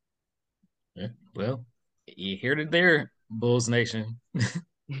 Yeah, well, you heard it there, Bulls Nation.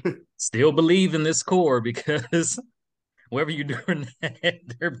 Still believe in this core, because whoever you're doing that,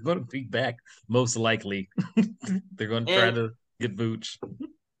 they're going to be back most likely. They're going to try to get Vooch.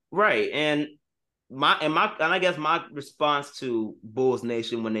 Right. And I guess my response to Bulls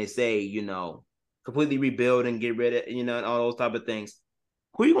Nation when they say, completely rebuild and get rid of, and all those type of things.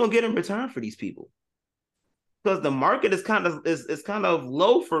 Who are you gonna get in return for these people? Because the market is kind of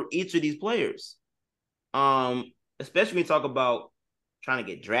low for each of these players. Especially when you talk about trying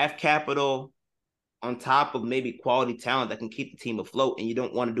to get draft capital on top of maybe quality talent that can keep the team afloat, and you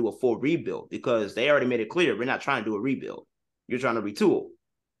don't want to do a full rebuild because they already made it clear we're not trying to do a rebuild. You're trying to retool.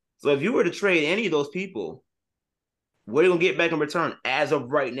 So if you were to trade any of those people, what are you going to get back in return as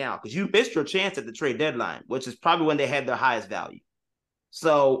of right now? Because you missed your chance at the trade deadline, which is probably when they had their highest value.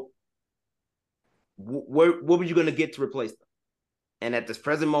 So what were you going to get to replace them? And at this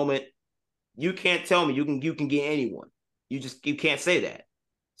present moment, you can't tell me you can get anyone. You can't say that.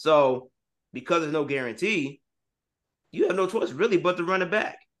 So because there's no guarantee, you have no choice really but to run it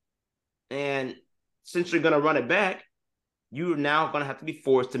back. And since you're going to run it back, you're now going to have to be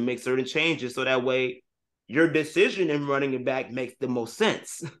forced to make certain changes so that way your decision in running it back makes the most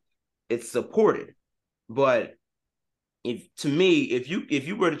sense. It's supported. But if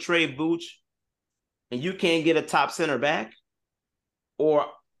you were to trade Vooch and you can't get a top center back or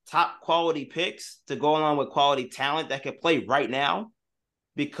top quality picks to go along with quality talent that can play right now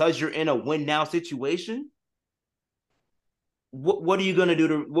because you're in a win now situation, what are you gonna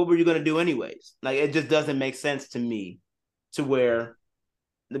do what were you gonna do anyways? Like, it just doesn't make sense to me to where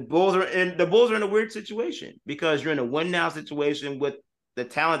the Bulls are in a weird situation because you're in a win now situation with the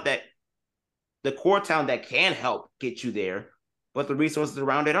core talent that can help get you there, but the resources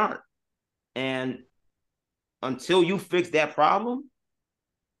around it aren't. And until you fix that problem,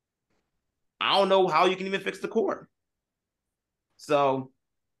 I don't know how you can even fix the core. So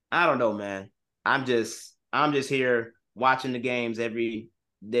I don't know, man. I'm just here watching the games every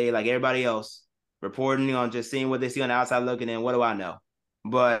day like everybody else, reporting on just seeing what they see on the outside looking in. What do I know?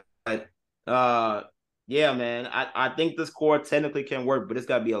 But yeah, man, I think this core technically can work, but it's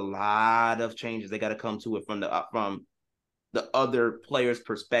got to be a lot of changes. They got to come to it from the other players'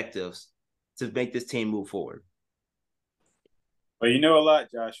 perspectives to make this team move forward. Well, you know a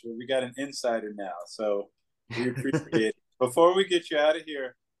lot, Joshua. We got an insider now, so we appreciate it. Before we get you out of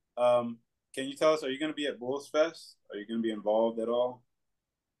here, can you tell us, are you going to be at Bulls Fest? Are you going to be involved at all?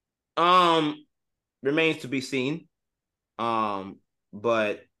 Remains to be seen.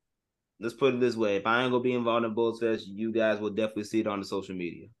 But let's put it this way: if I ain't gonna be involved in Bulls Fest, you guys will definitely see it on the social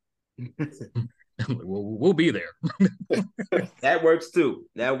media. We'll be there. That works too.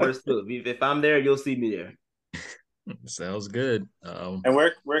 If I'm there, you'll see me there. Sounds good. And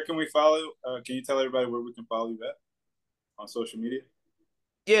where can we follow? Can you tell everybody where we can follow you at on social media?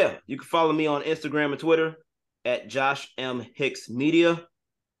 Yeah, you can follow me on Instagram and Twitter at Josh M Hicks Media.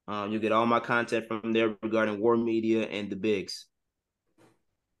 You get all my content from there regarding War Media and the Bigs.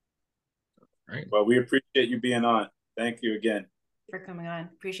 All right. Well, we appreciate you being on. Thank you again for coming on.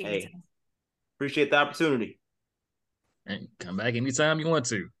 Appreciate it. Appreciate the opportunity. And come back anytime you want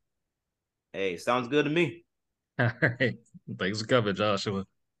to. Hey, sounds good to me. All right. Thanks for coming, Joshua.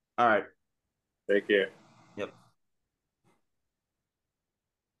 All right. Take care. Yep.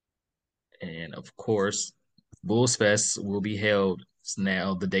 And of course, Bulls Fest will be held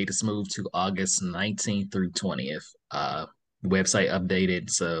now. The date is moved to August 19th through 20th. Website updated.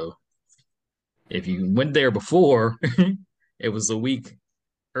 So if you went there before, it was a week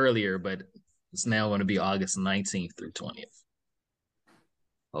earlier, but it's now going to be August 19th through 20th.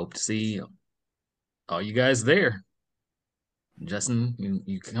 Hope to see all you guys there. Justin,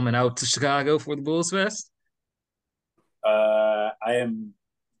 you coming out to Chicago for the Bulls Fest? I am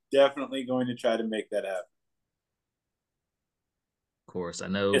definitely going to try to make that happen. Of course, I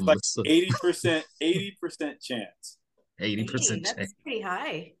know it's like 80% chance. 80% chance. That's pretty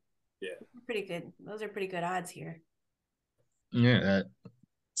high. Yeah, pretty good. Those are pretty good odds here. Yeah, that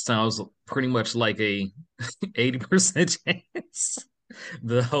sounds pretty much like a 80% chance.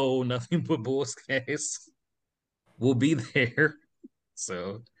 The whole Nothing But Bulls case will be there.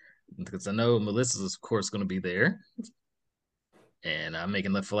 So, because I know Melissa's, of course, going to be there. And I'm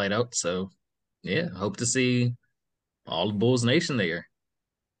making the flight out. So, yeah, hope to see all the Bulls Nation there.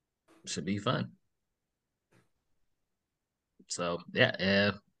 Should be fun. So,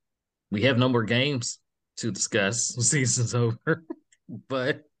 yeah, we have no more games to discuss. Season's over.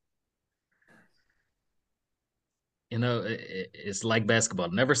 But, it's like basketball.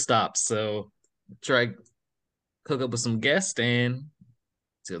 It never stops. So, try cook up with some guests, and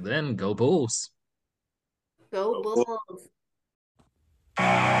till then, go Bulls. Go Bulls.